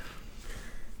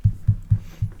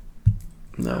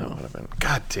 No.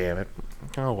 God damn it.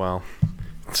 Oh, well.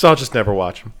 So I'll just never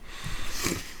watch them.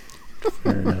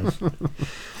 Fair enough.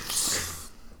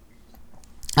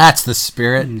 That's the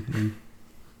spirit. Mm-hmm.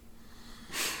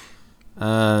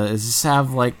 Does this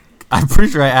have like? I'm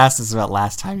pretty sure I asked this about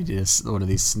last time you did one of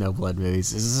these Snowblood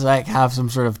movies. Does this like have some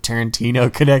sort of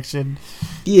Tarantino connection?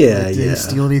 Yeah, Did you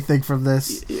steal anything from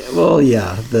this? Well,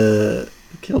 yeah. The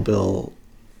Kill Bill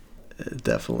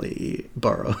definitely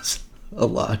borrows a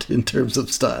lot in terms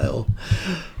of style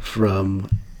from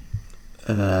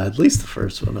at least the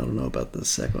first one. I don't know about the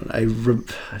second one.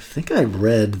 I think I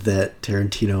read that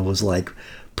Tarantino was like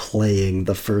playing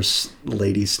the first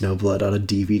Lady Snowblood on a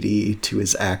DVD to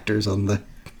his actors on the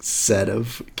set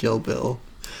of Kill Bill.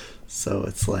 So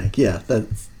it's like, yeah,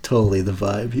 that's totally the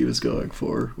vibe he was going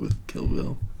for with Kill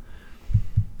Bill.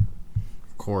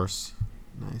 Of course.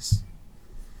 Nice.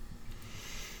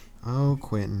 Oh,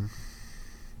 Quentin.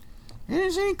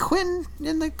 Is there any Quentin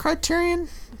in the Criterion?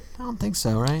 I don't think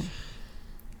so, right?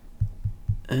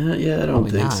 Yeah, I don't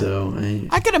think so.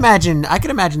 I could imagine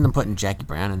them putting Jackie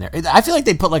Brown in there. I feel like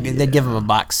they'd put they'd give him a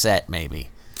box set maybe,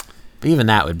 but even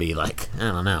that would be like,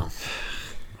 I don't know.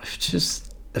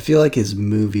 I feel like his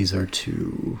movies are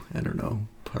too, I don't know,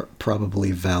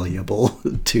 probably valuable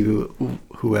to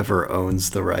whoever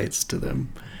owns the rights to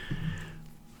them.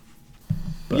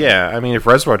 But, yeah, I mean, if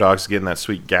Reservoir Dogs is getting that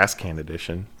sweet gas can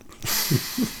edition.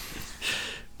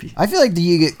 I feel like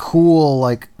you get cool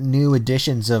like new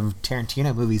editions of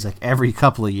Tarantino movies like every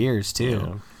couple of years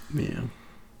too. Yeah.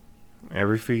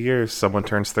 Every few years, someone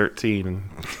turns 13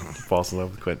 and falls in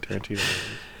love with Quentin Tarantino.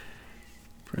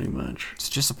 Pretty much. It's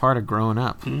just a part of growing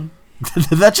up.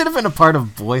 Mm-hmm. That should have been a part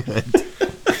of Boyhood.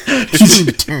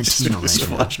 Tarantino just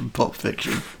watching Pulp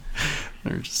Fiction.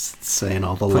 They're just saying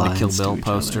all the Put lines. Put a Kill Bill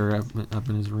poster up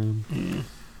in his room. Yeah.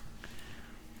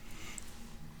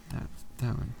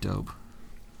 That was dope.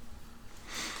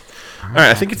 All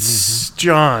right, I think it's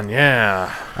John.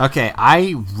 Yeah. Okay,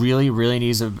 I really, really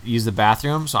need to use the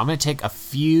bathroom, so I'm going to take a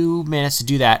few minutes to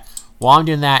do that. While I'm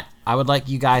doing that, I would like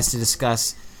you guys to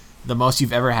discuss the most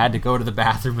you've ever had to go to the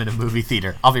bathroom in a movie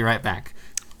theater. I'll be right back.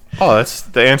 Oh, that's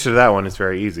the answer to that one is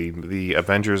very easy. The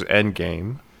Avengers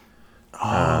Endgame.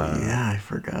 Oh, yeah, I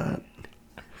forgot.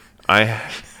 I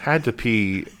had to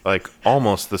pee like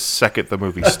almost the second the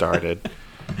movie started.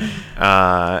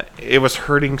 It was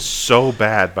hurting so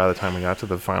bad by the time we got to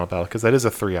the final battle because that is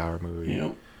a 3-hour movie.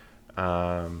 Yep.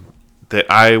 That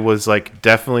I was like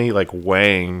definitely like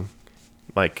weighing,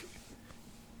 like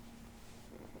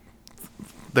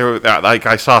there like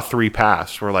I saw 3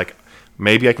 paths where like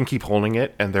maybe I can keep holding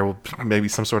it and there will maybe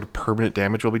some sort of permanent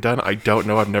damage will be done. I don't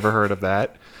know. I've never heard of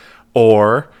that.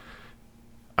 Or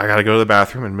I gotta go to the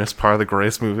bathroom and miss part of the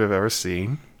greatest movie I've ever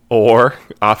seen. Or,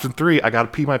 option 3, I gotta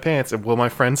pee my pants, and will my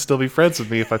friends still be friends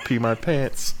with me if I pee my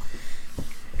pants?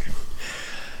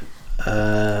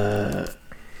 Oh,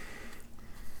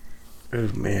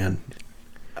 man.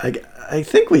 I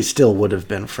think we still would have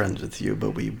been friends with you,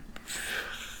 but it'd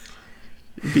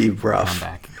be rough.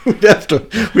 I'm back.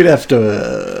 We'd have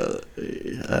to,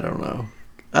 I don't know.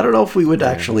 I don't know if we would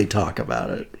actually talk about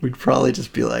it. We'd probably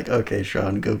just be like, okay,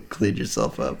 Sean, go clean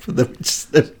yourself up. And then we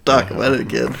just talk about it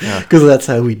again. Because that's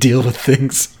how we deal with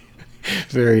things.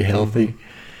 Very healthy.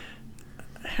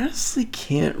 I honestly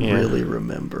can't really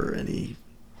remember any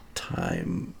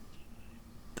time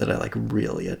that I like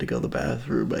really had to go to the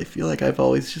bathroom. I feel like I've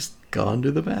always just gone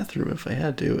to the bathroom if I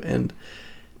had to. And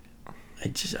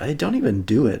I don't even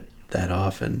do it that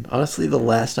often. Honestly, the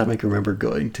last time I can remember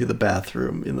going to the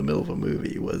bathroom in the middle of a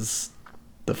movie was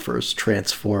the first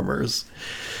Transformers.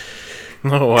 Oh,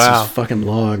 'cause it wow. was fucking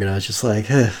long, and I was just like,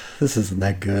 this isn't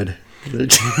that good.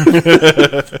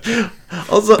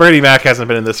 Also, Bernie Mac hasn't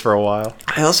been in this for a while.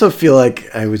 I also feel like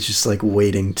I was just like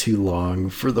waiting too long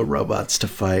for the robots to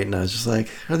fight, and I was just like,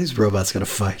 are these robots gonna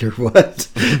fight or what?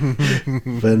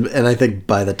 And I think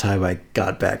by the time I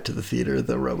got back to the theater,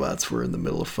 the robots were in the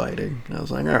middle of fighting, and I was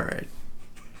like, all right,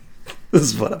 this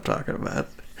is what I'm talking about.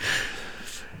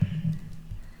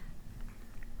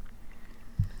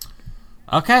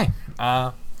 Okay.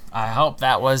 I hope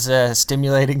that was a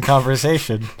stimulating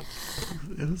conversation.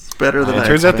 It's better than It I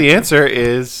turns out the expected. answer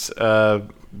is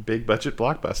big budget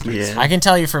blockbusters. Yeah. I can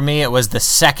tell you, for me, it was the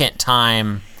second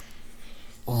time.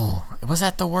 Oh, was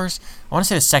that the worst? I want to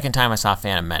say the second time I saw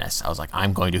Phantom Menace. I was like,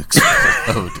 I'm going to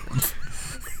explode.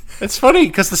 It's funny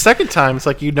because the second time it's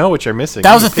like you know what you're missing.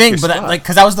 That was You the pick thing, your but that, spot. like,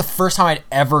 because that was the first time I'd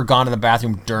ever gone to the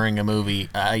bathroom during a movie.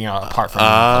 Apart from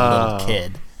a little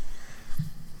kid.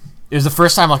 It was the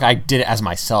first time like I did it as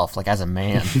myself, like as a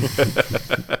man.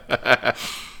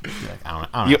 Like, I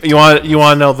don't know. You want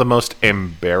to know the most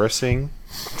embarrassing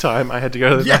time I had to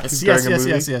go to the bathroom during a movie?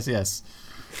 Yes.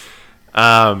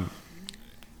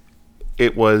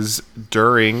 It was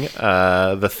during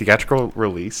the theatrical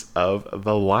release of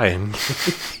The Lion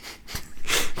King.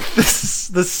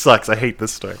 This sucks. I hate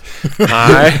this story.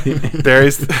 There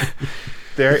is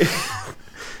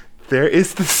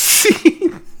the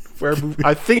scene where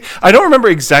I don't remember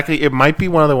exactly. It might be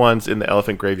one of the ones in the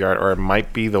elephant graveyard, or it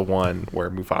might be the one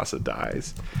where Mufasa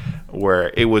dies.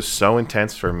 Where it was so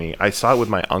intense for me. I saw it with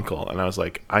my uncle, and I was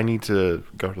like, I need to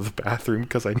go to the bathroom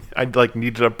because I like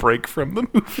needed a break from the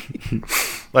movie.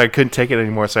 Like I couldn't take it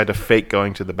anymore, so I had to fake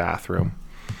going to the bathroom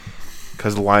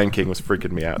because The Lion King was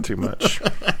freaking me out too much.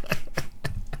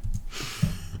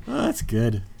 Oh, that's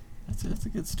good. That's a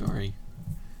good story.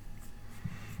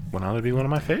 Went on to be one of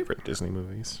my favorite Disney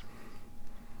movies.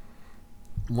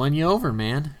 Won you over,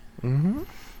 man.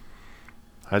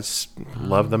 I just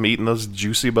love them eating those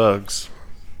juicy bugs.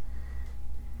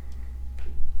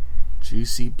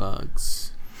 Juicy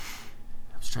bugs.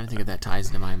 I was trying to think if that ties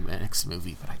into my next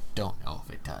movie, but I don't know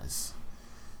if it does.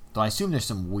 Though I assume there's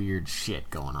some weird shit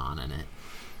going on in it.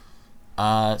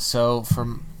 So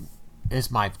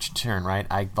it's my turn, right?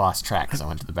 I lost track because I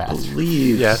went to the bathroom.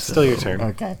 Believe Yeah, it's still your so. turn.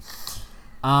 Okay.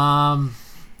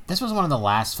 This was one of the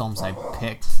last films I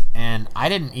picked, and I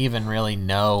didn't even really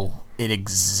know it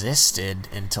existed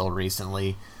until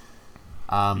recently.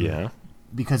 Yeah.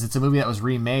 Because it's a movie that was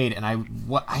remade, and I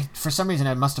for some reason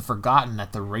I must have forgotten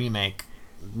that the remake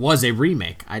was a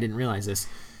remake. I didn't realize this.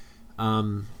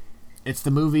 It's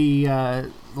the movie.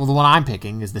 The one I'm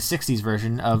picking is the '60s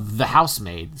version of The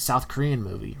Housemaid, South Korean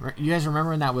movie. You guys remember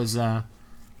when that was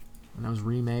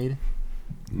remade?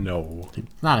 No.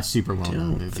 It's not a super well I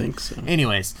known don't movie. think so.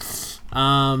 Anyways,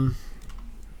 I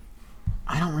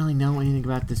don't really know anything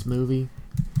about this movie.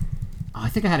 I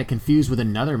think I had it confused with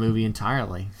another movie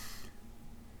entirely.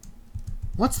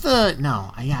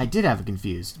 I did have it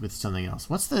confused with something else.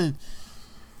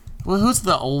 Who's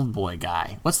the old boy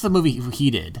guy? What's the movie he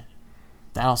did?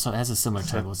 That also has a similar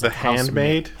title. Was The it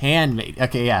Housemaid? Handmaid? Handmaid.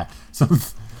 Okay, yeah.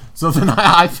 So then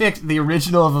I picked the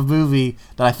original of a movie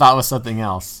that I thought was something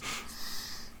else.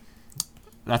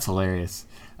 That's hilarious.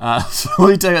 So let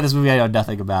me tell you about this movie I know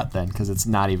nothing about then, because it's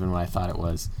not even what I thought it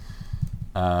was.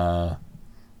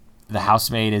 The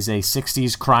Housemaid is a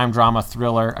 60s crime drama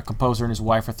thriller. A composer and his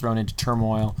wife are thrown into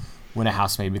turmoil when a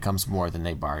housemaid becomes more than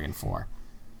they bargained for.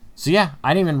 So yeah,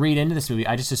 I didn't even read into this movie.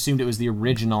 I just assumed it was the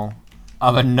original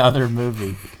of another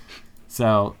movie.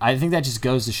 So I think that just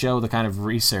goes to show the kind of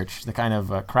research, the kind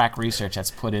of crack research that's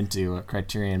put into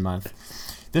Criterion Month.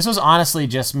 This was honestly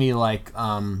just me the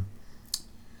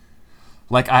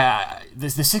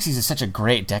 60s is such a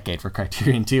great decade for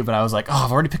Criterion too, but I was like, oh,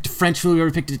 I've already picked a French movie, I've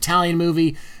already picked an Italian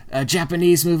movie, a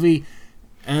Japanese movie,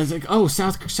 and I was like, oh,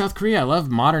 South Korea. I love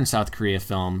modern South Korea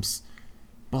films,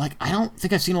 but like I don't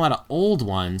think I've seen a lot of old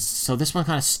ones, so this one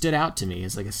kind of stood out to me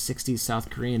as like a 60s South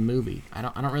Korean movie. I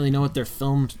don't really know what their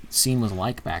film scene was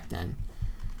like back then.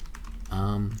 Yeah,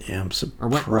 I'm Or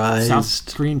what surprised.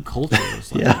 South Korean culture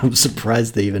was like. Yeah, I'm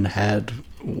surprised they even had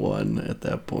one at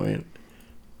that point.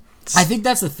 I think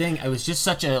that's the thing. It was just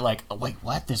such a wait,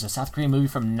 what? There's a South Korean movie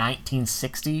from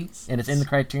 1960 and it's in the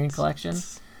Criterion Collection?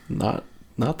 Not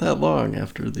that long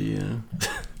after the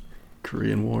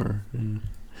Korean War.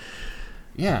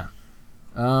 Yeah.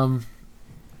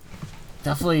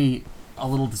 Definitely a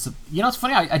little You know, it's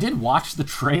funny. I did watch the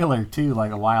trailer too,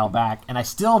 like a while back, and I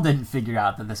still didn't figure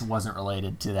out that this wasn't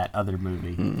related to that other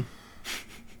movie.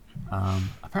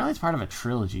 Apparently, it's part of a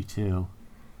trilogy too.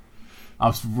 I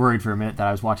was worried for a minute that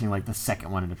I was watching like the second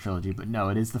one in a trilogy, but no,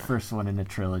 it is the first one in a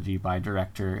trilogy by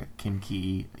director Kim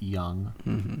Ki-young,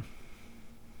 who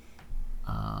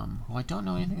I don't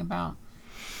know anything about.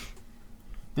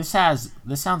 This sounds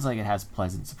like it has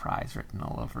Pleasant Surprise written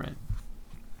all over it,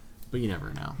 but you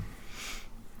never know.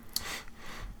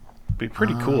 It'd be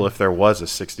pretty cool if there was a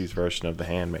 '60s version of The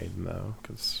Handmaiden, though,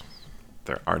 because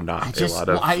there are not a lot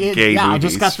of gay movies. I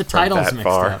just got the titles that mixed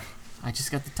far. up. I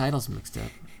just got the titles mixed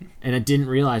up, and I didn't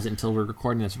realize it until we're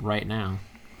recording this right now.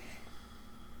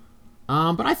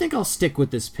 But I think I'll stick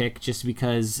with this pick just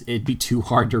because it'd be too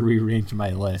hard to rearrange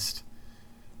my list.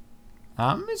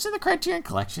 It's in the Criterion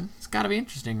Collection. It's got to be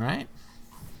interesting, right?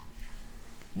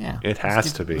 Yeah. It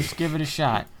has to be. Let's give it a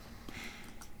shot.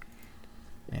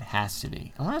 It has to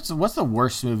be. What's the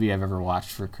worst movie I've ever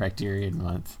watched for Criterion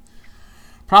Month?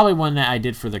 Probably one that I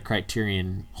did for the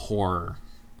Criterion Horror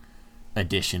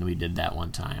edition. We did that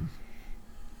one time.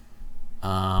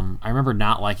 I remember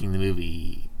not liking the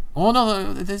movie. Well,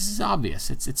 no, this is obvious.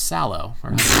 It's Sallow.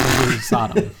 Or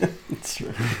Sodom. That's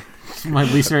true. It's one of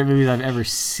my least favorite movies I've ever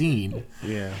seen.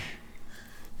 Yeah.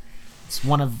 It's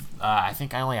one of, I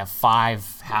think I only have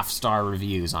 5 half-star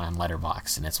reviews on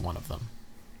Letterboxd, and it's one of them.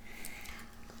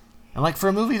 And like for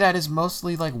a movie that is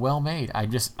mostly like well made,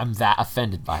 I'm that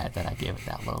offended by it that I gave it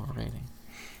that low of a rating.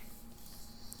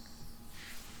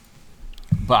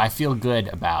 But I feel good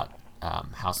about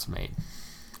Housemaid.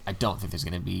 I don't think there's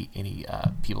going to be any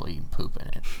people eating poop in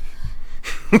it.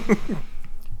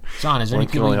 John, is there any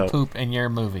people eating poop in your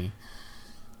movie?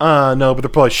 No, but they're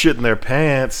probably shitting their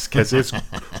pants because it's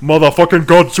motherfucking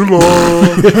Godzilla.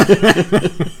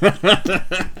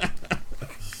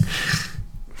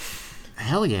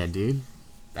 Hell yeah, dude.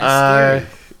 That's scary.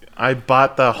 I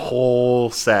bought the whole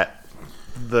set,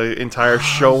 the entire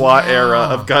Showa era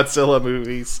of Godzilla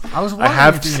movies. I was wondering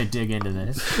if you're going to dig into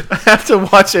this. I have to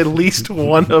watch at least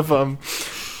one of them.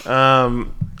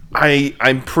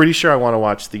 I'm pretty sure I want to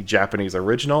watch the Japanese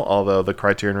original, although the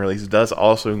Criterion release does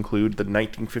also include the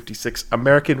 1956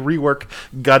 American rework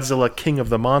Godzilla King of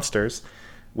the Monsters,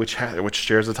 which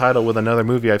shares the title with another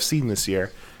movie I've seen this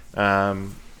year.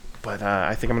 But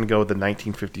I think I'm going to go with the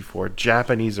 1954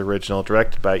 Japanese original,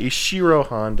 directed by Ishiro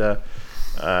Honda.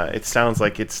 It sounds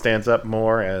like it stands up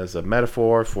more as a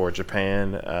metaphor for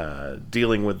Japan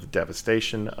dealing with the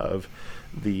devastation of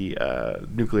the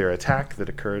nuclear attack that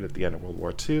occurred at the end of World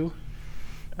War II.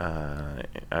 And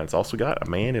it's also got a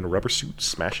man in a rubber suit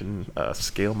smashing a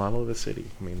scale model of the city.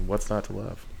 I mean, what's not to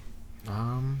love?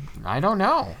 I don't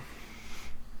know.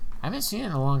 I haven't seen it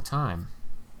in a long time.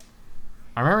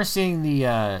 I remember seeing the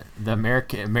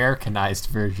Americanized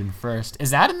version first.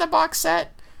 Is that in the box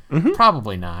set? Mm-hmm.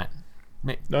 Probably not.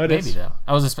 No, it is. Maybe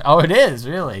though. It is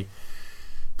really.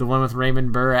 The one with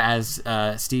Raymond Burr as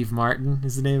Steve Martin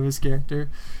is the name of his character.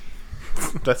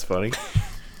 That's funny.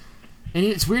 And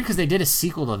it's weird because they did a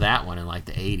sequel to that one in like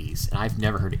the 80s, and I've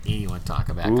never heard anyone talk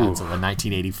about Godzilla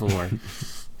 1984. I'm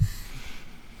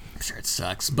sure it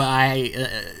sucks, but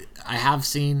I have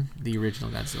seen the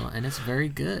original Godzilla, and it's very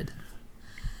good.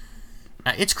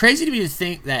 It's crazy to me to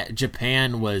think that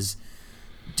Japan was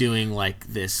doing like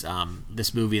this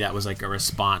movie that was like a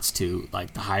response to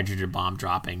like the hydrogen bomb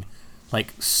dropping,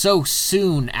 like so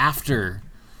soon after,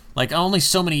 like only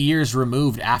so many years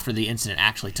removed after the incident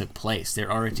actually took place.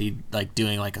 They're already like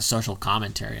doing like a social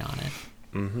commentary on it.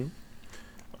 Mm-hmm.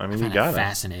 I mean, you gotta.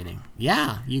 Fascinating.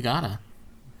 Yeah, you gotta.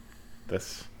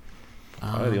 That's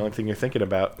probably the only thing you're thinking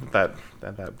about at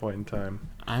that point in time.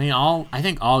 I mean, I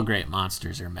think all great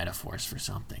monsters are metaphors for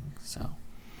something. So,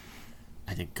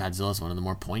 I think Godzilla is one of the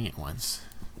more poignant ones.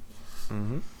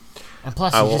 Mm-hmm. And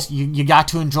plus, you got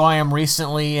to enjoy him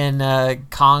recently in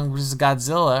Kong vs.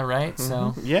 Godzilla, right?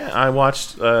 Mm-hmm. So yeah, I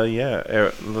watched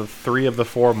the 3 of the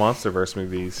 4 MonsterVerse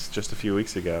movies just a few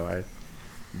weeks ago. I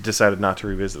decided not to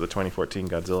revisit the 2014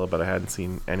 Godzilla, but I hadn't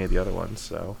seen any of the other ones,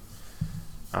 so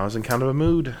I was in kind of a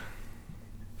mood.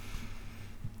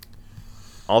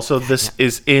 Also, this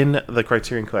is in the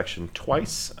Criterion Collection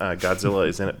twice. Godzilla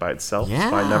is in it by itself. Yeah.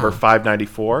 It's by number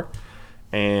 594.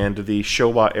 And the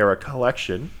Showa Era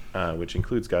Collection, which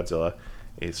includes Godzilla,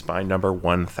 is by number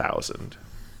 1000.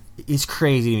 It's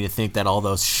crazy to me to think that all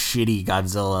those shitty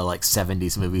Godzilla, like,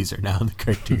 70s movies are now in the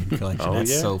Criterion Collection.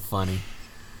 That's so funny.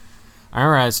 I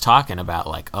remember I was talking about,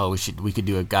 like, we could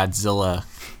do a Godzilla,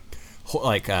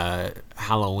 like,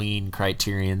 Halloween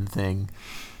Criterion thing.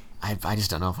 I just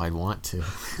don't know if I'd want to.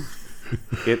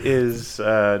 It is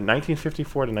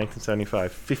 1954 to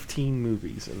 1975. 15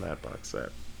 movies in that box set.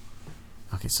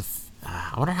 Okay, so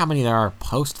I wonder how many there are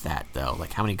post that, though.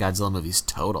 Like, how many Godzilla movies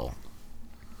total?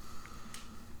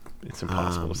 It's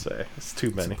impossible to say. It's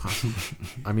too many.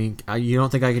 I mean, you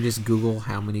don't think I could just Google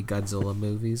how many Godzilla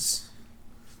movies?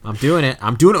 I'm doing it.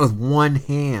 I'm doing it with one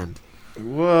hand.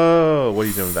 Whoa! What are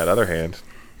you doing with that other hand?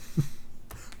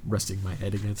 Resting my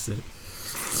head against it.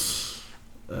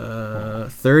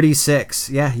 36.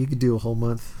 Yeah, you could do a whole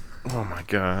month. Oh my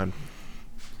god!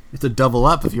 You have to double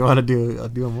up if you want to do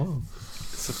them all.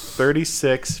 So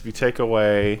 36. If you take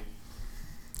away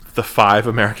the 5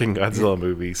 American Godzilla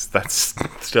movies, that's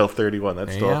still 31.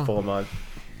 That's still a full month.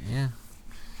 Yeah.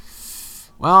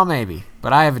 Well, maybe,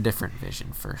 but I have a different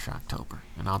vision for Shocktober,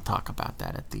 and I'll talk about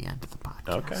that at the end of the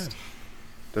podcast. Okay.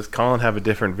 Does Colin have a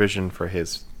different vision for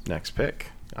his next pick?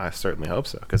 I certainly hope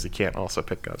so, because he can't also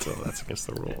pick Godzilla. That's against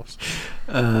the rules.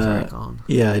 Sorry, Colin.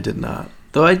 Yeah, I did not.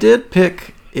 Though I did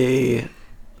pick a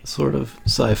sort of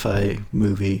sci-fi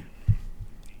movie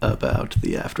about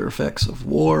the after effects of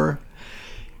war.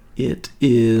 It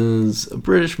is a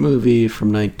British movie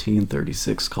from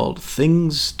 1936 called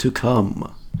Things to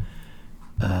Come.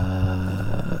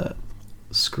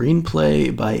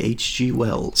 Screenplay by H.G.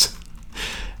 Wells.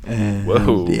 And,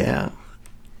 whoa. Yeah.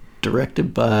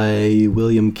 Directed by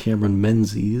William Cameron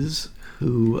Menzies,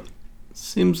 who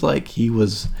seems like he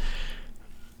was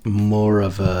more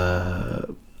of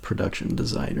a production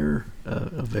designer,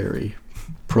 a very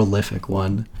prolific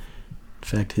one. In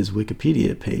fact, his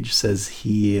Wikipedia page says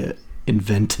he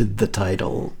invented the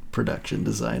title production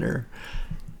designer.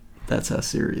 That's how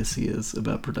serious he is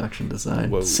about production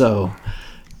design. Whoa. So,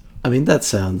 I mean, that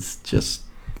sounds just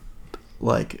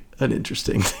like an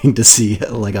interesting thing to see,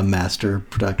 like a master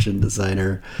production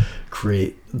designer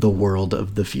create the world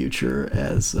of the future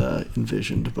as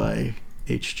envisioned by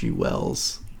H.G.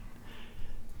 Wells.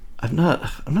 I'm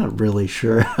not really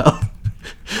sure how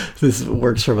this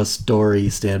works from a story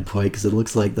standpoint, because it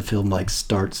looks like the film like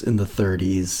starts in the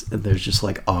 30s and there's just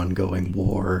like ongoing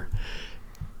war,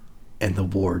 and the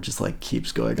war just like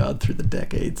keeps going on through the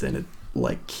decades, and it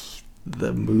like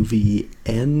the movie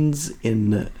ends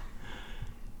in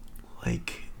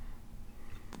like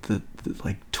the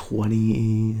like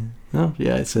 20. Oh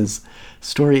yeah, it says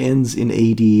story ends in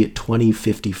AD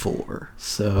 2054.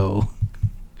 So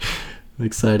I'm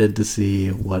excited to see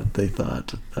what they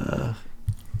thought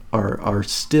our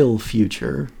still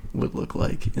future would look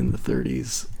like in the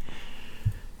 30s.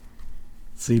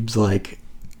 Seems like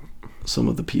some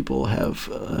of the people have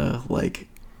like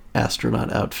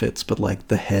astronaut outfits, but like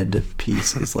the head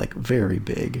piece is like very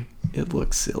big. It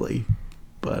looks silly,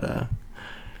 but I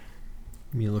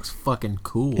mean, it looks fucking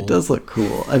cool. it does look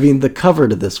cool. I mean, the cover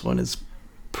to this one is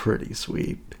pretty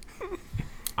sweet.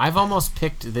 I've almost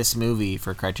picked this movie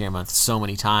for Criterion Month so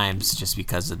many times just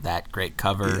because of that great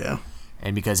cover. Yeah.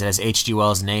 And because it has H.G.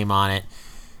 Wells' name on it.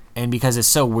 And because it's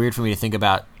so weird for me to think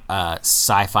about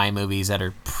sci-fi movies that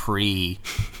are pre,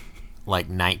 like,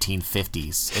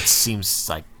 1950s. It seems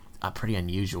like pretty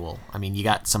unusual. I mean, you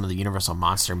got some of the Universal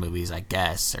Monster movies, I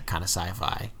guess. They're kind of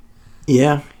sci-fi.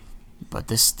 Yeah. But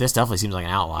this definitely seems like an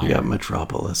outlier. You got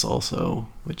Metropolis also,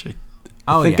 which I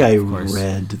Oh, think yeah, I of course.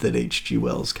 read that H.G.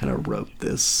 Wells kind of wrote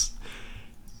this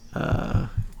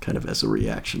kind of as a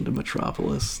reaction to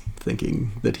Metropolis,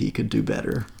 thinking that he could do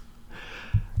better.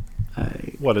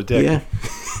 What a dick. Yeah.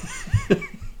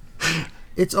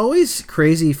 It's always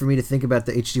crazy for me to think about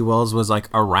that H.G. Wells was like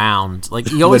around.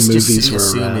 Like you always When just movies were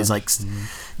assume around. is like,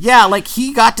 yeah, like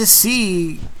he got to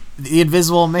see the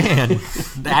Invisible Man,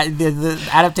 the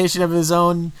adaptation of his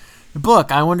own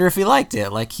book. I wonder if he liked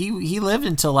it. Like he lived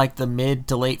until like the mid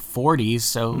to late 40s,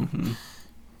 so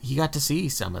he got to see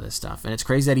some of this stuff. And it's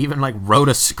crazy that he even like wrote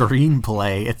a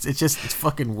screenplay. It's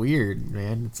fucking weird,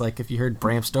 man. It's like if you heard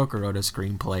Bram Stoker wrote a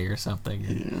screenplay or something.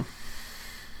 Yeah.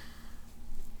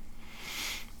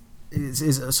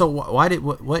 So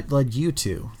what led you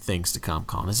to Things to Come,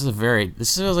 Colin?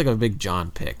 This feels like a big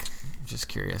John pick. I'm just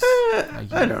curious.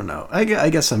 I don't know. I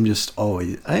guess I'm just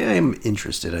always... I am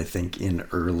interested, I think, in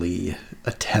early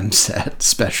attempts at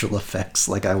special effects.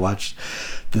 Like, I watched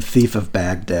The Thief of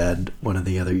Baghdad one of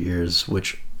the other years,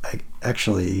 which I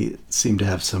actually seemed to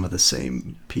have some of the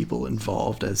same people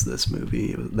involved as this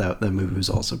movie. That movie was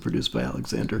also produced by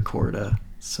Alexander Korda.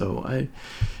 So I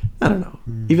don't know.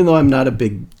 Even though I'm not a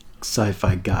big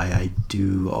sci-fi guy, I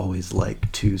do always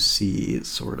like to see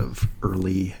sort of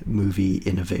early movie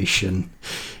innovation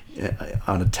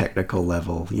on a technical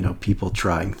level. You know, people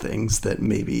trying things that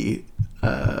maybe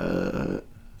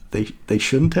they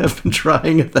shouldn't have been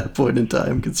trying at that point in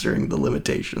time, considering the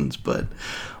limitations. But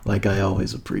like, I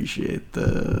always appreciate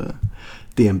the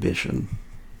ambition.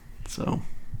 So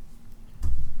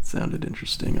it sounded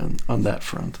interesting on that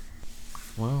front.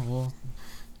 Well,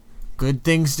 good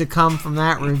things to come from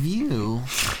that review.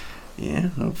 Yeah,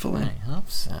 hopefully. I hope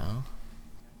so.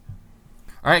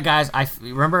 All right, guys.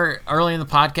 Remember early in the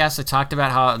podcast I talked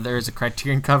about how there's a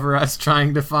Criterion cover I was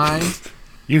trying to find.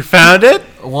 You found it?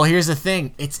 Well, here's the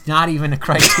thing. It's not even a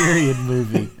Criterion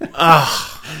movie.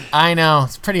 Ugh. I know.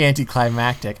 It's pretty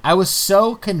anticlimactic. I was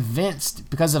so convinced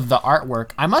because of the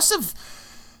artwork. I must have...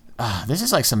 this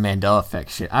is like some Mandela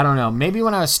effect shit. I don't know. Maybe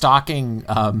when I was stalking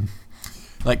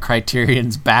like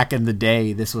Criterion's back in the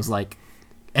day, this was like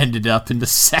ended up in the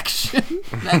section.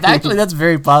 Actually, that's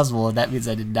very possible. And that means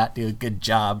I did not do a good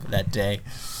job that day.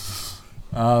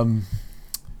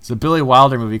 It's a Billy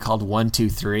Wilder movie called 1, 2,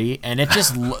 3, and it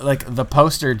just like the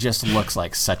poster just looks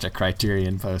like such a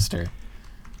Criterion poster.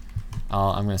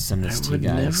 I'm gonna send this to you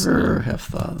guys. I would never have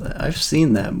thought that. I've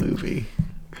seen that movie.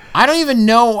 I don't even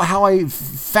know how I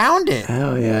found it.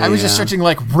 Oh yeah, I was just searching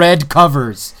like red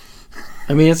covers.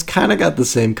 I mean, it's kind of got the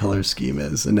same color scheme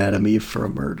as Anatomy for a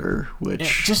Murder, which It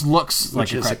just looks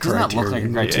like is a doesn't that look like a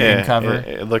Criterion. Criterion cover?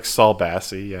 It looks Saul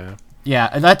Bassey, yeah.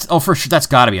 Yeah, that's for sure. That's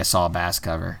got to be a Saul Bass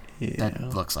cover. Yeah.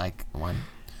 That looks like one.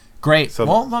 Great. So-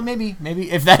 well, maybe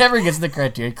if that ever gets in the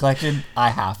Criterion collection,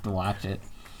 I have to watch it.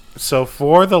 So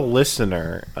for the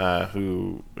listener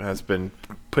who has been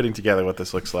putting together what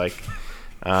this looks like,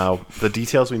 the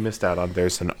details we missed out on,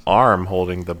 there's an arm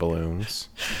holding the balloons.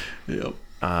 Yep.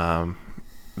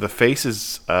 The face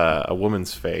is a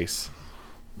woman's face.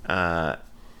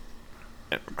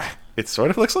 It sort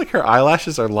of looks like her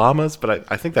eyelashes are llamas,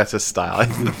 but I think that's his style. I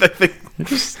think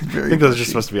Just very I think those are just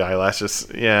bushy. supposed to be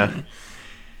eyelashes. Yeah.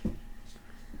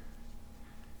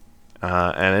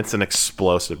 And it's an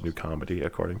explosive new comedy,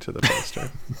 according to the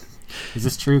poster. Is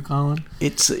this true, Colin?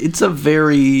 It's a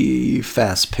very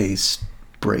fast-paced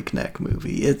breakneck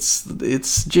movie. It's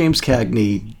James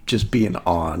Cagney just being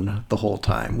on the whole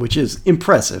time, which is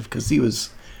impressive because he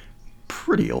was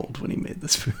pretty old when he made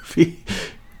this movie.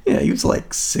 Yeah, he was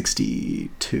like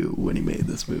 62 when he made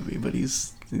this movie, but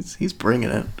he's bringing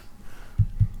it.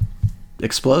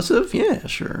 Explosive? Yeah,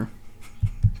 sure.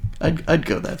 I'd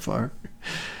go that far.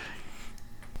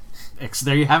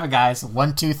 There you have it, guys.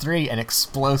 1, 2, 3, an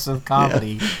explosive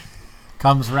comedy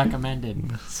comes recommended.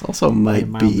 This also might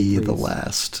mildly be the pleased.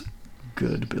 last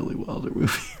good Billy Wilder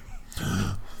movie.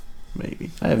 Maybe.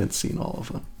 I haven't seen all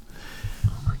of them.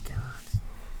 Oh my god.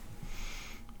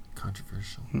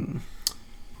 Controversial.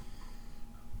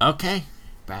 Okay,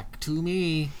 back to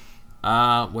me.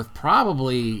 With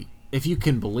probably, if you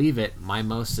can believe it, my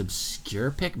most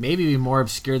obscure pick. Maybe more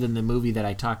obscure than the movie that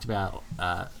I talked about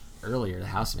earlier, The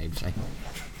Housemaid, which I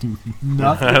do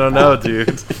nothing. I don't know,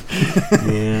 dude.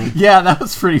 Yeah, that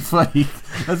was pretty funny.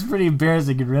 That's pretty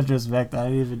embarrassing in retrospect. I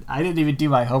didn't even do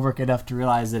my homework enough to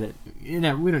realize that we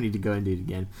don't need to go into it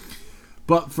again.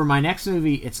 But for my next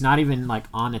movie, it's not even like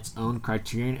on its own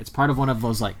Criterion. It's part of one of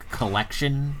those like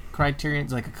collection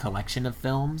Criterions, like a collection of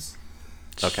films.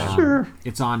 Okay. Sure.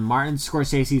 It's on Martin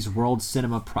Scorsese's World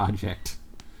Cinema Project,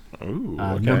 Ooh,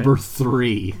 okay. number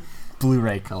 3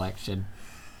 Blu-ray collection.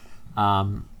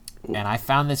 And I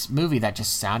found this movie that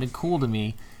just sounded cool to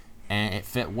me, and it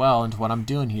fit well into what I'm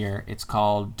doing here. It's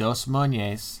called Dos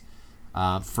Moñes,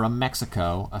 from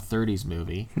Mexico, a 30s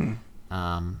movie.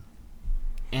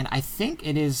 And I think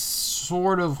it is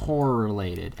sort of horror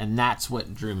related, and that's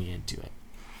what drew me into it.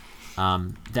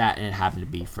 That and it happened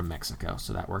to be from Mexico,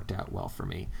 so that worked out well for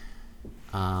me.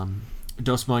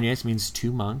 Dos Moñes means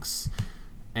 2 monks,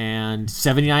 and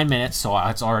 79 minutes, so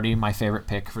it's already my favorite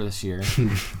pick for this year.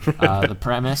 The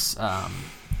premise,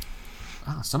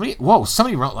 somebody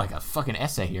wrote like a fucking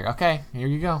essay here. Okay, here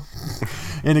you go.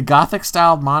 In a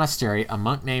Gothic-styled monastery, a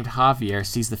monk named Javier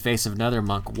sees the face of another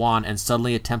monk, Juan, and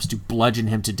suddenly attempts to bludgeon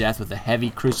him to death with a heavy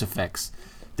crucifix.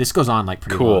 This goes on like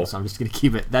pretty Cool. long, so I'm just gonna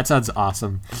keep it. That sounds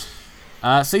awesome.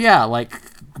 So yeah, like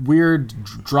weird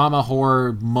drama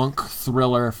horror monk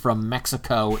thriller from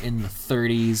Mexico in the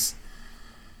 30s.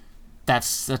 That's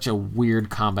such a weird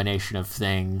combination of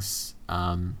things.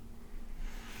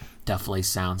 Definitely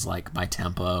sounds like my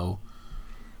tempo.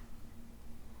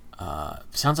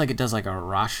 Sounds like it does like a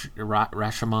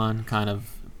Rashomon kind of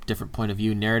different point of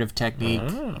view narrative technique.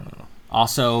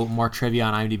 Also, more trivia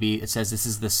on IMDb. It says this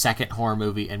is the second horror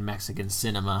movie in Mexican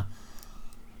cinema.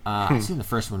 I've seen the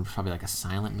first one, probably like a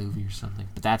silent movie or something,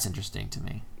 but that's interesting to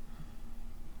me.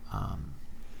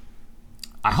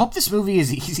 I hope this movie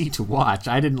is easy to watch.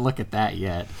 I didn't look at that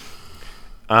yet.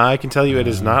 I can tell you it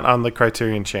is not on the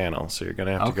Criterion channel, so you're going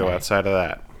to have to go Okay. outside of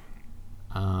that.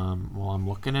 Well, I'm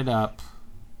looking it up.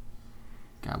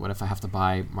 God, what if I have to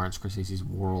buy Martin Scorsese's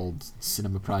World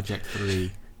Cinema Project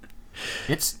 3?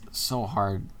 It's so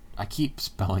hard. I keep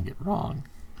spelling it wrong.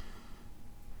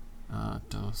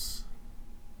 Dos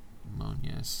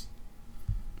Moñes.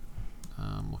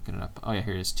 Looking it up. Oh yeah,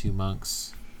 here it is. Two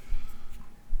Monks.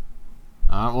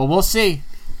 Well, we'll see.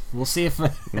 We'll see if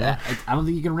I don't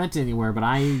think you can rent it anywhere. But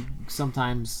I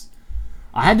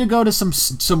had to go to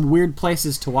some weird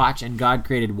places to watch And God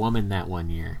Created Woman that one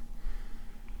year.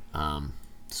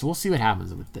 So we'll see what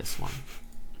happens with this one.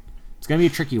 It's gonna be a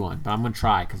tricky one, but I'm gonna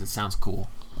try because it sounds cool.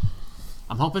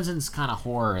 I'm hoping since it's kind of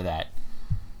horror that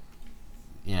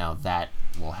that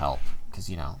will help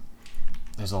because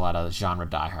there's a lot of genre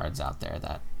diehards out there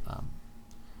that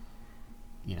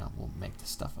will make this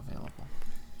stuff available.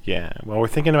 Yeah, while we're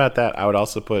thinking about that, I would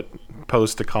also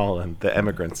pose to Colin, The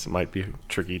Emigrants might be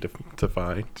tricky to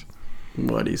find.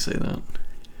 Why do you say that?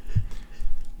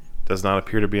 Does not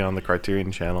appear to be on the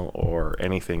Criterion Channel or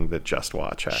anything that Just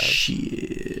Watch has.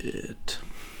 Shit.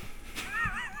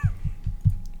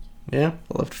 Yeah,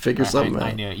 we'll have to figure something out.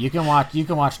 I knew it. You can watch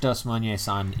Dos Muñoz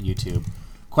on YouTube.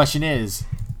 Question is,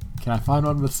 can I find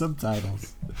one with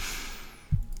subtitles?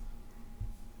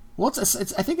 Well,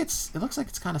 I think it looks like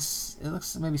it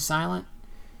looks maybe silent.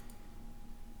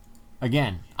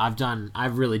 Again,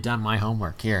 I've really done my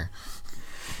homework here.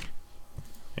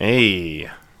 Hey,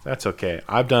 that's okay.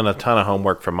 I've done a ton of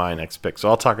homework for my next pick, so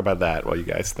I'll talk about that while you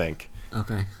guys think.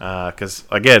 Okay. Because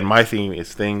again, my theme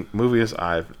is movies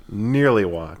I've nearly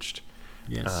watched.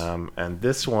 Yes. And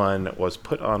this one was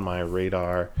put on my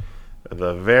radar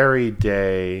the very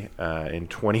day in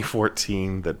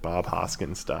 2014 that Bob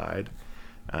Hoskins died.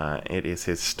 It is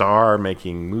his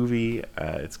star-making movie.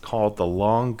 It's called The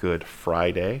Long Good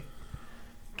Friday.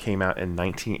 Came out in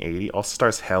 1980. Also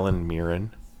stars Helen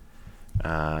Mirren.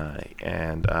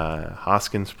 And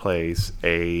Hoskins plays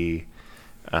a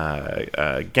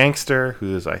gangster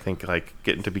who's, I think, like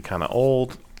getting to be kind of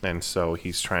old, and so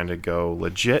he's trying to go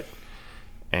legit,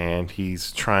 and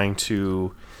he's trying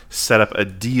to set up a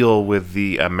deal with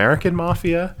the American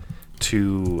mafia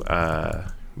to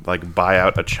buy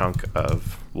out a chunk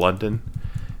of London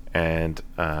and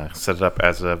set it up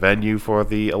as a venue for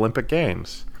the Olympic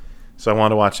Games. So I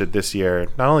want to watch it this year,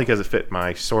 not only because it fit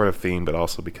my sort of theme, but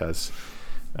also because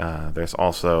there's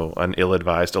also an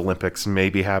ill-advised Olympics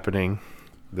maybe happening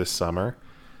this summer.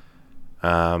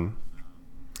 And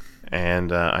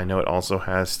I know it also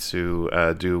has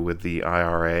to do with the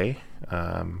IRA,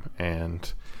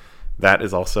 and that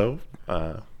is also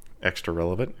extra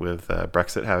relevant with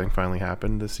Brexit having finally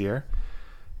happened this year.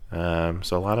 So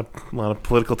a lot of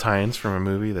political tie-ins from a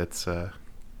movie that's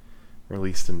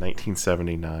released in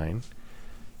 1979.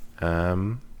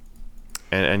 And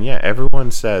yeah,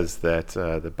 everyone says that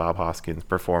the Bob Hoskins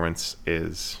performance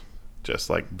is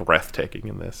just like breathtaking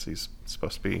in this. He's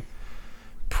supposed to be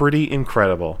pretty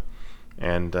incredible.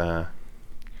 And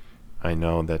I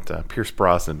know that Pierce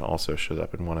Brosnan also shows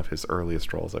up in one of his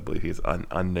earliest roles. I believe he's an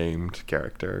unnamed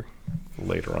character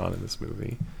later on in this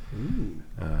movie.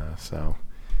 So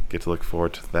get to look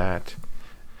forward to that.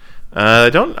 I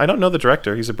don't know the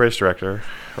director. He's a British director,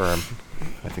 or I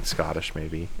think Scottish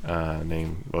maybe.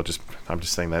 I'm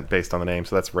just saying that based on the name,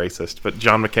 so that's racist. But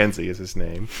John Mackenzie is his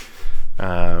name.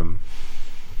 I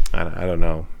don't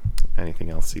know anything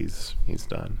else he's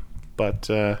done, but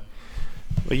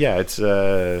yeah, it's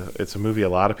a movie a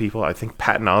lot of people. I think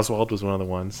Patton Oswalt was one of the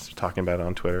ones talking about it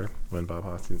on Twitter when Bob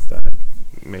Hoskins died.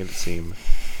 Made it seem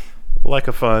like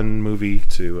a fun movie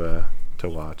to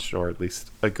watch, or at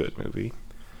least a good movie,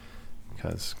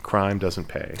 because crime doesn't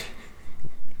pay.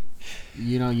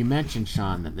 You mentioned,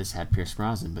 Sean, that this had Pierce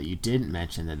Brosnan, but you didn't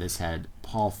mention that this had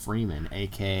Paul Freeman,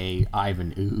 a.k.a.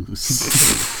 Ivan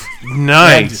Ooze.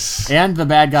 Nice! And the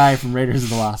bad guy from Raiders of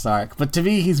the Lost Ark. But to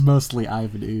me, he's mostly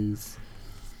Ivan Ooze.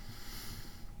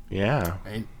 Yeah.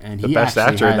 And the he best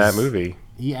actor in that movie.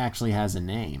 He actually has a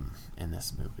name in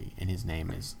this movie, and his name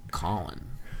is Colin,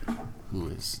 who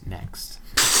is next.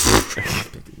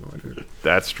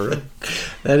 That's true.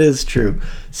 That is true.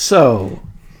 So,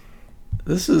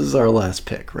 this is our last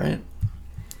pick, right?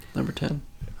 Number 10?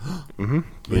 Mm-hmm.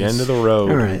 The end of the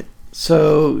road. All right.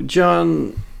 So,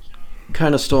 John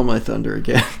kind of stole my thunder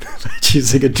again by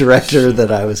choosing a director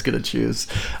that I was going to choose.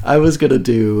 I was going to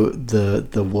do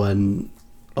the one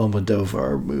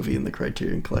Almodovar movie in the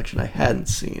Criterion Collection I hadn't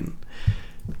seen,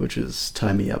 which is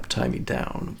Tie Me Up, Tie Me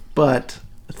Down. But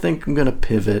I think I'm going to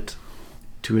pivot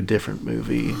to a different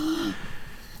movie.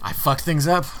 I fucked things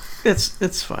up.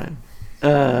 It's fine.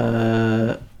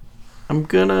 I'm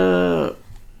gonna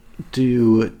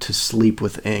do To Sleep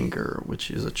with Anger, which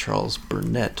is a Charles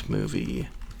Burnett movie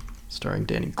starring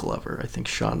Danny Glover. I think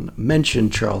Sean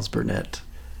mentioned Charles Burnett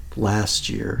last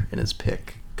year in his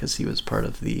pick because he was part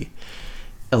of the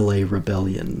LA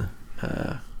Rebellion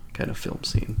kind of film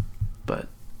scene. But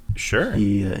sure,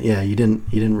 he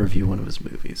didn't review one of his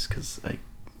movies because I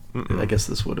I guess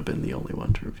this would have been the only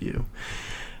one to review.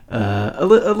 A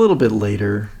little bit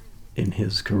later in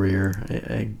his career,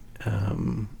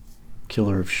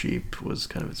 Killer of Sheep was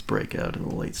kind of his breakout in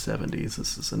the late 70s.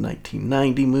 This is a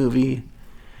 1990 movie.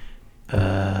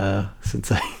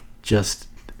 Since I just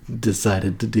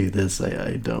decided to do this,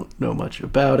 I don't know much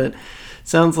about it.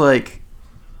 Sounds like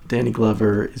Danny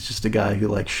Glover is just a guy who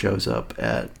like shows up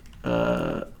at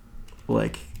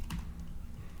like,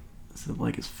 is it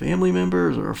like his family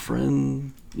members or a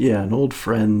friend? Yeah, an old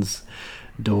friend's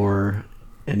door,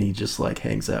 and he just like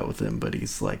hangs out with him, but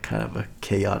he's like kind of a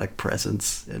chaotic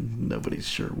presence and nobody's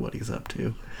sure what he's up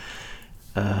to.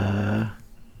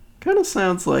 Kind of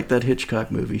sounds like that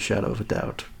Hitchcock movie Shadow of a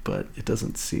Doubt, but it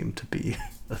doesn't seem to be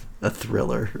a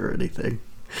thriller or anything.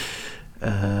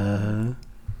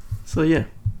 So yeah,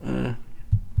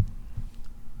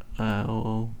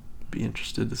 I'll be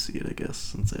interested to see it, I guess,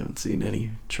 since I haven't seen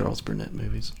any Charles Burnett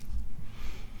movies.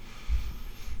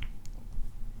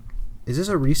 Is this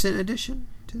a recent addition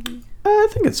to the... I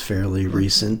think it's fairly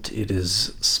recent. It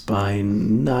is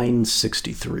Spine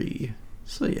 963.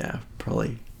 So yeah,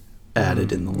 probably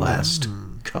added in the last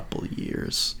couple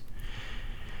years.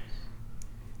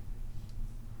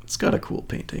 It's got a cool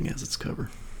painting as its cover.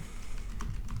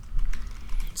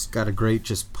 It's got a great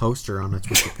just poster on its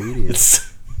Wikipedia.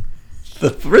 It's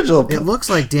the original. It looks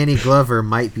like Danny Glover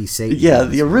might be Satan. Yeah,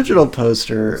 the original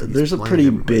poster. So there's a playing pretty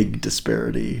everybody. big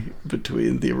disparity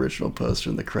between the original poster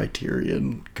and the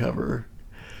Criterion cover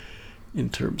in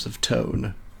terms of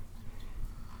tone.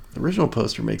 The original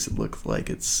poster makes it look like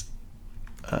it's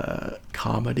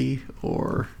comedy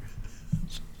or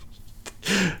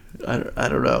I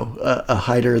don't know, a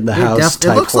hider in the house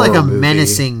type it looks like a movie.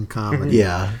 menacing comedy.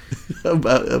 Yeah, a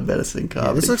menacing comedy.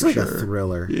 Yeah, this looks for like sure. a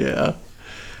thriller. Yeah,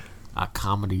 A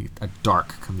comedy, a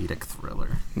dark comedic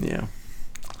thriller. yeah.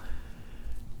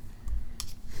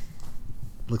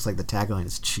 Looks like the tagline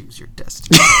is "Choose Your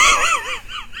Destiny."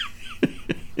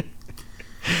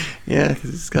 Yeah,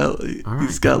 because he's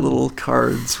got little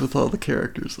cards with all the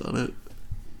characters on it.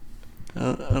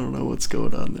 I don't know what's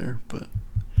going on there, but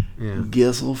Yeah.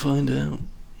 guess we'll find out.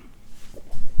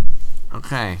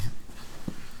 Okay.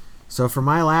 So for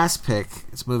my last pick,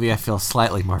 it's a movie I feel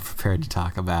slightly more prepared to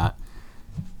talk about.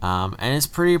 And it's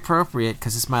pretty appropriate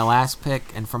because it's my last pick.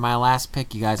 And for my last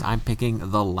pick, you guys, I'm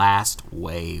picking The Last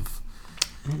Wave.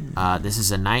 This is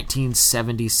a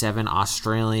 1977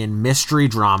 Australian mystery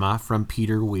drama from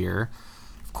Peter Weir.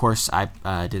 Of course, I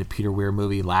did a Peter Weir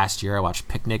movie last year. I watched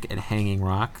Picnic at Hanging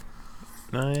Rock,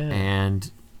 Oh, yeah.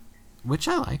 and which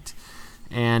I liked.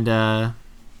 And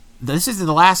this is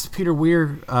the last Peter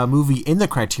Weir movie in the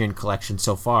Criterion Collection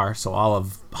so far. So all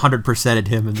of 100%ed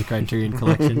him in the Criterion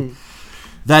Collection.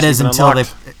 That is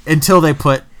Achievement until they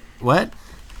put what?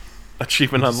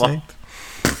 Achievement What'd you say? unlocked.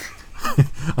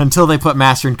 Until they put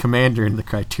Master and Commander in the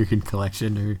Criterion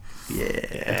Collection. Or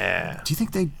Yeah. do you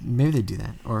think maybe they do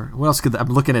that? Or what else could I'm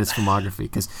looking at his filmography,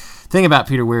 because the thing about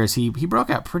Peter Weir is he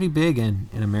broke out pretty big in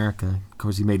America. Of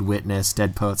course, he made Witness,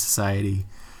 Dead Poets Society,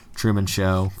 Truman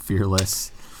Show,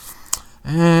 Fearless.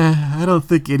 I don't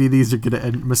think any of these are gonna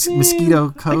end.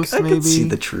 Mosquito Coast, I maybe. could see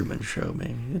the Truman Show.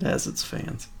 Maybe it has its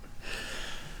fans.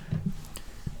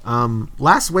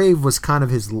 Last Wave was kind of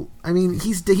his. I mean,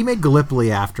 he made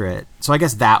Gallipoli after it, so I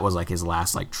guess that was like his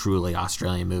last like truly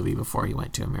Australian movie before he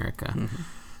went to America.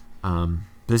 Mm-hmm.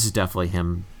 This is definitely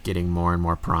him getting more and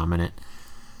more prominent.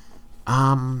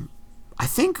 I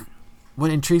think what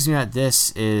intrigues me about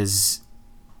this is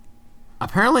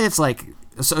apparently it's like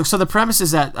so the premise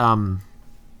is that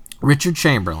Richard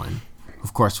Chamberlain,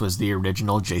 of course, was the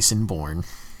original Jason Bourne.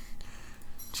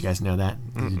 Do you guys know that?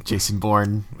 Jason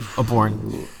Bourne, a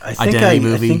Bourne Identity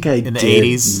movie in the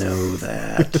 80s. Know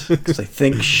that because I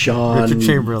think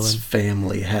Sean's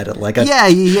family had it like a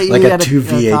he had two a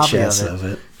copy VHS of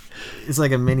it. It's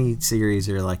like a mini series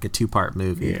or like a 2-part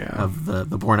movie of the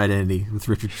Bourne Identity with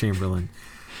Richard Chamberlain.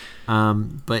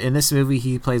 But in this movie,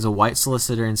 he plays a white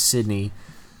solicitor in Sydney,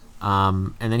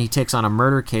 and then he takes on a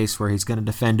murder case where he's going to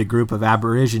defend a group of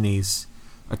Aborigines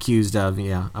accused of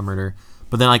a murder.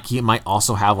 But then, like, he might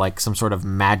also have, like, some sort of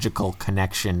magical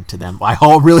connection to them.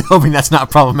 I'm really hoping that's not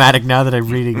problematic now that I'm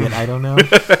reading it. I don't know.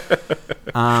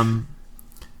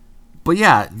 But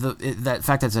yeah, that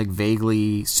fact that it's like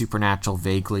vaguely supernatural,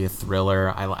 vaguely a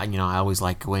thriller. I always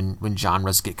like when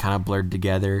genres get kind of blurred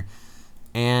together.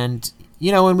 And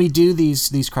when we do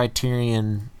these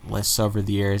Criterion lists over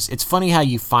the years, it's funny how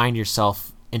you find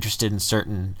yourself interested in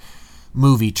certain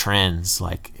movie trends.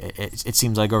 Like it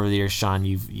seems like over the years, Sean,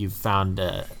 you've found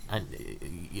an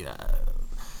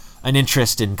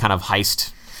interest in kind of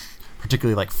heist,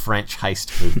 particularly like French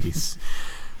heist movies.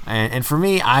 And for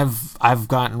me, I've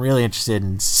gotten really interested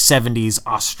in 70s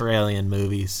Australian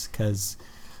movies because,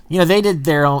 they had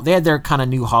their kind of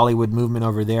new Hollywood movement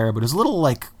over there, but it was a little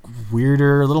like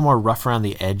weirder, a little more rough around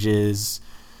the edges.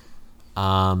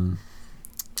 I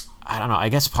don't know. I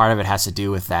guess part of it has to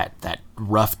do with that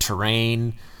rough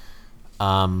terrain.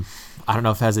 I don't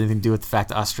know if it has anything to do with the fact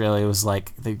that Australia was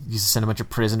like they used to send a bunch of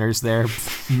prisoners there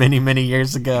many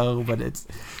years ago, but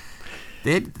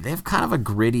they have kind of a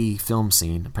gritty film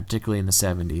scene, particularly in the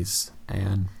 70s,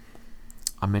 and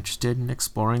I'm interested in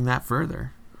exploring that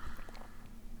further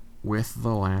with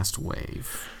The Last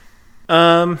Wave.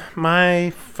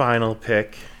 My final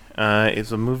pick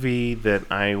is a movie that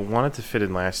I wanted to fit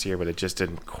in last year, but it just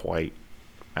didn't quite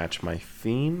match my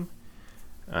theme.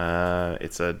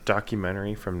 It's a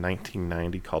documentary from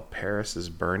 1990 called Paris is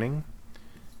Burning,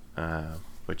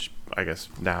 which I guess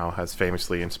now has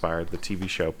famously inspired the TV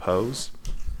show Pose.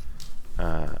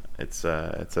 It's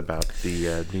about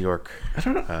the New York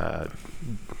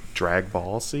drag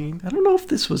ball scene. I don't know if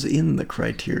this was in the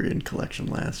Criterion Collection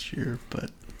last year, but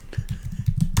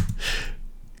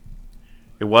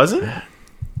It wasn't?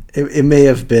 it may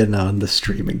have been on the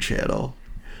streaming channel.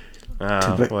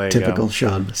 Well, Typical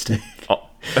Sean mistake.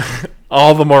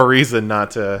 All the more reason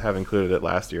not to have included it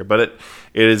last year. But it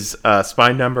is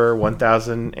spine number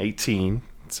 1018,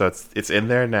 so it's in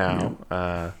there now.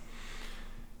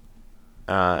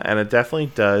 And it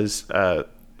definitely does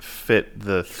fit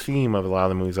the theme of a lot of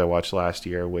the movies I watched last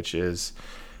year, which is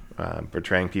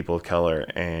portraying people of color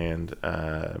and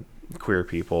queer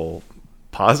people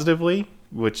positively,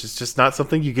 which is just not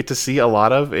something you get to see a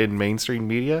lot of in mainstream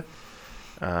media.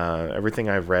 Everything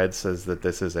I've read says that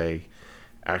this is a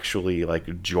actually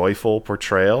like joyful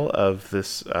portrayal of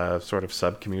this sort of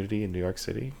sub community in New York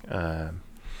City. A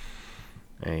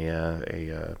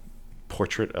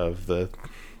portrait of the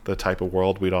type of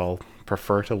world we'd all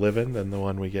prefer to live in than the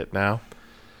one we get now.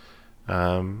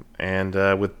 And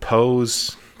with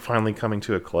Pose finally coming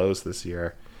to a close this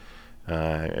year,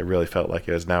 it really felt like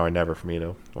it was now or never for me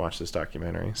to watch this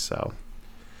documentary. So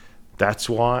that's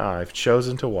why I've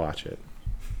chosen to watch it.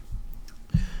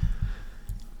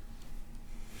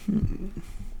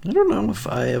 I don't know if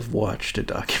I have watched a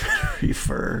documentary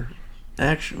for...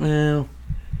 Actually, well,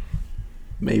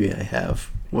 maybe I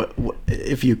have. What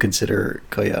if you consider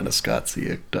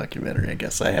Koyaanisqatsi a documentary? I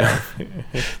guess I have.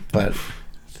 But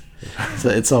so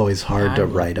it's always hard to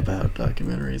write about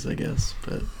documentaries, I guess.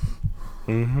 But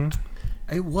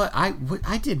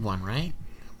I did one, right?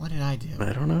 What did I do?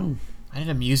 I don't know. I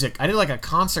did like a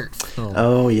concert film.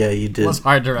 Oh yeah, you did. It was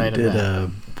hard to write about. You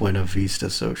did Buena Vista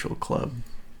Social Club.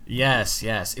 Yes.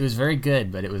 It was very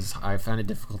good, but I found it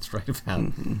difficult to write about.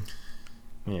 Mm-hmm.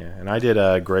 Yeah, and I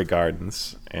did Grey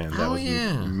Gardens, and that was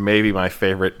maybe my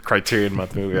favorite Criterion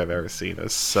Month movie I've ever seen. It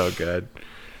was so good.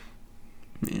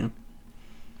 Yeah.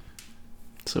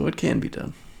 So it can be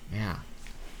done. Yeah.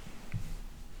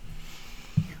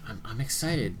 I'm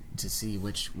excited to see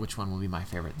which one will be my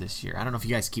favorite this year. I don't know if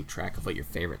you guys keep track of what your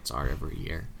favorites are every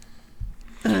year.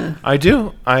 I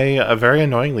do. I very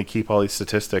annoyingly keep all these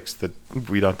statistics that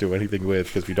we don't do anything with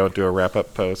because we don't do a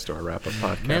wrap-up post or a wrap-up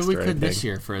podcast. Maybe we could this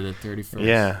year for the 31st.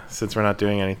 Yeah, since we're not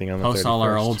doing anything on the 31st. Post all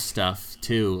our old stuff,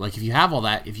 too. Like, if you have all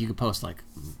that, if you could post, like,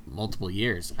 multiple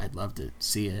years, I'd love to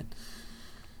see it.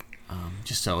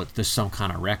 Just so there's some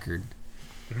kind of record.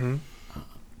 Mm-hmm.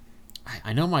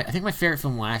 I think my favorite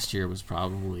film last year was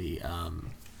probably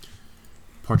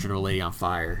Portrait of a Lady on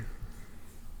Fire.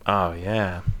 Oh,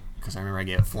 yeah. Because I remember I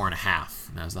gave it 4.5,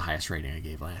 and that was the highest rating I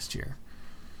gave last year.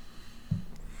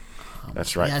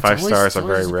 That's right. Yeah, 5 stars are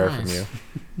very rare from you.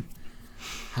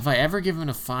 Have I ever given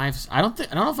a 5? I don't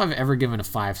know if I've ever given a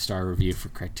 5-star review for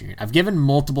Criterion. I've given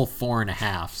multiple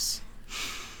 4.5s.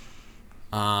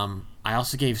 I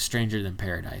also gave Stranger Than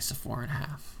Paradise a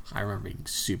 4.5. I remember being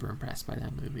super impressed by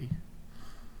that movie.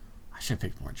 I should have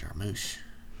picked more Jarmusch.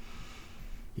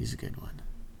 He's a good one.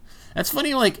 That's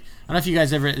funny, like, I don't know if you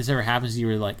guys this ever happens to you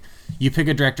where, like, you pick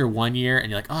a director one year and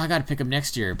you're like, oh, I gotta pick him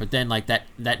next year. But then, like, that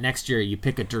next year you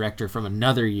pick a director from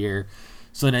another year.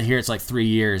 So then here it's like 3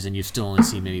 years and you've still only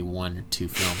seen maybe 1 or 2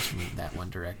 films from that one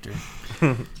director.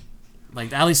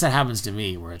 Like, at least that happens to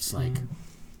me where it's like,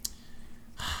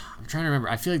 I'm trying to remember.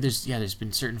 I feel like there's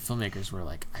been certain filmmakers where,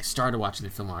 like, I started watching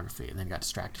their filmography and then got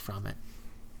distracted from it.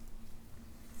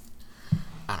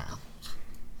 I don't know.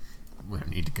 We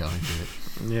don't need to go into it.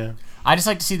 Yeah. I just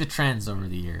like to see the trends over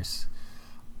the years.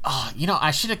 Oh,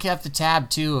 I should have kept the tab,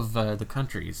 too, of the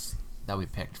countries that we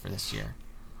picked for this year.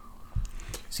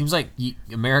 Seems like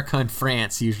America and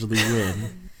France usually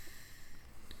win.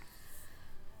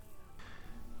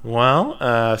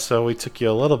 Well, so we took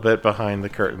you a little bit behind the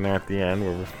curtain there at the end.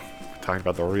 We're talking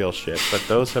about the real shit. But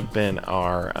those have been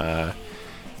our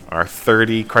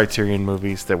 30 Criterion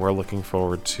movies that we're looking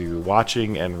forward to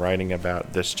watching and writing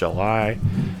about this July.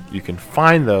 You can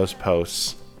find those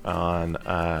posts on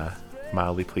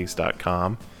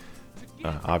mildlypleased.com.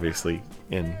 Obviously,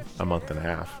 in a month and a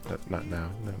half. Not now,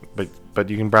 no. But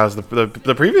you can browse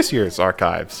the previous year's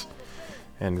archives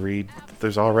and read.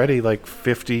 There's already like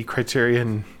 50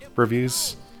 Criterion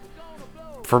reviews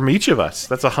from each of us.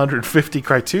 That's 150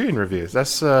 Criterion reviews.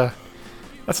 That's a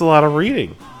lot of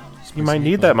reading. You might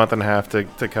need that month and a half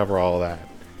to cover all of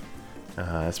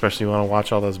that. Especially if you want to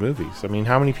watch all those movies. I mean,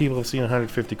 how many people have seen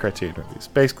 150 Criterion movies?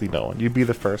 Basically no one. You'd be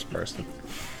the first person.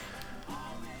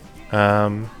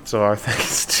 So our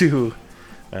thanks to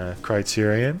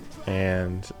Criterion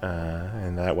and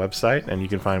that website. And you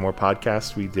can find more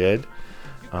podcasts we did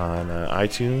on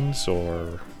iTunes,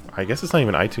 or I guess it's not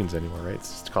even iTunes anymore, right?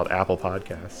 It's called Apple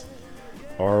Podcasts.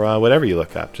 Or whatever you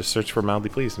look up. Just search for Mildly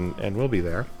Pleased and we'll be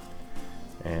there.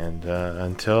 And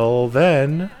until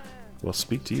then, we'll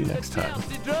speak to you next time.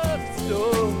 To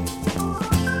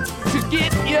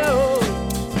get your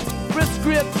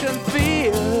prescription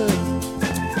filled,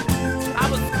 I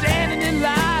was standing in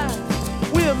line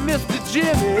with Mr.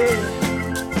 Jimmy,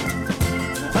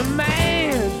 a man